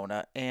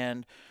Arizona.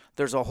 And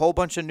there's a whole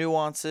bunch of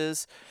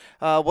nuances.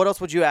 What else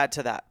would you add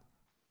to that?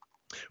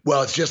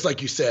 Well, it's just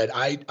like you said.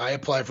 I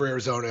applied for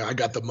Arizona. I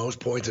got the most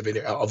points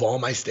of all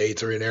my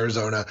states are in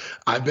Arizona.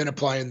 I've been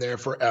applying there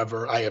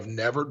forever. I have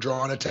never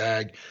drawn a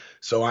tag.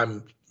 So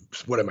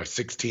what am I,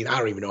 16? I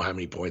don't even know how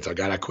many points I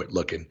got. I quit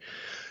looking.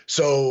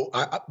 So,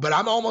 but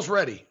I'm almost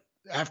ready.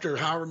 After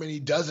however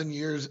many dozen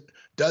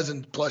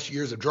plus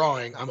years of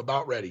drawing, I'm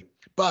about ready.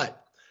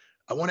 But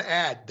I want to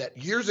add that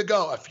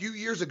a few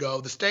years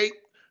ago, the state,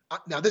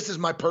 now this is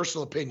my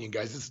personal opinion,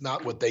 guys. This is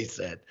not what they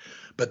said,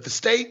 but the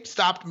state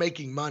stopped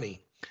making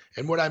money.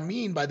 And what I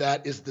mean by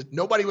that is that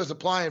nobody was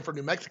applying for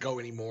New Mexico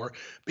anymore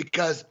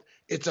because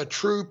it's a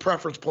true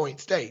preference point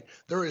state.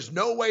 There is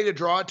no way to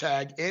draw a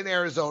tag in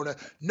Arizona,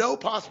 no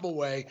possible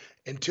way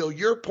until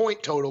your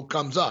point total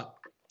comes up.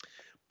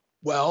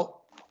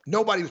 Well,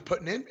 nobody was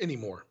putting in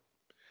anymore.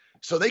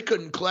 So they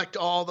couldn't collect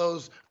all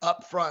those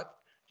upfront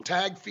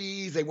tag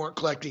fees. They weren't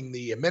collecting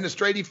the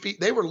administrative fee.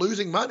 They were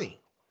losing money.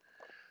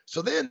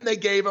 So then they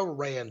gave a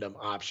random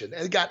option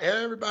and got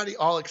everybody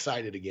all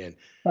excited again.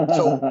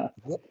 So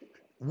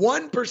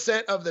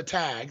 1% of the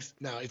tags,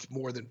 now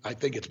I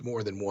think it's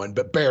more than one,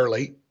 but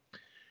barely,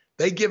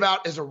 they give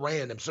out as a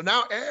random. So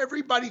now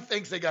everybody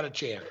thinks they got a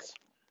chance.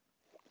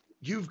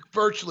 You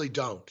virtually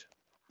don't.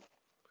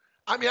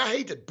 I mean, I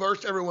hate to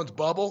burst everyone's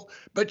bubble,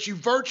 but you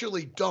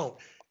virtually don't.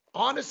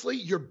 Honestly,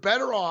 you're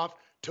better off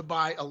to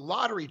buy a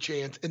lottery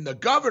chance in the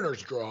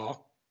governor's draw,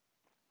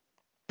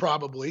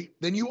 probably,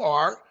 than you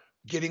are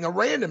getting a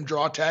random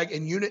draw tag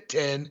in Unit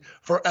 10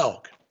 for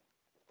elk.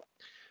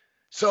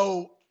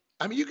 So,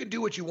 I mean, you can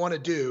do what you want to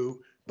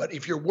do, but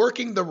if you're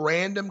working the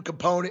random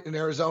component in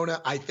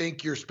Arizona, I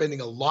think you're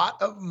spending a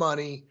lot of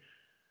money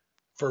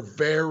for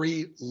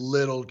very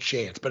little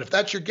chance. But if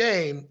that's your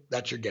game,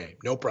 that's your game.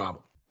 No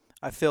problem.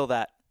 I feel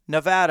that.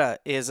 Nevada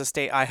is a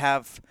state I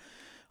have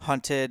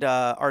hunted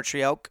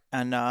archery elk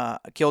and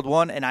killed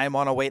one, and I'm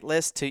on a wait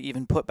list to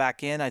even put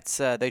back in. It's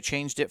they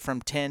changed it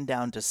from 10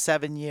 down to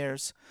 7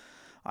 years.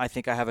 I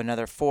think I have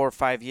another 4 or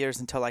 5 years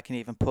until I can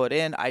even put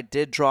in. I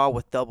did draw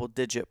with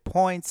double-digit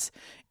points.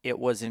 It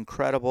was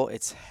incredible.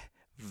 It's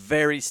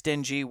very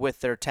stingy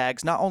with their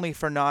tags, not only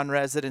for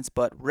non-residents,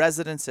 but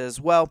residents as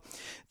well.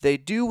 They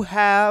do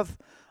have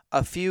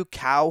a few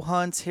cow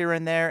hunts here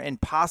and there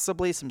and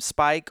possibly some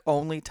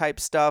spike-only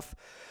type stuff.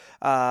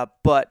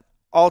 But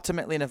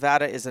ultimately,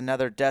 Nevada is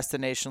another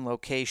destination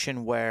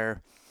location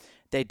where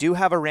they do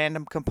have a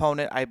random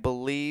component, I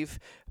believe,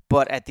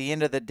 but at the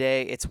end of the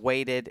day, it's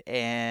weighted,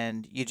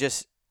 and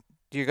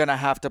you're going to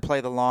have to play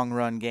the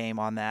long-run game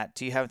on that.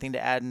 Do you have anything to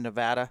add in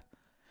Nevada?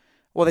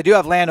 Well, they do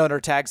have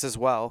landowner tags as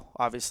well,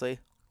 obviously.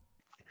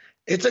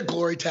 It's a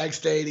glory tag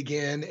state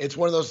again. It's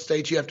one of those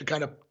states you have to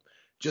kind of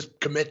just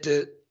commit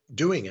to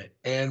doing it.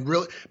 And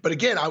really, but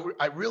again,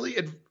 I really,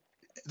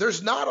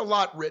 there's not a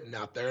lot written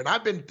out there. And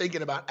I've been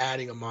thinking about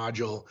adding a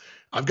module.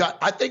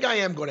 I think I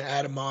am going to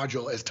add a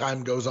module as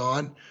time goes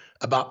on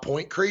about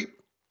point creep,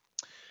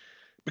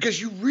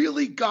 because you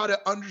really got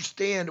to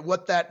understand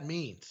what that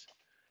means.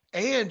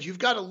 And you've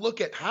got to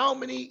look at how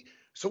many.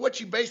 So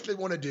what you basically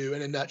want to do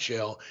in a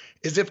nutshell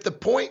is if the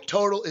point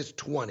total is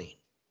 20,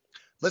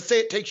 let's say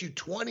it takes you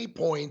 20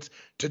 points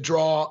to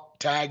draw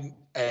tag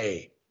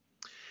A,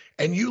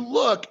 and you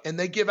look and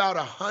they give out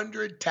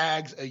 100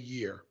 tags a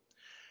year,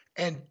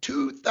 and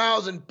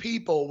 2,000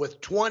 people with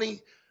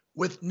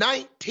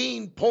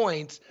 19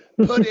 points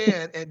put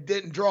in and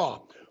didn't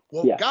draw.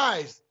 Well, yeah.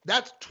 Guys,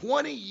 that's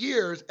 20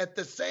 years at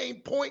the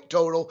same point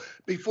total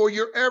before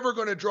you're ever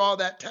going to draw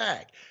that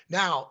tag.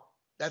 Now,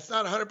 that's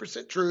not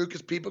 100% true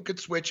because people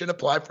could switch and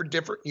apply for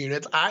different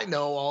units. I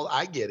know,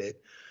 I get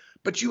it.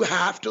 But you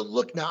have to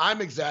look. Now, I'm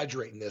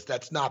exaggerating this.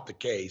 That's not the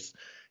case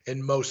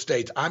in most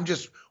states. I'm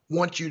just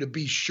want you to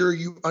be sure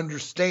you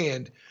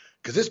understand,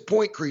 because this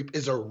point creep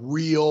is a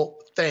real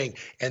thing.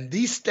 And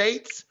these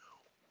states,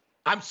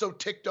 I'm so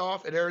ticked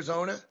off at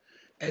Arizona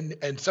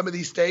and some of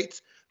these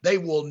states, they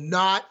will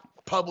not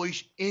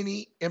publish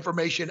any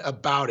information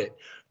about it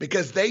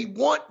because they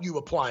want you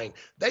applying.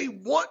 They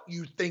want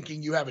you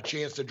thinking you have a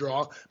chance to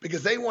draw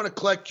because they want to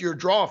collect your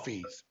draw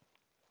fees.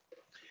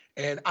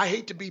 And I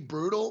hate to be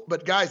brutal,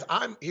 but guys,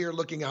 I'm here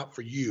looking out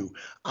for you.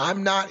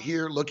 I'm not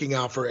here looking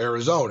out for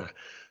Arizona.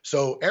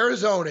 So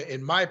Arizona,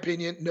 in my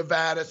opinion,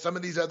 Nevada, some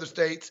of these other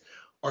states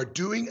are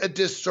doing a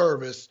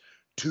disservice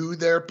to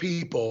their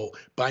people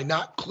by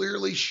not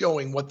clearly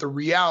showing what the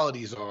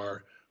realities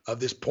are of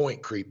this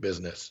point creep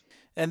business.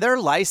 And their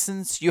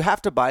license, you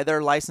have to buy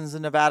their license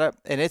in Nevada,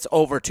 and it's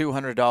over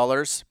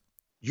 $200.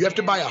 You have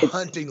to buy a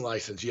hunting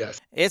license, yes.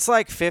 It's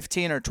like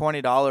 $15 or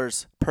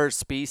 $20 per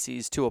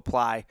species to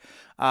apply.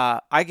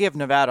 I give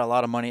Nevada a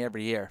lot of money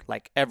every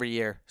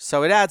year,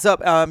 so it adds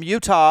up.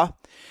 Utah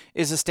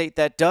is a state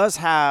that does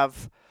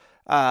have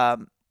a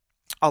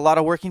lot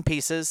of working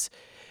pieces.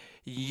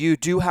 You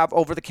do have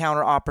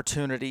over-the-counter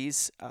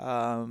opportunities.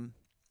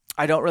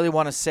 I don't really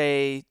want to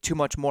say too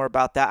much more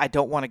about that. I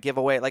don't want to give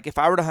away. Like, if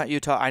I were to hunt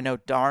Utah, I know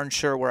darn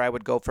sure where I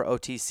would go for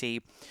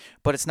OTC,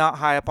 but it's not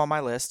high up on my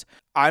list.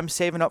 I'm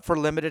saving up for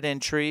limited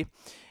entry,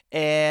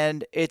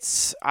 and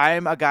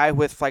I'm a guy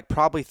with like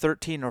probably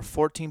 13 or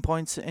 14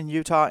 points in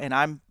Utah,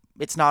 and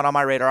it's not on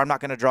my radar. I'm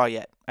not going to draw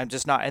yet. I'm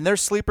just not. And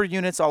there's sleeper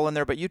units all in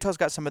there, but Utah's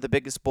got some of the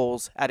biggest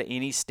bulls out of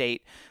any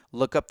state.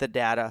 Look up the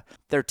data.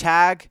 Their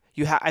tag,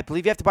 I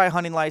believe you have to buy a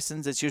hunting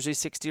license. It's usually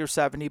 $60 or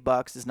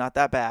 $70. It's not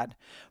that bad.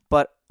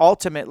 But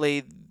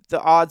ultimately,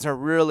 the odds are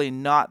really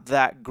not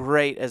that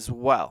great as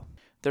well.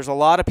 There's a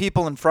lot of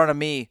people in front of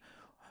me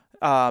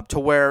to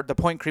where the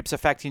point creep's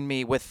affecting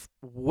me with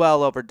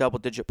well over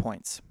double-digit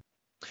points.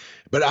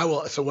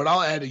 But so what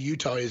I'll add to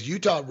Utah is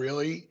Utah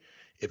really,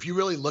 if you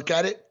really look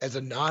at it as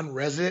a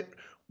non-resident,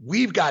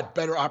 we've got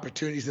better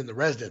opportunities than the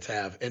residents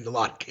have in a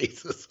lot of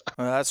cases.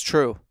 That's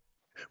true.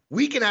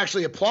 We can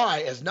actually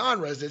apply as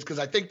non-residents because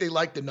I think they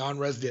like the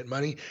non-resident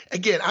money.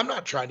 Again, I'm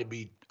not trying to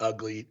be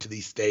ugly to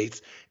these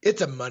states.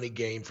 It's a money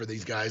game for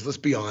these guys. Let's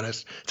be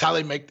honest.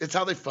 It's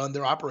how they fund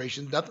their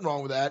operations. Nothing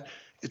wrong with that.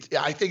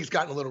 I think it's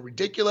gotten a little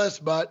ridiculous,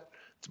 but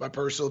it's my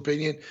personal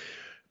opinion.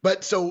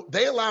 But so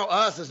they allow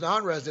us as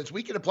non-residents,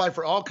 we can apply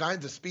for all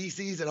kinds of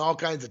species and all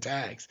kinds of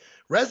tags.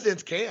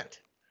 Residents can't.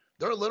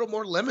 They're a little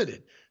more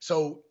limited.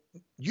 So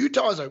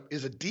Utah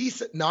is a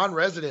decent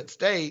non-resident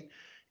state.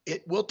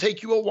 It will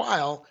take you a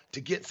while to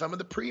get some of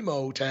the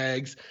primo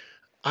tags.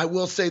 I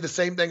will say the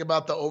same thing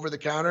about the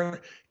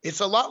over-the-counter.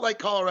 It's a lot like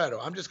Colorado.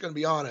 I'm just going to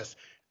be honest.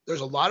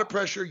 There's a lot of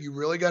pressure. You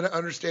really got to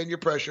understand your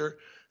pressure.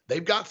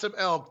 They've got some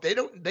elk.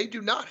 They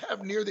do not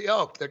have near the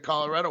elk that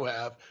Colorado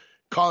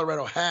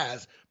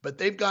has, but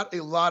they've got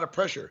a lot of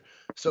pressure.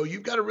 So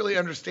you've got to really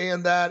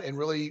understand that and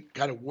really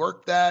kind of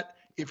work that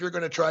if you're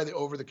going to try the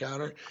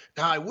over-the-counter.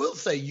 Now, I will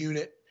say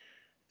unit.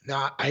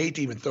 Now, I hate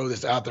to even throw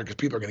this out there because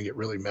people are going to get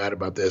really mad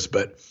about this,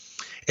 but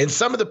in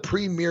some of the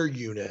premier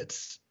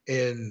units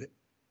in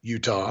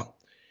Utah,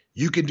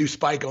 you can do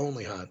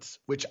spike-only hunts,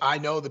 which I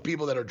know the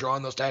people that are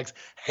drawing those tags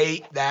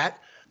hate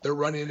that. They're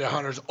running into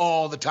hunters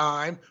all the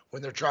time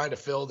when they're trying to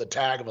fill the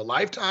tag of a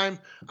lifetime.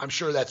 I'm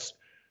sure that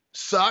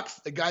sucks.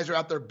 The guys are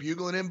out there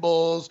bugling in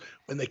bulls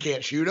when they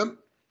can't shoot them.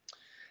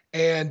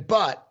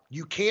 But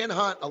you can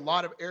hunt a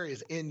lot of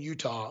areas in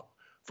Utah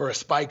for a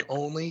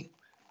spike-only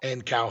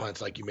and cow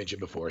hunts, like you mentioned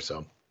before.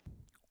 So,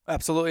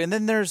 absolutely. And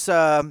then there's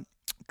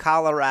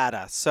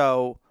Colorado.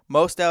 So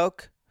most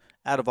elk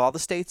out of all the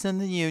states in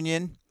the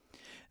union,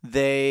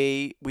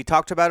 we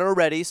talked about it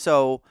already.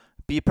 So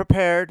be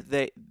prepared.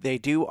 They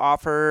do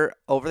offer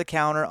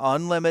over-the-counter,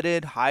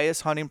 unlimited,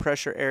 highest hunting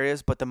pressure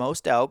areas, but the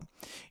most elk.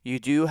 You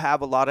do have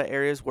a lot of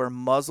areas where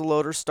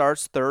muzzleloader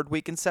starts third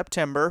week in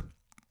September,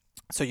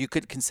 so you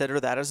could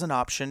consider that as an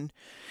option.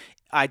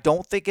 I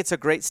don't think it's a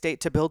great state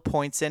to build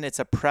points in. It's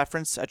a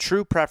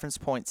true preference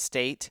point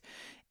state.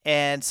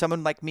 And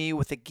someone like me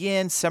with,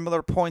 again,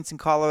 similar points in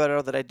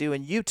Colorado that I do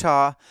in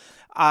Utah,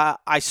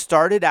 I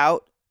started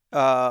out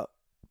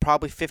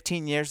probably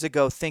 15 years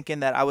ago thinking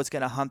that I was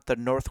going to hunt the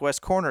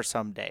northwest corner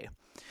someday.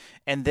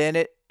 And then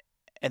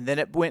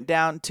it went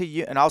down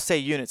to, and I'll say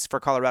units for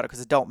Colorado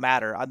because it don't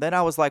matter. And then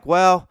I was like,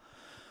 well,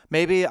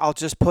 maybe I'll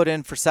just put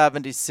in for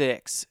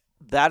 76.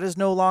 That is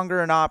no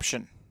longer an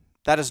option.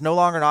 That is no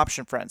longer an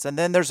option, friends. And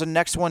then there's a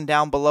next one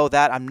down below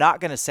that. I'm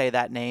not going to say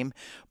that name,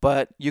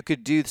 but you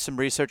could do some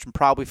research and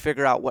probably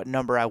figure out what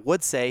number I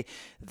would say.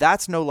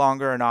 That's no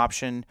longer an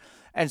option.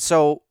 And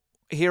so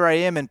here I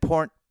am in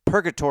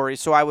purgatory.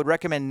 So I would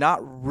recommend not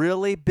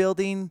really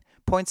building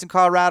points in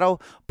Colorado,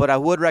 but I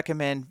would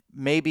recommend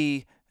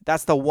maybe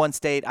that's the one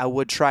state I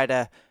would try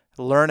to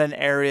learn an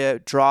area,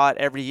 draw it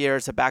every year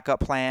as a backup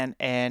plan,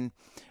 and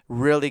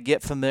really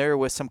get familiar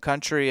with some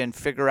country and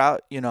figure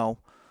out,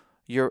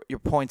 your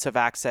points of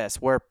access,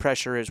 where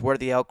pressure is, where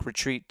the elk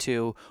retreat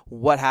to,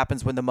 what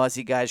happens when the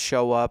muzzy guys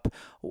show up,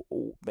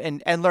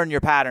 and learn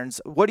your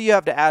patterns. What do you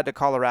have to add to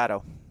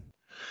Colorado?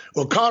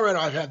 Well, Colorado,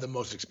 I've had the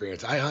most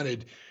experience. I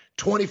hunted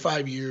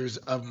 25 years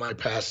of my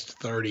past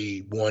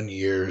 31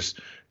 years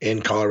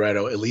in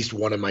Colorado. At least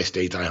one of my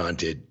states I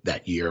hunted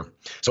that year.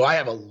 So I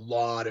have a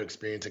lot of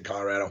experience in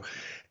Colorado.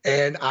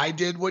 And I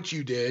did what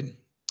you did.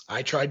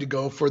 I tried to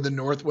go for the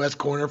northwest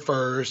corner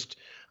first.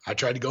 I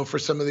tried to go for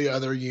some of the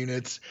other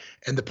units,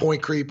 and the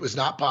point creep was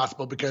not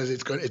possible because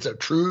it's a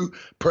true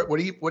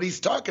what he's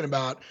talking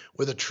about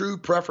with a true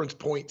preference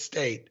point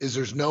state is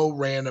there's no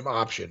random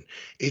option.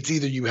 It's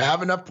either you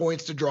have enough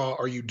points to draw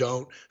or you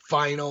don't.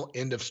 Final,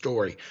 end of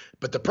story.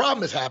 But the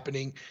problem is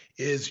happening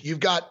is you've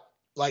got,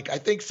 like, I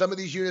think some of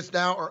these units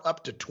now are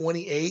up to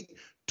 28,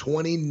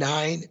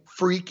 29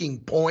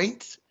 freaking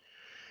points.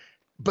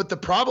 But the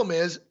problem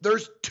is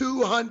there's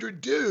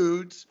 200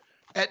 dudes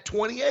at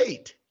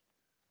 28.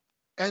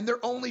 And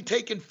they're only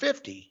taking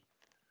 50.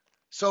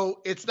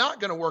 So it's not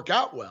going to work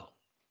out well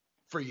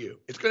for you.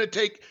 It's going to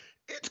take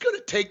it's going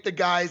to take the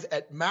guys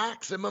at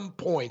maximum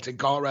points in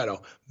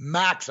Colorado,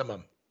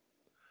 maximum,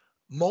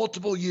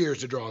 multiple years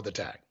to draw the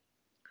tag.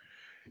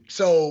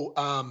 So,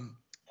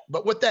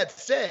 but with that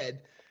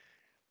said,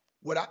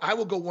 I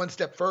will go one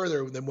step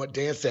further than what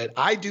Dan said.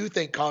 I do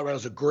think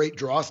Colorado's a great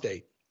draw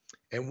state,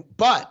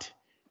 but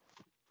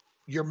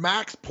your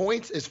max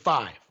points is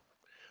 5.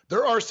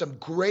 There are some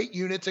great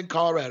units in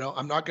Colorado.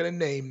 I'm not going to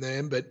name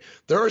them, but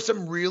there are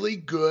some really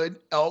good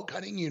elk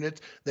hunting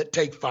units that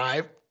take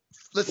 5,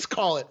 let's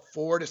call it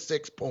 4 to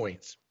 6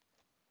 points.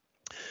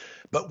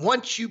 But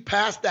once you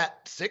pass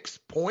that 6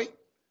 point,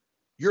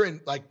 you're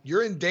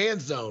in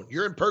Dan's zone.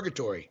 You're in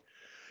purgatory.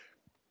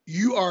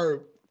 You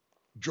are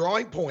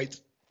drawing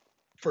points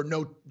for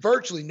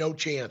virtually no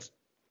chance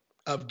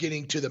of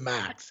getting to the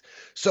max.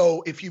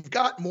 So if you've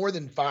got more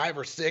than 5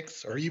 or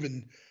 6 or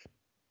even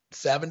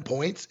 7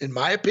 points, in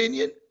my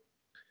opinion,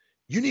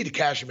 you need to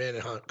cash them in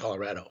and hunt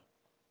Colorado.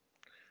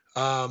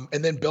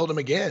 And then build them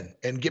again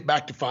and get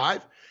back to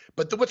 5.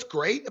 But what's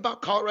great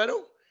about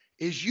Colorado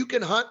is you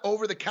can hunt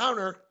over the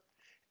counter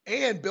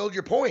and build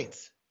your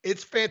points.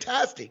 It's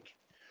fantastic.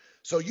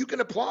 So you can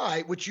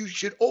apply, which you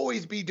should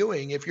always be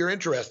doing if you're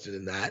interested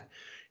in that.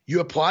 You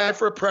apply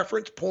for a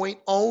preference point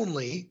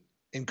only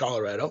in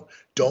Colorado.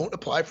 Don't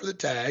apply for the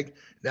tag.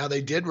 Now,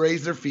 they did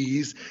raise their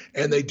fees,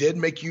 and they did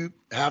make you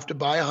have to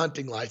buy a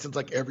hunting license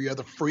like every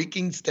other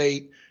freaking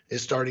state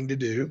is starting to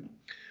do.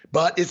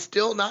 But it's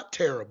still not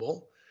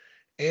terrible.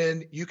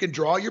 And you can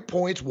draw your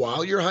points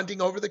while you're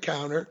hunting over the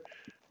counter.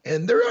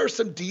 And there are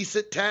some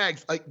decent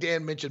tags, like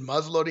Dan mentioned,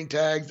 muzzleloading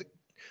tags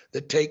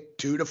that take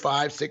 2 to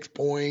 5, 6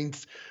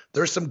 points.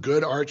 There's some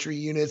good archery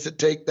units that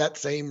take that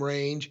same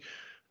range.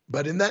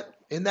 But in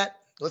that,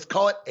 let's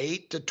call it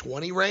 8 to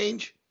 20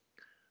 range,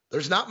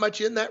 there's not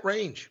much in that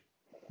range.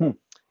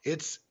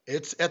 It's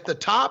at the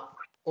top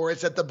or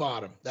it's at the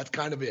bottom. That's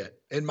kind of it,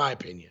 in my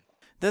opinion.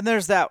 Then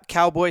there's that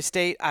cowboy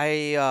state.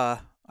 I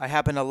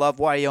happen to love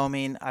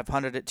Wyoming. I've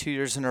hunted it 2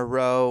 years in a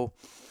row.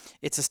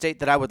 It's a state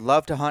that I would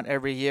love to hunt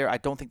every year. I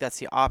don't think that's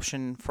the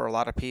option for a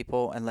lot of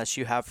people unless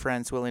you have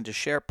friends willing to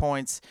share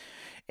points.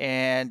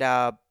 And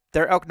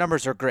their elk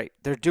numbers are great.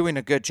 They're doing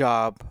a good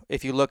job.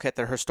 If you look at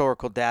their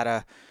historical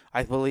data,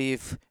 I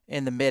believe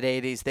in the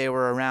mid-'80s they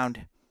were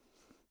around,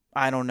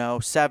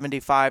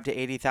 75 to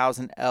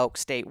 80,000 elk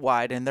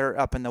statewide, and they're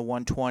up in the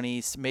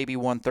 120s, maybe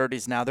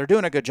 130s now. They're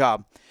doing a good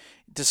job,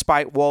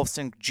 despite wolves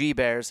and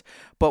G-bears.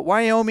 But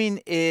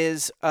Wyoming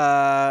is,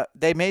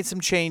 they made some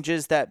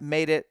changes that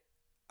made it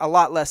a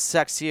lot less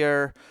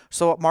sexier.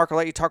 So, Mark, I'll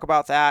let you talk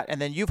about that.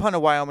 And then you've hunted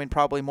Wyoming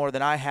probably more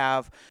than I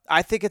have.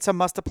 I think it's a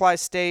must-apply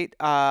state.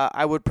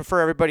 I would prefer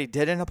everybody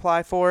didn't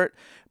apply for it,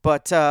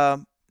 but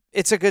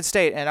it's a good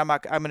state, and I'm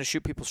going to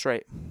shoot people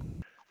straight.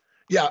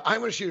 Yeah, I'm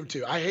going to shoot him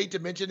too. I hate to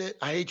mention it.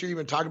 I hate you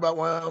even talking about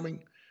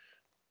Wyoming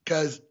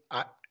because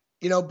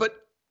but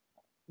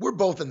we're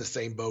both in the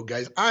same boat,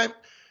 guys.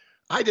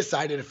 I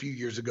decided a few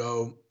years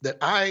ago that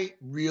I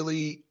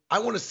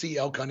want to see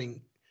elk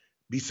hunting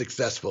be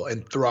successful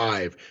and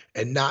thrive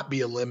and not be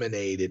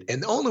eliminated.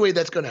 And the only way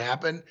that's going to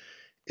happen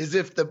is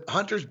if the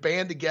hunters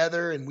band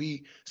together and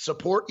we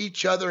support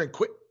each other and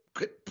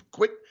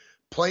quit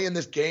playing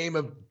this game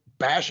of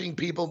bashing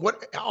people.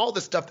 All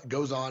the stuff that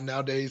goes on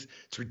nowadays,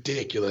 it's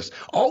ridiculous.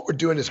 All we're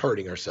doing is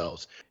hurting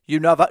ourselves.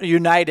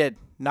 United,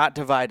 not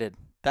divided.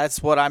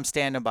 That's what I'm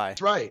standing by.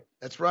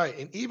 That's right.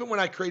 And even when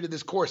I created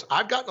this course,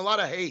 I've gotten a lot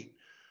of hate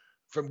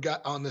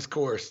on this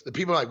course. The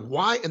people are like,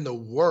 why in the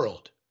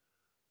world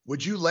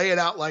would you lay it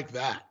out like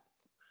that?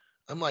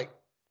 I'm like,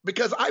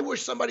 because I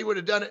wish somebody would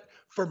have done it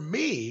for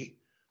me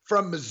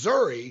from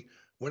Missouri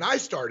when I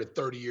started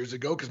 30 years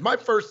ago, because my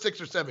first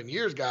 6 or 7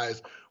 years,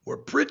 guys, were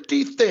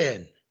pretty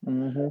thin.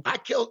 Mm-hmm.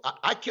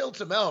 I killed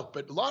some elk,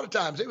 but a lot of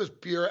times it was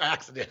pure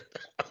accident.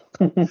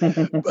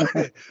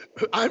 But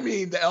I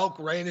mean, the elk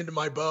ran into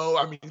my bow.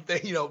 I mean,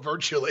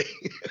 virtually.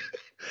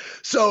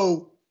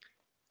 So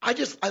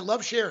I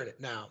love sharing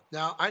it now.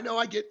 Now I know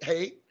I get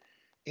hate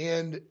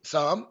and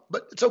some,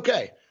 but it's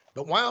okay.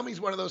 But Wyoming's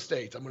one of those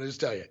states. I'm going to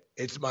just tell you,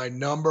 it's my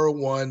number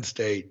one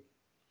state.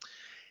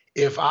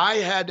 If I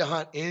had to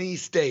hunt any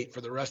state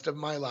for the rest of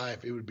my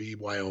life, it would be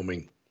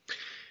Wyoming.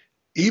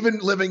 Even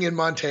living in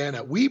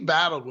Montana, we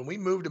battled when we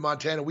moved to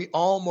Montana. We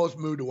almost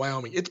moved to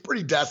Wyoming. It's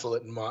pretty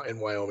desolate in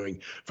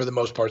Wyoming for the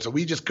most part, so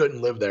we just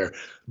couldn't live there.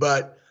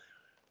 But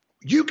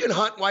you can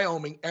hunt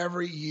Wyoming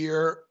every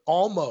year,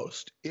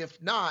 almost, if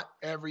not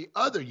every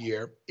other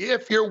year,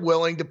 if you're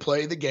willing to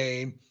play the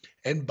game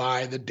and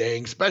buy the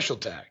dang special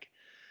tag.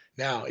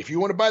 Now, if you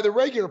want to buy the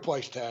regular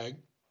price tag,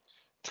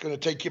 it's going to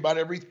take you about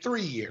every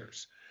 3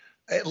 years,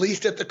 at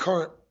least at the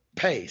current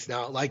pace.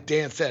 Now, like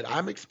Dan said,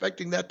 I'm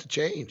expecting that to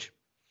change.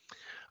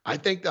 I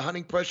think the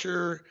hunting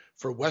pressure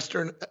for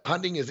Western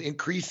hunting is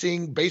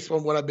increasing based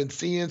on what I've been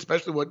seeing,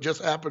 especially what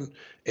just happened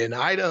in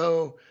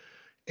Idaho.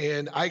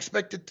 And I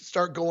expect it to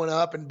start going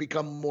up and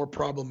become more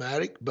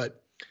problematic.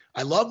 But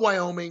I love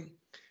Wyoming,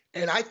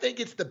 and I think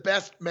it's the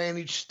best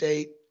managed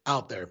state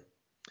out there.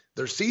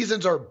 Their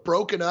seasons are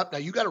broken up. Now,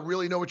 you got to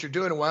really know what you're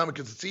doing in Wyoming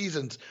because the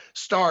seasons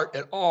start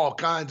at all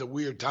kinds of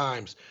weird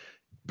times.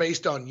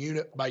 based on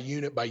unit by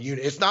unit by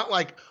unit. It's not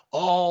like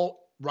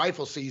all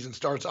rifle season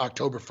starts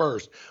October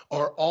 1st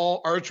or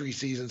all archery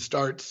season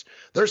starts.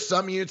 There's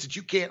some units that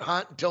you can't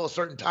hunt until a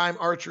certain time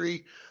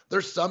archery.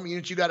 There's some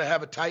units you got to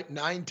have a type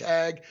 9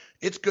 tag.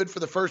 It's good for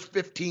the first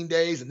 15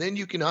 days, and then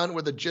you can hunt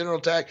with a general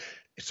tag.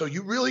 So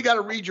you really got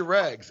to read your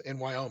regs in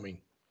Wyoming.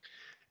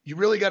 You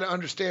really got to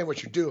understand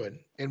what you're doing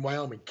in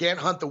Wyoming. Can't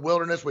hunt the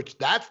wilderness, which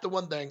that's the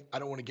one thing I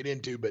don't want to get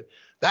into, but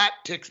that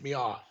ticks me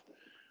off.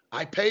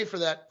 I pay for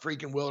that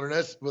freaking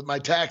wilderness with my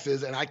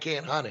taxes, and I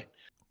can't hunt it.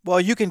 Well,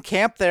 you can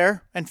camp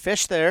there and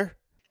fish there.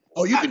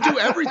 Oh, you can do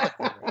everything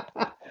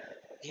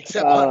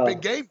except hunt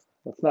big game.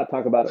 Let's not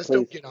talk about it,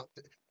 please.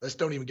 Let's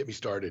don't even get me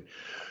started.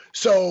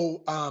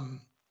 So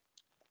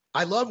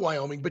I love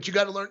Wyoming, but you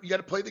got to learn. You got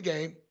to play the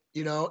game,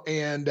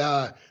 and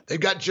they've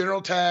got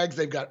general tags.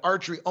 They've got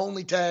archery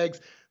only tags.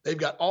 They've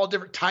got all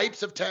different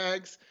types of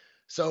tags.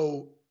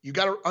 So you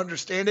got to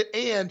understand it.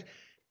 And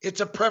it's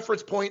a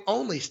preference point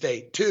only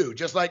state too,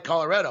 just like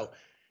Colorado.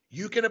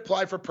 You can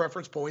apply for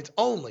preference points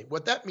only.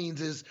 What that means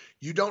is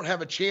you don't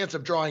have a chance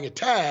of drawing a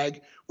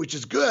tag, which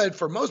is good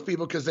for most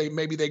people because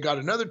maybe they got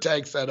another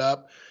tag set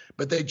up,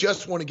 but they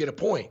just want to get a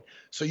point.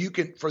 So you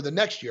can, for the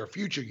next year,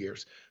 future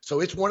years.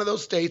 So it's one of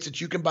those states that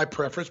you can buy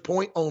preference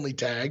point only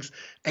tags,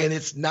 and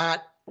it's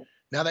not,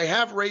 now they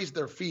have raised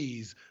their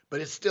fees,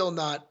 but it's still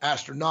not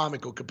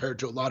astronomical compared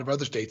to a lot of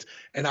other states.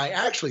 And I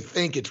actually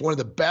think it's one of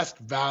the best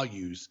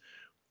values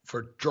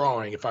for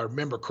drawing, if I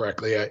remember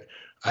correctly. I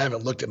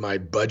haven't looked at my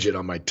budget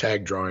on my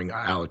tag drawing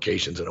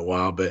allocations in a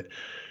while, but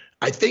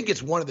I think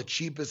it's one of the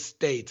cheapest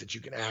states that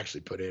you can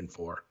actually put in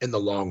for in the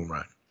long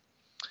run.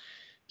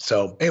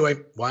 So anyway,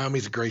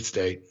 Wyoming's a great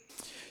state.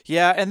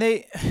 Yeah, and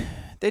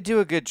they do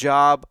a good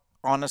job,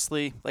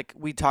 honestly. Like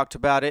we talked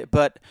about it,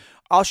 but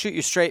I'll shoot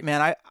you straight,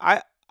 man.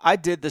 I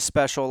did the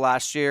special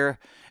last year.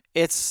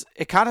 It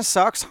kind of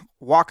sucks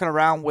walking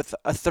around with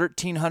a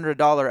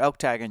 $1,300 elk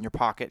tag in your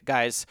pocket,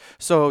 guys.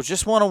 So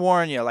just want to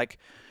warn you, like,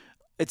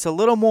 it's a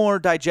little more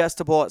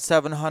digestible at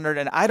 $700,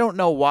 and I don't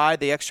know why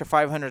the extra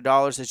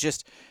 $500 is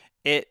just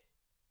it.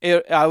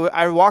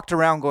 I walked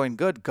around going,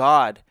 "Good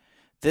God,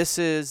 this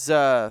is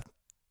an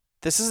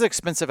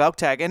expensive elk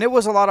tag," and it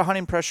was a lot of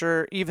hunting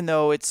pressure, even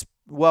though it's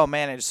well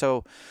managed.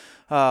 So,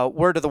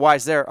 word to the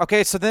wise there.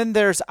 Okay, so then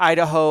there's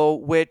Idaho,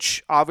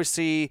 which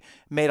obviously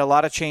made a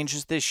lot of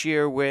changes this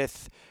year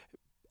with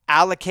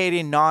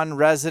allocating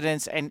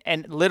non-residents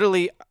and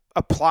literally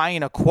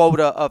applying a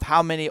quota of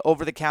how many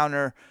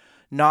over-the-counter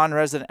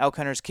non-resident elk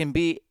hunters can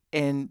be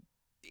in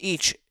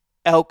each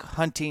elk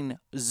hunting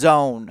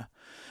zone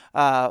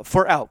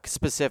for elk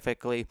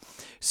specifically.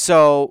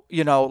 So,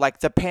 like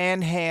the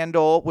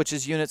Panhandle, which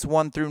is units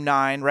 1 through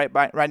 9,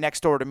 right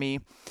next door to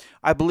me,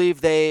 I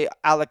believe they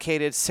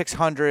allocated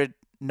 600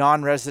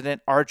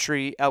 non-resident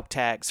archery elk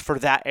tags for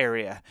that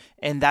area.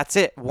 And that's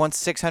it. Once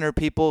 600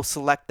 people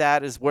select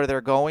that as where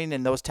they're going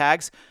in those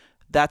tags,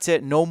 that's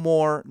it. No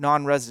more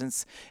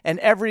non-residents. And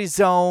every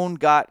zone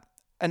got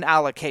an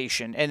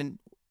allocation, and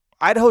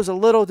Idaho's a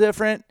little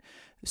different.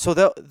 So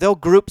they'll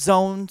group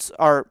zones,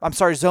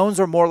 zones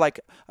are more like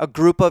a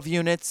group of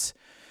units.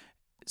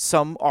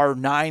 Some are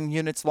 9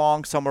 units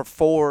long, some are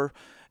 4,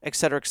 et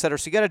cetera, et cetera.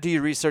 So you got to do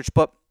your research,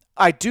 but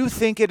I do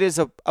think it is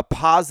a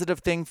positive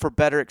thing for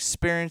better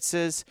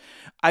experiences.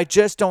 I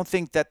just don't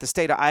think that the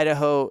state of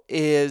Idaho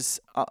is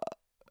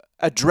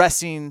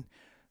addressing.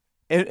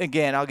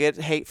 Again, I'll get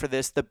hate for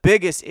this. The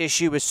biggest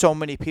issue is so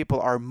many people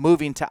are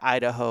moving to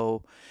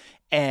Idaho,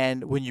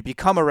 and when you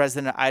become a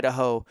resident of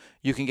Idaho,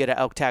 you can get an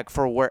elk tag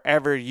for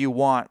wherever you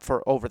want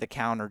for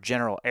over-the-counter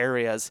general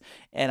areas,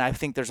 and I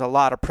think there's a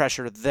lot of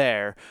pressure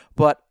there.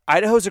 But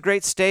Idaho's a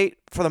great state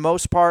for the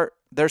most part.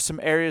 There's some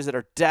areas that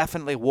are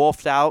definitely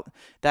wolfed out.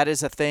 That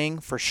is a thing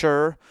for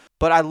sure.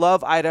 But I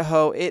love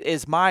Idaho. It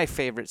is my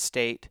favorite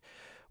state.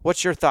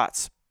 What's your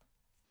thoughts?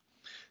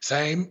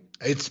 Same.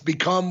 It's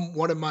become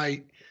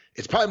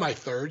it's probably my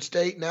third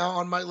state now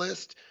on my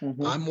list.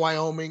 Mm-hmm.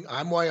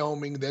 I'm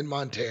Wyoming, then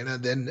Montana,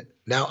 then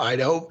now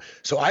Idaho.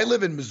 So I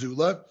live in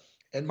Missoula,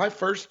 and my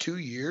first 2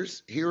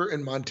 years here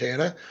in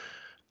Montana,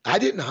 I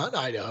didn't hunt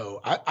Idaho.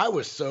 I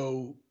was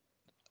so,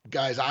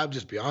 guys, I'll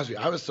just be honest with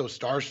you, I was so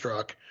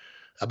starstruck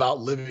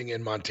about living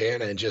in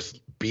Montana and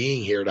just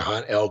being here to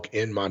hunt elk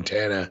in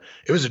Montana.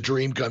 It was a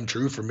dream come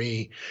true for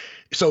me.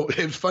 So it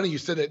was funny you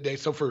said that, Dave.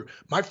 So for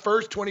my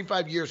first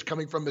 25 years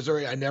coming from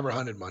Missouri, I never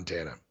hunted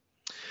Montana.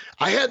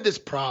 I had this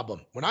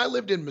problem. When I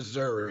lived in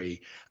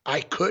Missouri,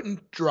 I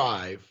couldn't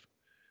drive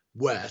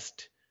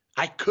west.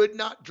 I could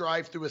not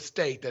drive through a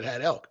state that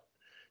had elk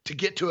to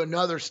get to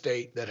another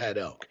state that had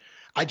elk.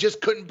 I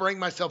just couldn't bring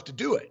myself to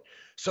do it.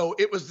 So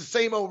it was the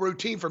same old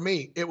routine for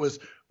me. It was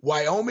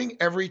Wyoming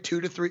every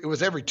 2 to 3. It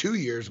was every 2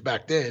 years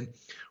back then.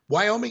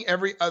 Wyoming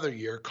every other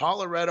year,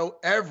 Colorado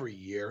every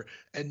year,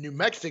 and New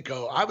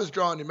Mexico. I was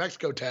drawing New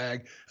Mexico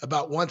tag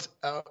about once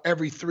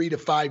every 3 to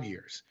 5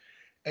 years.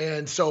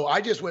 And so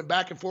I just went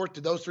back and forth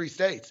to those 3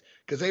 states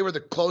because they were the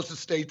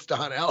closest states to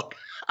hunt elk.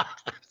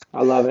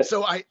 I love it.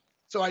 So I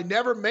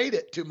never made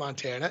it to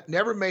Montana,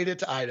 never made it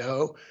to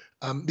Idaho,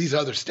 these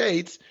other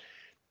states.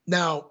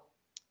 Now,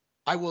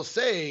 I will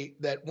say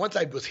that once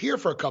I was here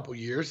for a couple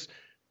years,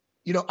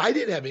 I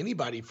didn't have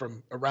anybody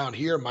from around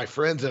here, my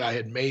friends that I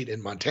had made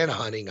in Montana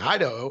hunting,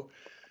 Idaho.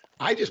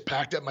 I just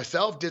packed up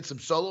myself, did some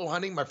solo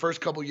hunting my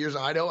first couple years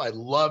in Idaho. I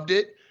loved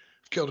it.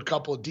 Killed a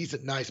couple of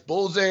decent, nice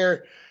bulls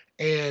there.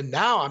 And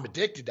now I'm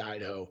addicted to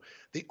Idaho.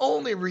 The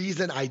only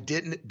reason I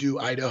didn't do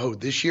Idaho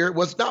this year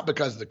was not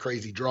because of the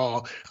crazy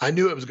draw. I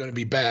knew it was going to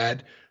be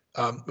bad.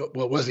 Well,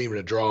 it wasn't even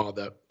a draw,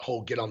 the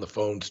whole get on the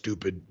phone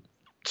stupid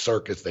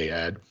circus they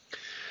had.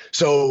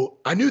 So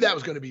I knew that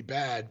was going to be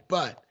bad,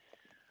 but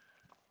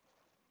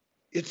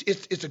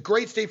it's a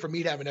great state for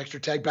me to have an extra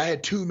tag, but I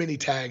had too many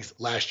tags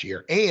last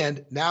year.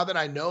 And now that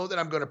I know that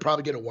I'm going to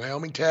probably get a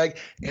Wyoming tag,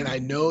 and I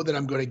know that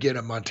I'm going to get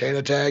a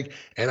Montana tag,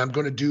 and I'm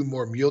going to do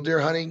more mule deer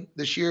hunting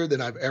this year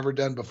than I've ever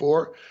done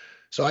before.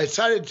 So I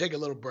decided to take a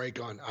little break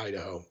on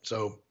Idaho.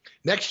 So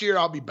next year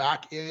I'll be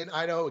back in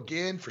Idaho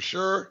again for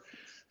sure.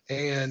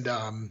 And,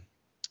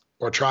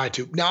 or try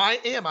to. Now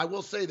I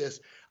will say this,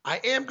 I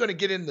am going to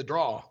get in the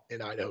draw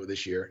in Idaho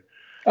this year.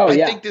 I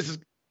think this is,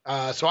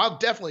 so I'll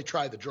definitely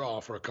try the draw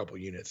for a couple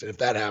units. And if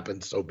that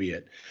happens, so be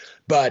it.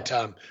 But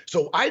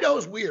so Idaho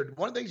is weird.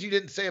 One of the things you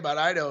didn't say about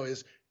Idaho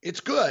is it's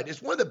good.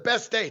 It's one of the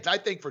best states, I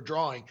think, for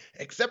drawing,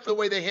 except for the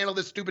way they handle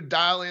this stupid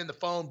dial in the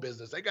phone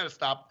business. They got to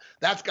stop.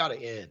 That's got to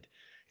end.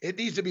 It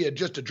needs to be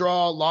just a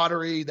draw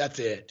lottery. That's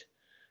it.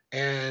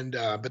 And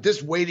but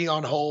this waiting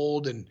on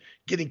hold and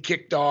getting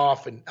kicked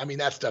off, and I mean,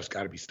 that stuff's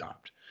got to be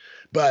stopped.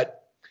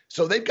 But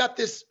so they've got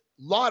this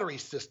lottery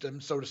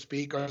system, so to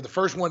speak, or the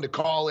first one to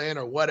call in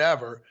or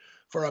whatever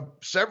for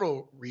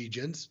several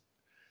regions.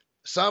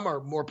 Some are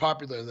more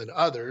popular than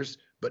others,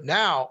 but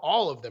now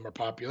all of them are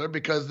popular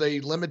because they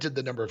limited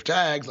the number of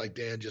tags, like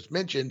Dan just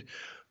mentioned,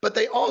 but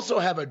they also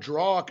have a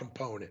draw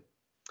component.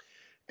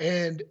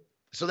 And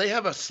so they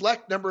have a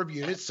select number of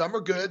units. Some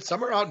are good.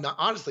 Some are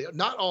honestly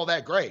not all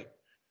that great.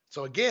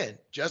 So again,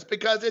 just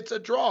because it's a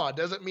draw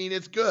doesn't mean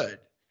it's good.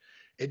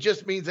 It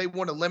just means they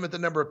want to limit the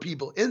number of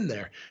people in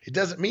there. It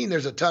doesn't mean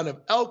there's a ton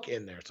of elk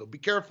in there. So be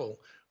careful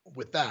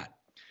with that.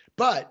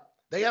 But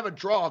they have a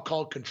draw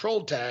called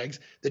controlled tags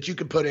that you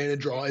can put in and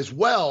draw as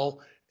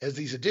well as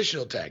these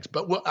additional tags.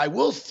 But what I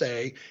will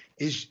say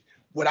is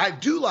what I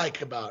do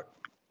like about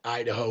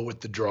Idaho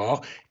with the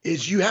draw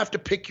is you have to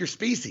pick your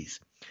species.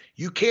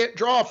 You can't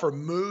draw for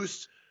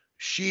moose,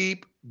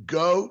 sheep,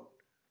 goat,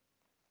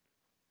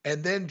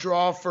 and then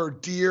draw for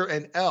deer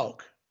and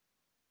elk,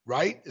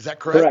 right? Is that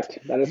correct?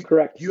 Correct. That is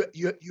correct.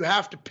 You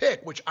have to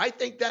pick, which I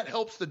think that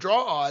helps the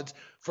draw odds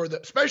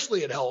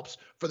especially it helps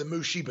for the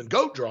moose, sheep, and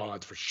goat draw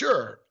odds for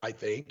sure, I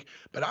think.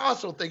 But I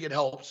also think it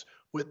helps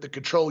with the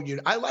control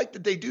unit. I like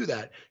that they do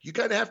that. You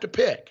kind of have to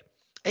pick.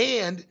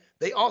 And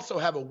they also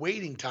have a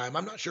waiting time.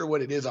 I'm not sure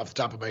what it is off the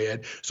top of my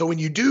head. So when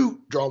you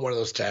do draw one of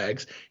those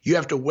tags, you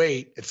have to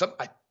wait. And some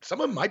of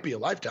them might be a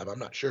lifetime. I'm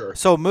not sure.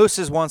 So moose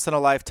is once in a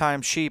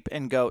lifetime, sheep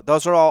and goat.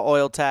 Those are all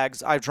oil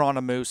tags. I've drawn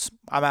a moose.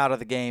 I'm out of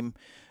the game.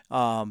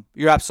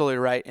 You're absolutely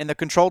right. And the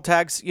control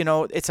tags,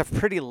 it's a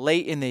pretty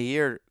late in the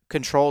year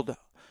controlled.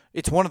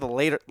 It's one of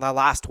the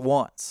last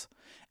ones.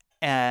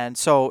 And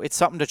so it's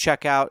something to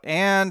check out.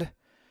 And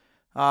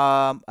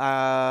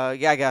I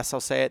guess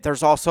I'll say it.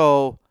 There's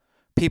also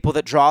people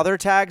that draw their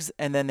tags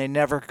and then they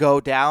never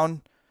go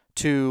down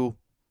to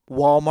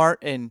Walmart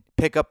and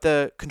pick up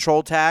the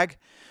control tag.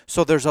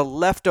 So there's a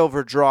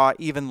leftover draw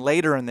even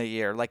later in the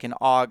year, like in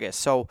August.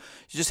 So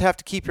you just have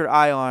to keep your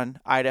eye on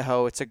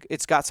Idaho.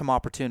 It's got some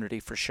opportunity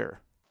for sure.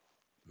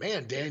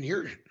 Man, Dan,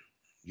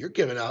 you're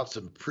giving out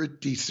some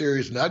pretty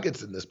serious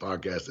nuggets in this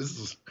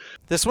podcast.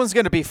 This one's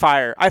going to be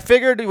fire. I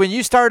figured when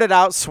you started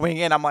out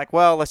swinging, I'm like,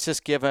 well, let's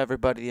just give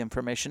everybody the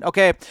information.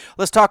 Okay,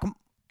 let's talk.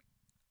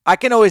 I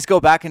can always go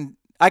back and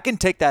I can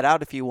take that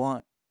out if you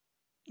want.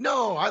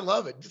 No, I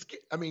love it.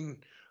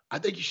 I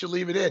think you should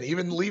leave it in.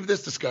 Even leave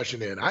this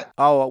discussion in.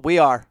 We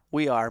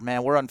are,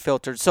 man. We're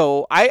unfiltered.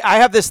 So I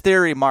have this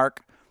theory,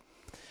 Mark,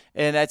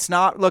 and it's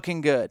not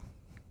looking good.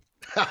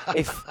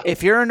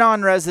 If you're a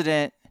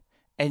non-resident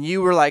and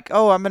you were like,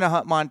 oh, I'm going to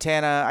hunt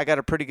Montana, I got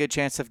a pretty good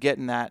chance of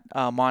getting that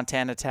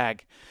Montana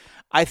tag.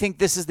 I think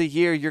this is the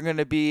year you're going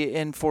to be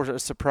in for a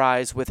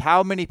surprise with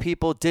how many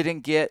people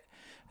didn't get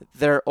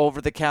their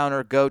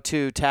over-the-counter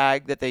go-to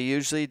tag that they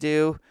usually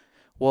do.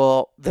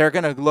 Well, they're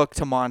going to look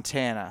to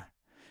Montana.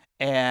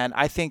 And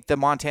I think the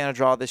Montana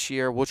draw this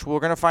year, which we're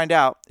going to find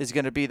out, is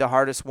going to be the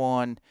hardest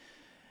one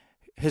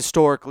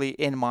historically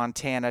in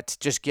Montana to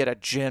just get a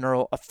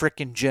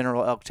freaking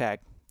general elk tag.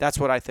 That's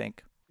what I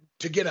think.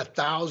 To get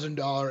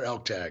 $1,000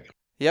 elk tag.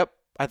 Yep.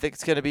 I think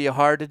it's going to be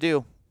hard to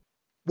do.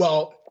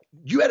 Well,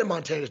 you had a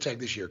Montana tag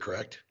this year,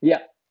 correct?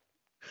 Yeah.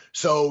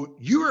 So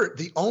you were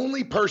the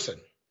only person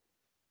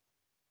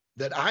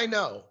that I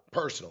know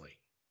personally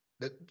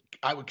that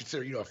I would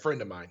consider, a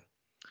friend of mine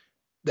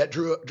that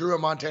drew a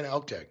Montana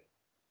elk tag.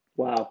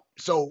 Wow.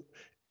 So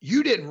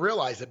you didn't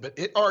realize it, but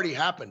it already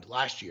happened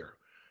last year.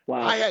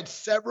 Wow. I had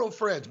several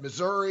friends,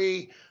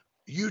 Missouri,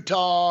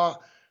 Utah,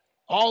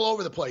 all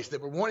over the place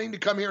that were wanting to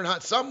come here and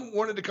hunt. Some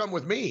wanted to come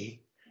with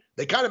me.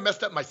 They kind of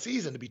messed up my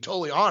season, to be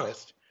totally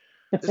honest.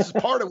 This is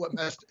part of what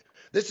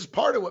This is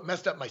part of what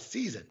messed up my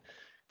season,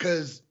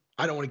 because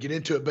I don't want to get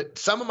into it, but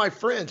some of my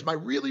friends, my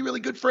really, really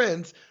good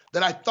friends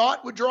that I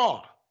thought would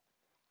draw,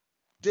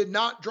 did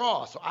not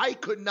draw. So I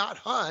could not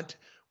hunt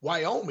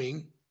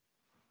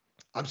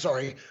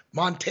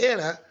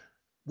Montana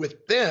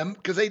with them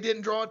because they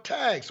didn't draw a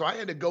tag. So I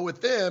had to go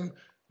with them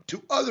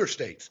to other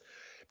states.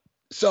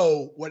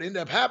 So what ended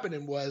up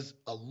happening was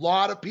a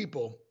lot of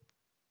people,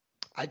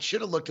 I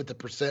should have looked at the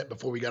percent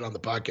before we got on the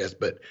podcast,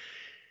 but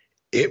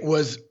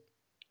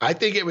I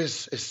think it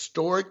was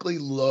historically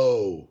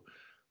low,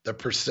 the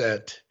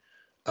percent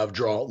of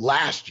draw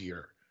last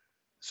year.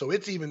 So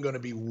it's even going to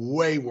be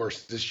way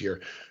worse this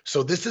year.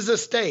 So this is a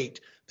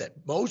state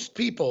that most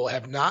people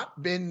have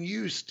not been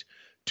used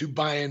to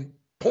buying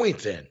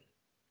points in.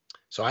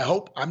 So I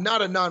hope, I'm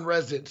not a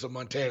non-resident of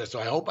Montana, so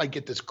I hope I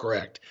get this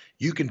correct.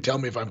 You can tell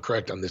me if I'm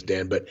correct on this,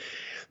 Dan, but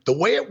the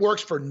way it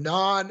works for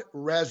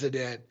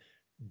non-resident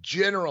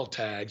general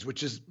tags,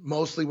 which is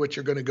mostly what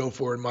you're going to go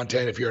for in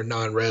Montana if you're a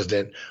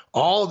non-resident,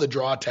 all of the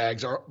draw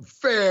tags are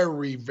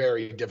very,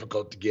 very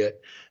difficult to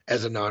get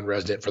as a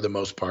non-resident for the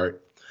most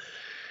part.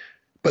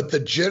 But the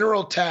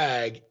general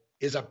tag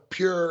is a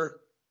pure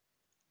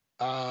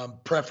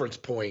preference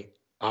point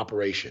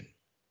operation.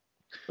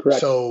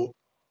 Correct. So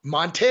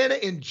Montana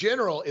in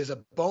general is a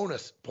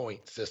bonus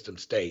point system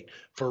state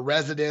for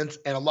residents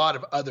and a lot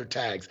of other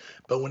tags.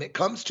 But when it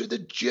comes to the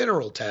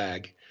general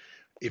tag,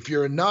 if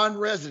you're a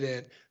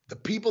non-resident, the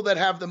people that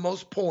have the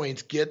most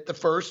points get the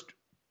first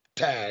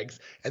tags,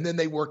 and then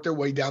they work their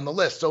way down the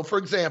list. So, for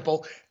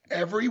example,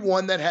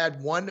 everyone that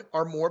had one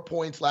or more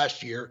points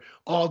last year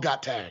all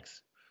got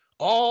tags.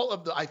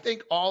 I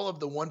think all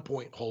of the 1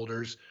 point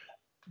holders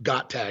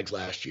got tags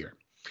last year.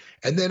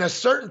 And then a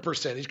certain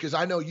percentage, because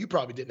I know you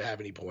probably didn't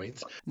have any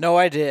points. No,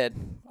 I did.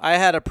 I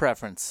had a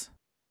preference.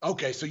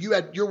 Okay, so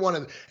you're one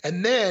of them.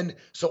 And then,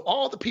 so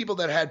all the people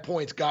that had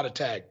points got a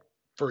tag,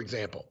 for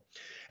example.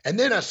 And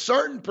then a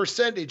certain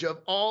percentage of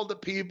all the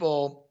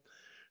people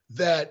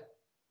that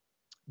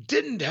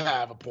didn't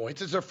have a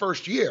points, it's their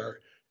first year,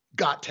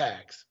 got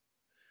tags.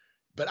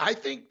 But I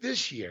think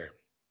this year,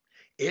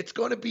 it's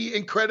going to be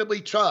incredibly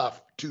tough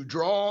to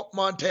draw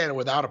Montana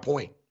without a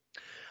point.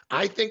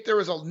 I think there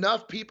was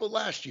enough people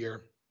last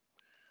year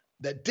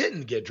that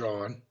didn't get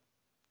drawn,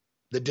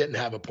 that didn't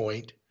have a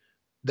point,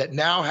 that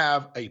now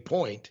have a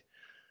point,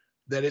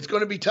 that it's going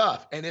to be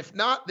tough. And if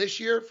not this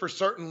year, for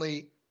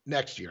certainly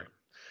next year.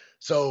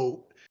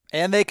 So,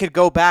 and they could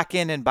go back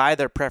in and buy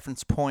their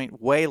preference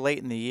point way late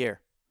in the year.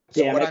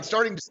 So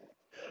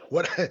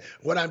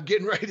what I'm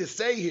getting ready to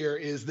say here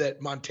is that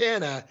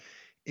Montana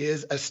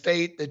is a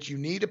state that you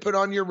need to put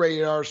on your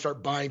radar,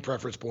 start buying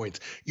preference points.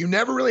 You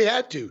never really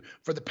had to.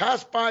 For the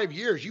past 5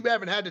 years, you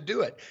haven't had to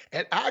do it.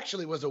 It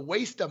actually was a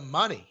waste of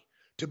money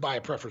to buy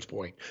a preference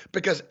point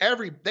because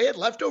they had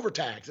leftover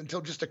tags until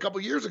just a couple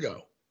years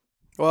ago.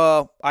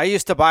 Well, I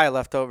used to buy a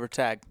leftover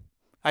tag.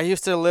 I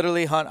used to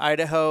literally hunt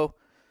Idaho,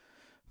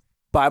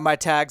 buy my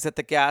tags at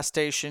the gas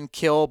station,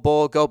 kill a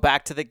bull, go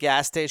back to the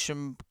gas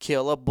station,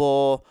 kill a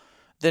bull,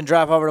 then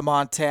drive over to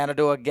Montana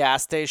to a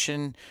gas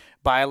station,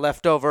 buy a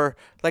leftover.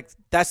 Like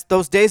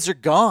those days are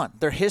gone.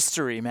 They're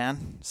history,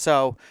 man.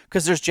 So,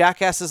 because there's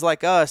jackasses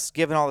like us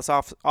giving all this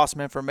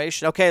awesome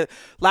information. Okay,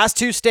 last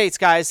two states,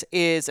 guys,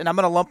 and I'm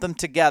going to lump them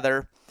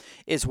together,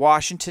 is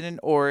Washington and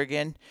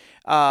Oregon.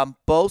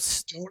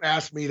 Both. Don't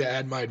ask me to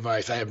add my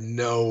advice. I have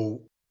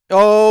no.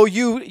 Oh,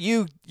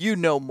 you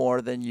know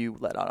more than you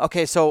let on.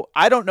 Okay, so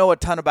I don't know a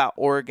ton about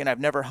Oregon. I've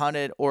never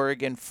hunted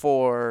Oregon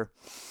for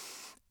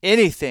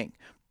anything.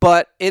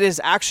 But it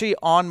is actually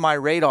on my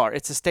radar.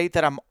 It's a state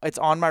that it's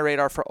on my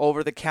radar for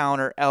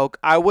over-the-counter elk.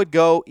 I would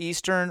go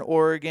eastern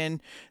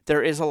Oregon.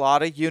 There is a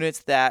lot of units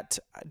that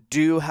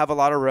do have a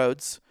lot of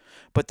roads,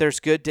 but there's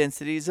good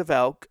densities of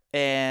elk.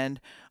 And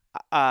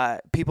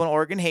people in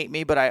Oregon hate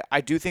me, but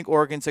I do think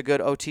Oregon's a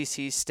good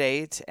OTC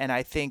state, and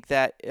I think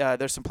that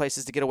there's some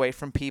places to get away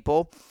from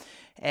people,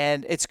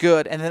 and it's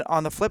good. And then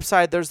on the flip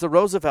side, there's the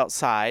Roosevelt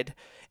side,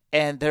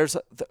 and there's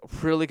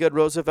really good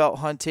Roosevelt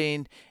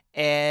hunting,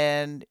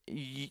 and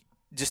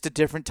just a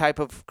different type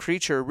of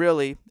creature,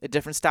 really, a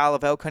different style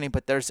of elk hunting,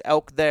 but there's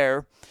elk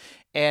there,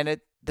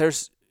 and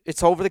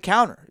it's over the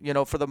counter,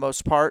 for the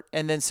most part.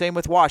 And then same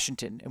with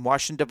Washington, and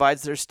Washington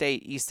divides their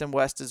state east and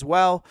west as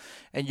well,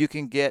 and you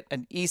can get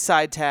an east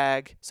side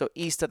tag, so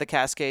east of the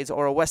Cascades,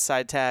 or a west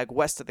side tag,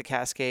 west of the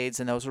Cascades,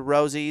 and those are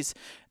rosies.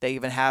 They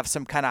even have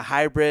some kind of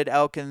hybrid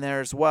elk in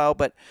there as well,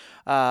 but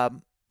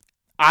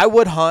I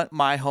would hunt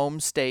my home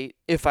state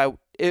if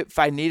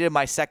I needed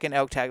my second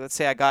elk tag. Let's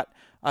say I got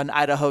an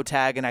Idaho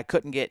tag and I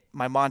couldn't get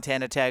my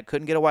Montana tag,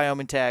 couldn't get a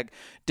Wyoming tag,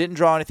 didn't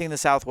draw anything in the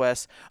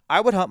Southwest,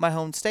 I would hunt my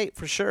home state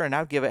for sure, and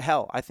I would give it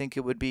hell. I think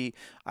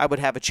I would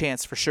have a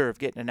chance for sure of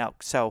getting an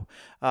elk. So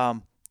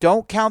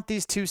don't count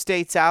these two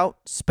states out,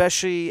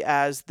 especially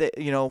as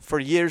for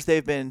years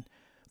they've been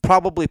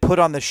probably put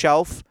on the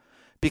shelf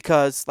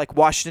because like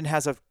Washington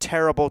has a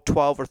terrible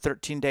 12 or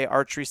 13-day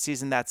archery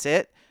season. That's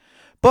it.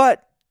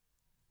 But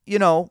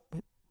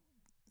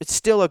it's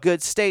still a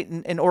good state,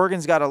 and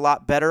Oregon's got a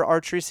lot better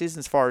archery season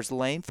as far as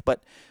length,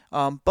 but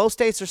both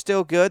states are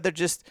still good.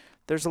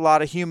 there's a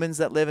lot of humans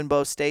that live in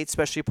both states,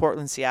 especially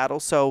Portland, Seattle.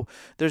 So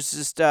there's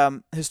just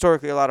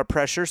historically a lot of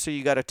pressure. So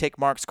you got to take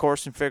Mark's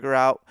course and figure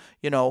out,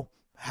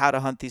 how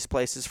to hunt these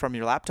places from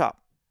your laptop.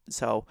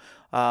 So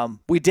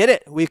we did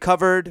it. We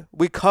covered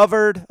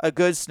a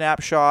good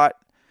snapshot.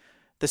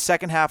 The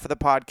second half of the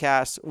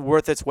podcast,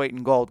 worth its weight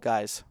in gold,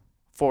 guys,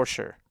 for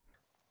sure.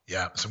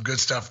 Yeah, some good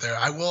stuff there.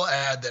 I will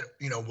add that,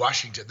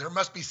 Washington, there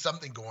must be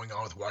something going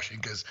on with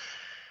Washington because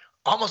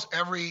almost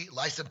every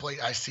license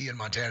plate I see in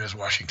Montana is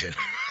Washington.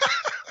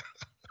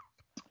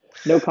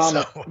 No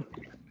comment. So,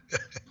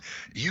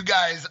 you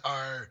guys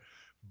are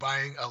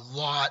buying a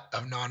lot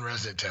of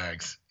non-resident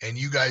tags, and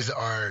you guys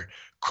are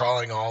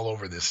crawling all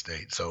over this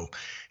state. So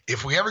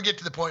if we ever get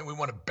to the point we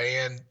want to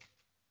ban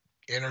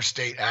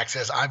interstate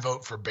access, I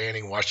vote for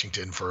banning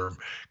Washington for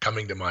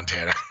coming to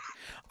Montana.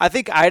 I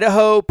think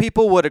Idaho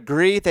people would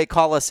agree. They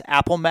call us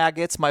apple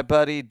maggots. My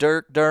buddy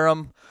Dirk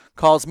Durham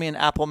calls me an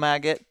apple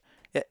maggot.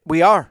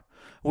 We are.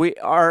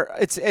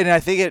 And I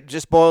think it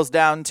just boils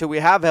down to we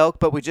have elk,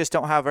 but we just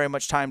don't have very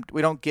much time.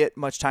 We don't get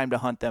much time to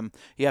hunt them.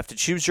 You have to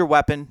choose your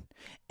weapon,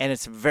 and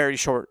it's very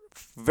short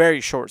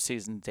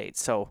season date.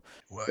 So,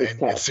 well,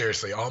 and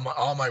seriously,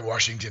 all my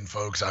Washington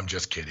folks, I'm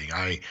just kidding.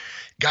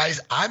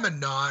 I'm a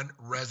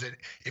non-resident.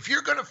 If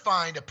you're going to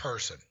find a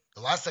person,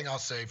 the last thing I'll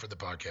say for the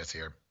podcast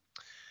here,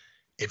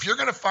 if you're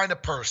going to find a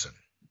person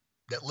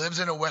that lives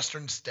in a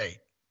Western state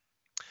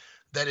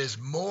that is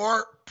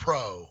more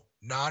pro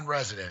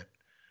non-resident,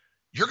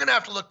 you're going to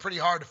have to look pretty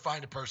hard to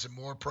find a person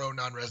more pro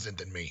non-resident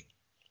than me.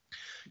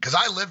 Because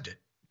I lived it.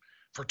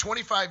 For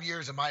 25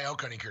 years of my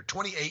elk hunting career,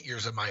 28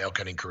 years of my elk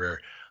hunting career,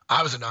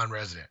 I was a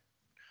non-resident,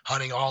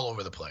 hunting all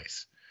over the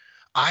place.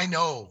 I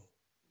know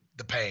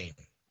the pain.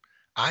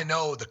 I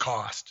know the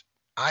cost.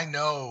 I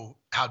know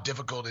how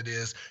difficult it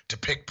is to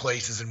pick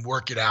places and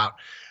work it out.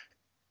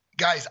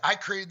 Guys, I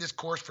created this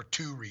course for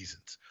two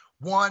reasons.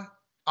 One,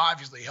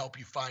 obviously help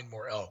you find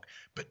more elk.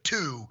 But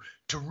two,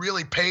 to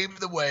really pave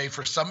the way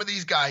for some of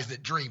these guys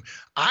that dream.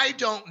 I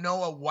don't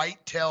know a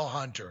whitetail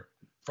hunter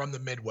from the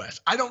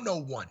Midwest. I don't know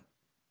one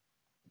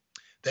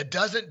that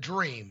doesn't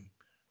dream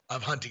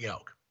of hunting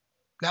elk.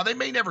 Now, they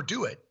may never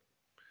do it,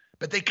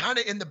 but they kind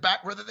of in the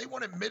back, whether they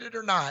want to admit it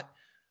or not,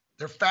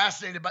 they're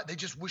fascinated by it. They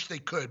just wish they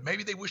could.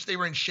 Maybe they wish they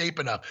were in shape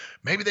enough.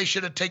 Maybe they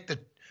should have taken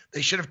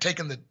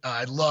the,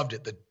 I loved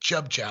it, the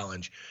Chub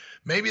Challenge.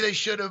 Maybe they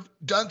should have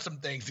done some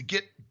things to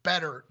get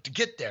better, to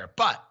get there.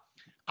 But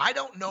I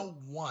don't know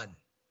one.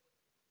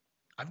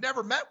 I've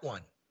never met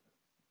one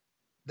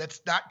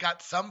that's not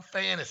got some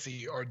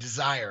fantasy or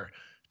desire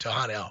to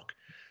hunt elk.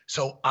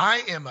 So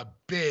I am a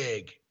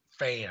big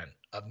fan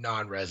of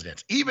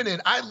non-residents.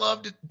 I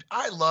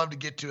love to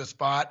get to a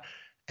spot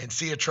and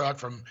see a truck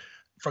from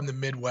the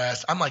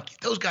Midwest. I'm like,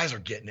 those guys are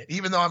getting it.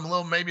 Even though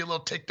I'm maybe a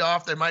little ticked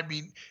off, they might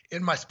be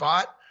in my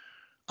spot.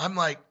 I'm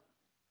like,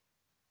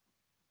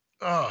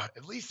 oh,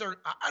 at least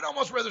I'd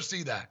almost rather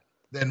see that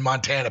than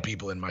Montana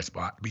people in my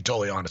spot, to be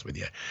totally honest with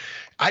you.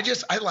 I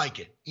like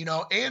it,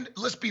 and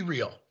let's be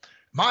real.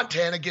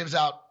 Montana gives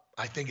out,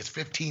 I think it's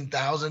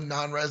 15,000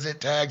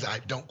 non-resident tags.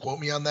 Don't quote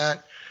me on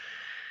that.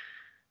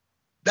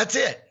 That's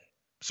it.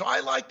 So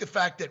I like the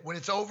fact that when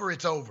it's over,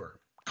 it's over.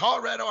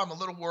 Colorado, I'm a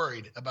little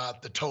worried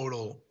about the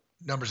total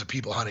numbers of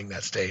people hunting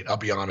that state. I'll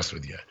be honest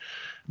with you.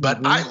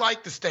 But I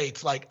like the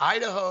states like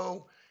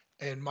Idaho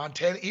and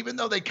Montana, even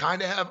though they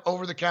kind of have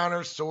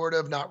over-the-counter, sort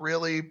of, not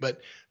really,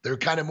 but they're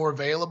kind of more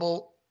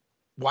available.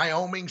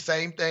 Wyoming,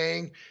 same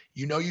thing.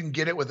 You can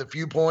get it with a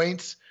few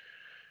points.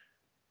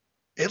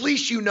 At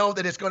least you know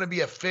that it's going to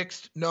be a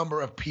fixed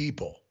number of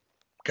people.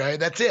 Okay,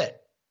 that's it.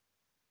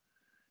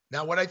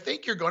 Now, what I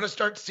think you're going to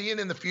start seeing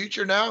in the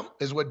future now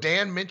is what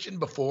Dan mentioned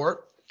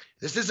before.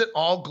 This isn't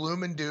all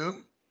gloom and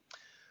doom.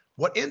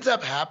 What ends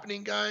up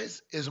happening,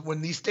 guys, is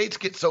when these states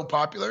get so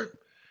popular,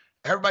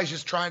 everybody's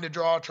just trying to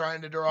draw,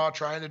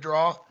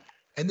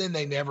 and then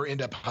they never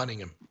end up hunting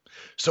them.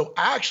 So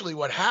actually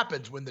what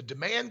happens when the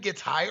demand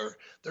gets higher,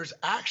 there's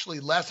actually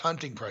less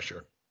hunting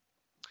pressure.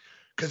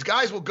 Because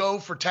guys will go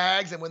for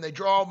tags, and when they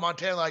draw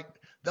Montana,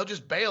 they'll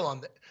just bail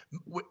on that.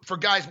 For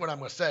guys, what I'm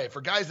going to say, for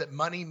guys that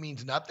money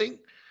means nothing,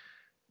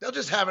 they'll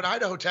just have an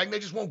Idaho tag and they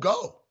just won't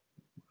go.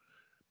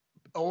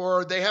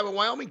 Or they have a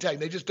Wyoming tag,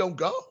 they just don't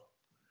go.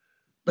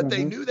 But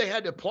they knew they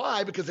had to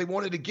apply because they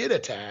wanted to get a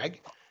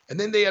tag. And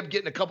then they end up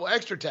getting a couple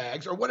extra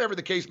tags or whatever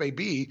the case may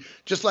be.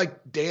 Just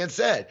like Dan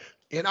said,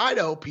 in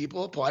Idaho,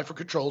 people apply for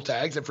control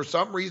tags and for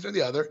some reason or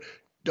the other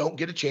don't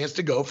get a chance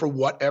to go for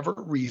whatever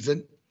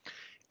reason.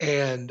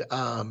 And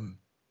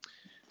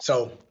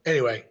so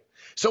anyway,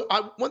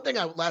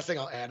 last thing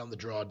I'll add on the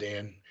draw,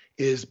 Dan,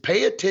 is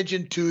pay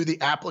attention to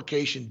the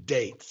application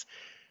dates.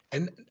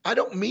 And I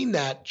don't mean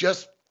that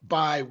just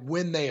by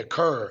when they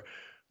occur,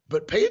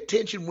 but pay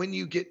attention when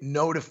you get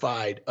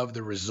notified of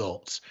the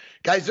results.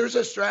 Guys, there's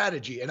a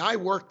strategy, and I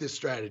work this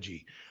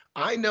strategy.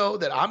 I know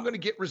that I'm going to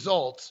get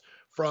results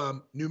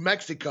from New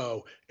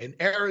Mexico and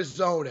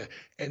Arizona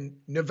and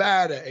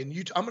Nevada and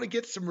Utah. I'm going to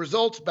get some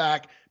results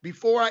back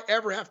before I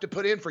ever have to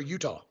put in for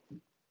Utah.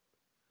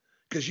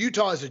 Because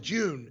Utah is a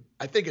June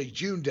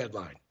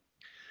deadline.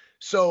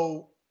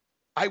 So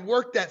I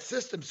work that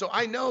system. So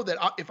I know that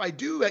if I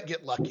do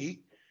get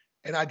lucky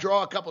and I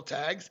draw a couple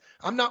tags,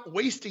 I'm not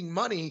wasting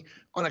money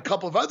on a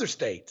couple of other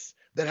states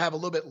that have a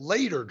little bit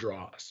later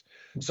draws.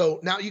 So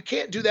now you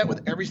can't do that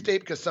with every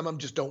state because some of them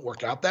just don't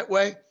work out that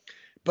way.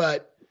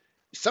 But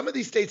some of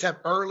these states have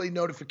early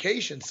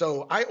notification.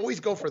 So I always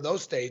go for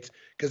those states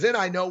because then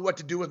I know what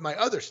to do with my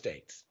other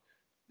states.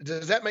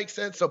 Does that make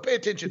sense? So pay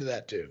attention to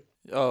that too.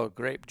 Oh,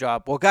 great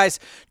job. Well, guys,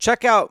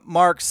 check out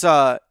Mark's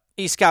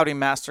e-scouting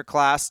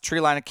masterclass,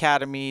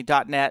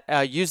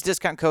 treelineacademy.net. Use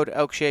discount code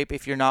ELKSHAPE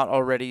if you're not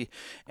already,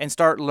 and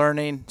start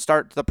learning,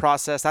 start the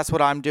process. That's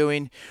what I'm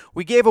doing.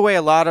 We gave away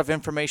a lot of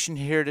information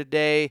here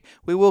today.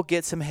 We will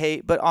get some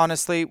hate, but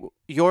honestly,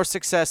 your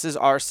success is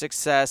our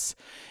success,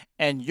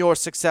 and your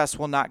success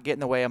will not get in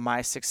the way of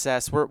my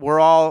success. We're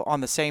all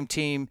on the same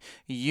team.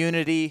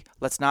 Unity.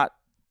 Let's not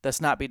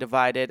be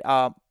divided.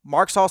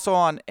 Mark's also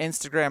on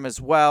Instagram as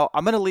well.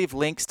 I'm going to leave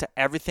links to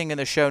everything in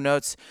the show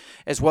notes,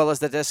 as well as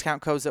the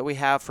discount codes that we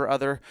have for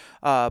other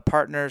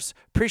partners.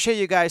 Appreciate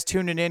you guys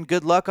tuning in.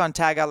 Good luck on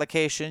tag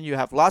allocation. You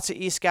have lots of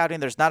e-scouting.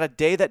 There's not a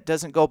day that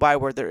doesn't go by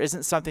where there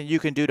isn't something you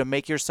can do to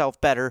make yourself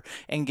better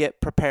and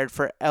get prepared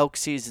for elk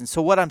season.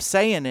 So what I'm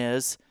saying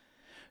is,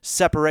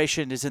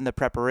 separation is in the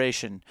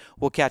preparation.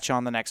 We'll catch you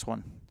on the next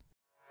one.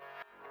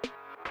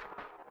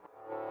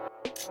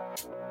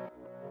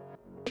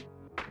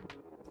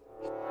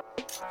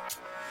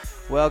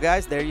 Well,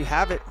 guys, there you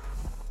have it.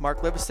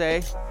 Mark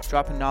Livesay,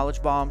 dropping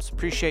knowledge bombs.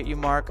 Appreciate you,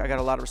 Mark. I got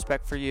a lot of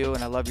respect for you,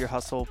 and I love your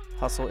hustle.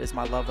 Hustle is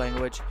my love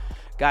language.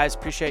 Guys,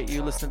 appreciate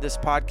you listening to this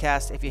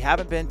podcast. If you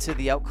haven't been to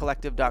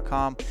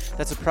theelkcollective.com,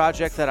 that's a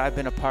project that I've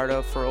been a part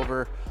of for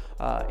over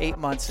 8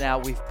 months now.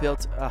 We've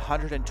built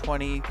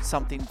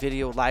 120-something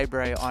video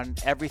library on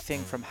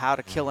everything from how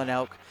to kill an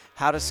elk,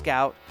 how to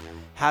scout,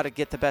 how to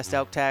get the best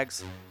elk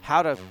tags,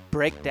 how to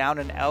break down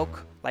an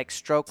elk, like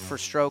stroke for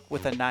stroke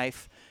with a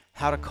knife,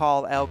 how to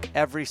call elk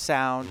every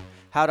sound,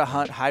 how to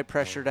hunt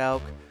high-pressured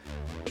elk,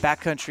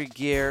 backcountry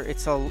gear.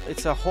 It's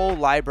a whole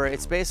library.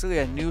 It's basically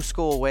a new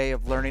school way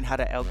of learning how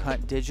to elk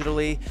hunt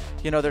digitally.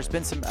 You know, there's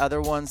been some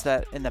other ones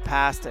that in the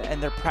past,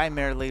 and they're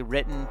primarily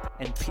written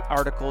in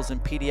articles in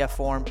PDF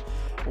form.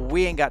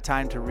 We ain't got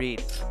time to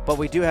read, but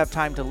we do have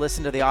time to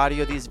listen to the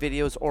audio of these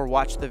videos or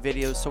watch the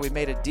videos. So we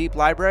made a deep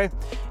library.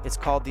 It's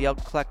called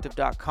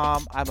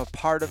theelkcollective.com. I'm a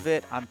part of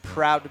it. I'm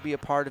proud to be a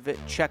part of it.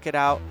 Check it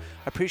out.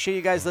 I appreciate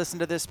you guys listening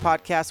to this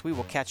podcast. We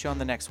will catch you on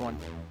the next one.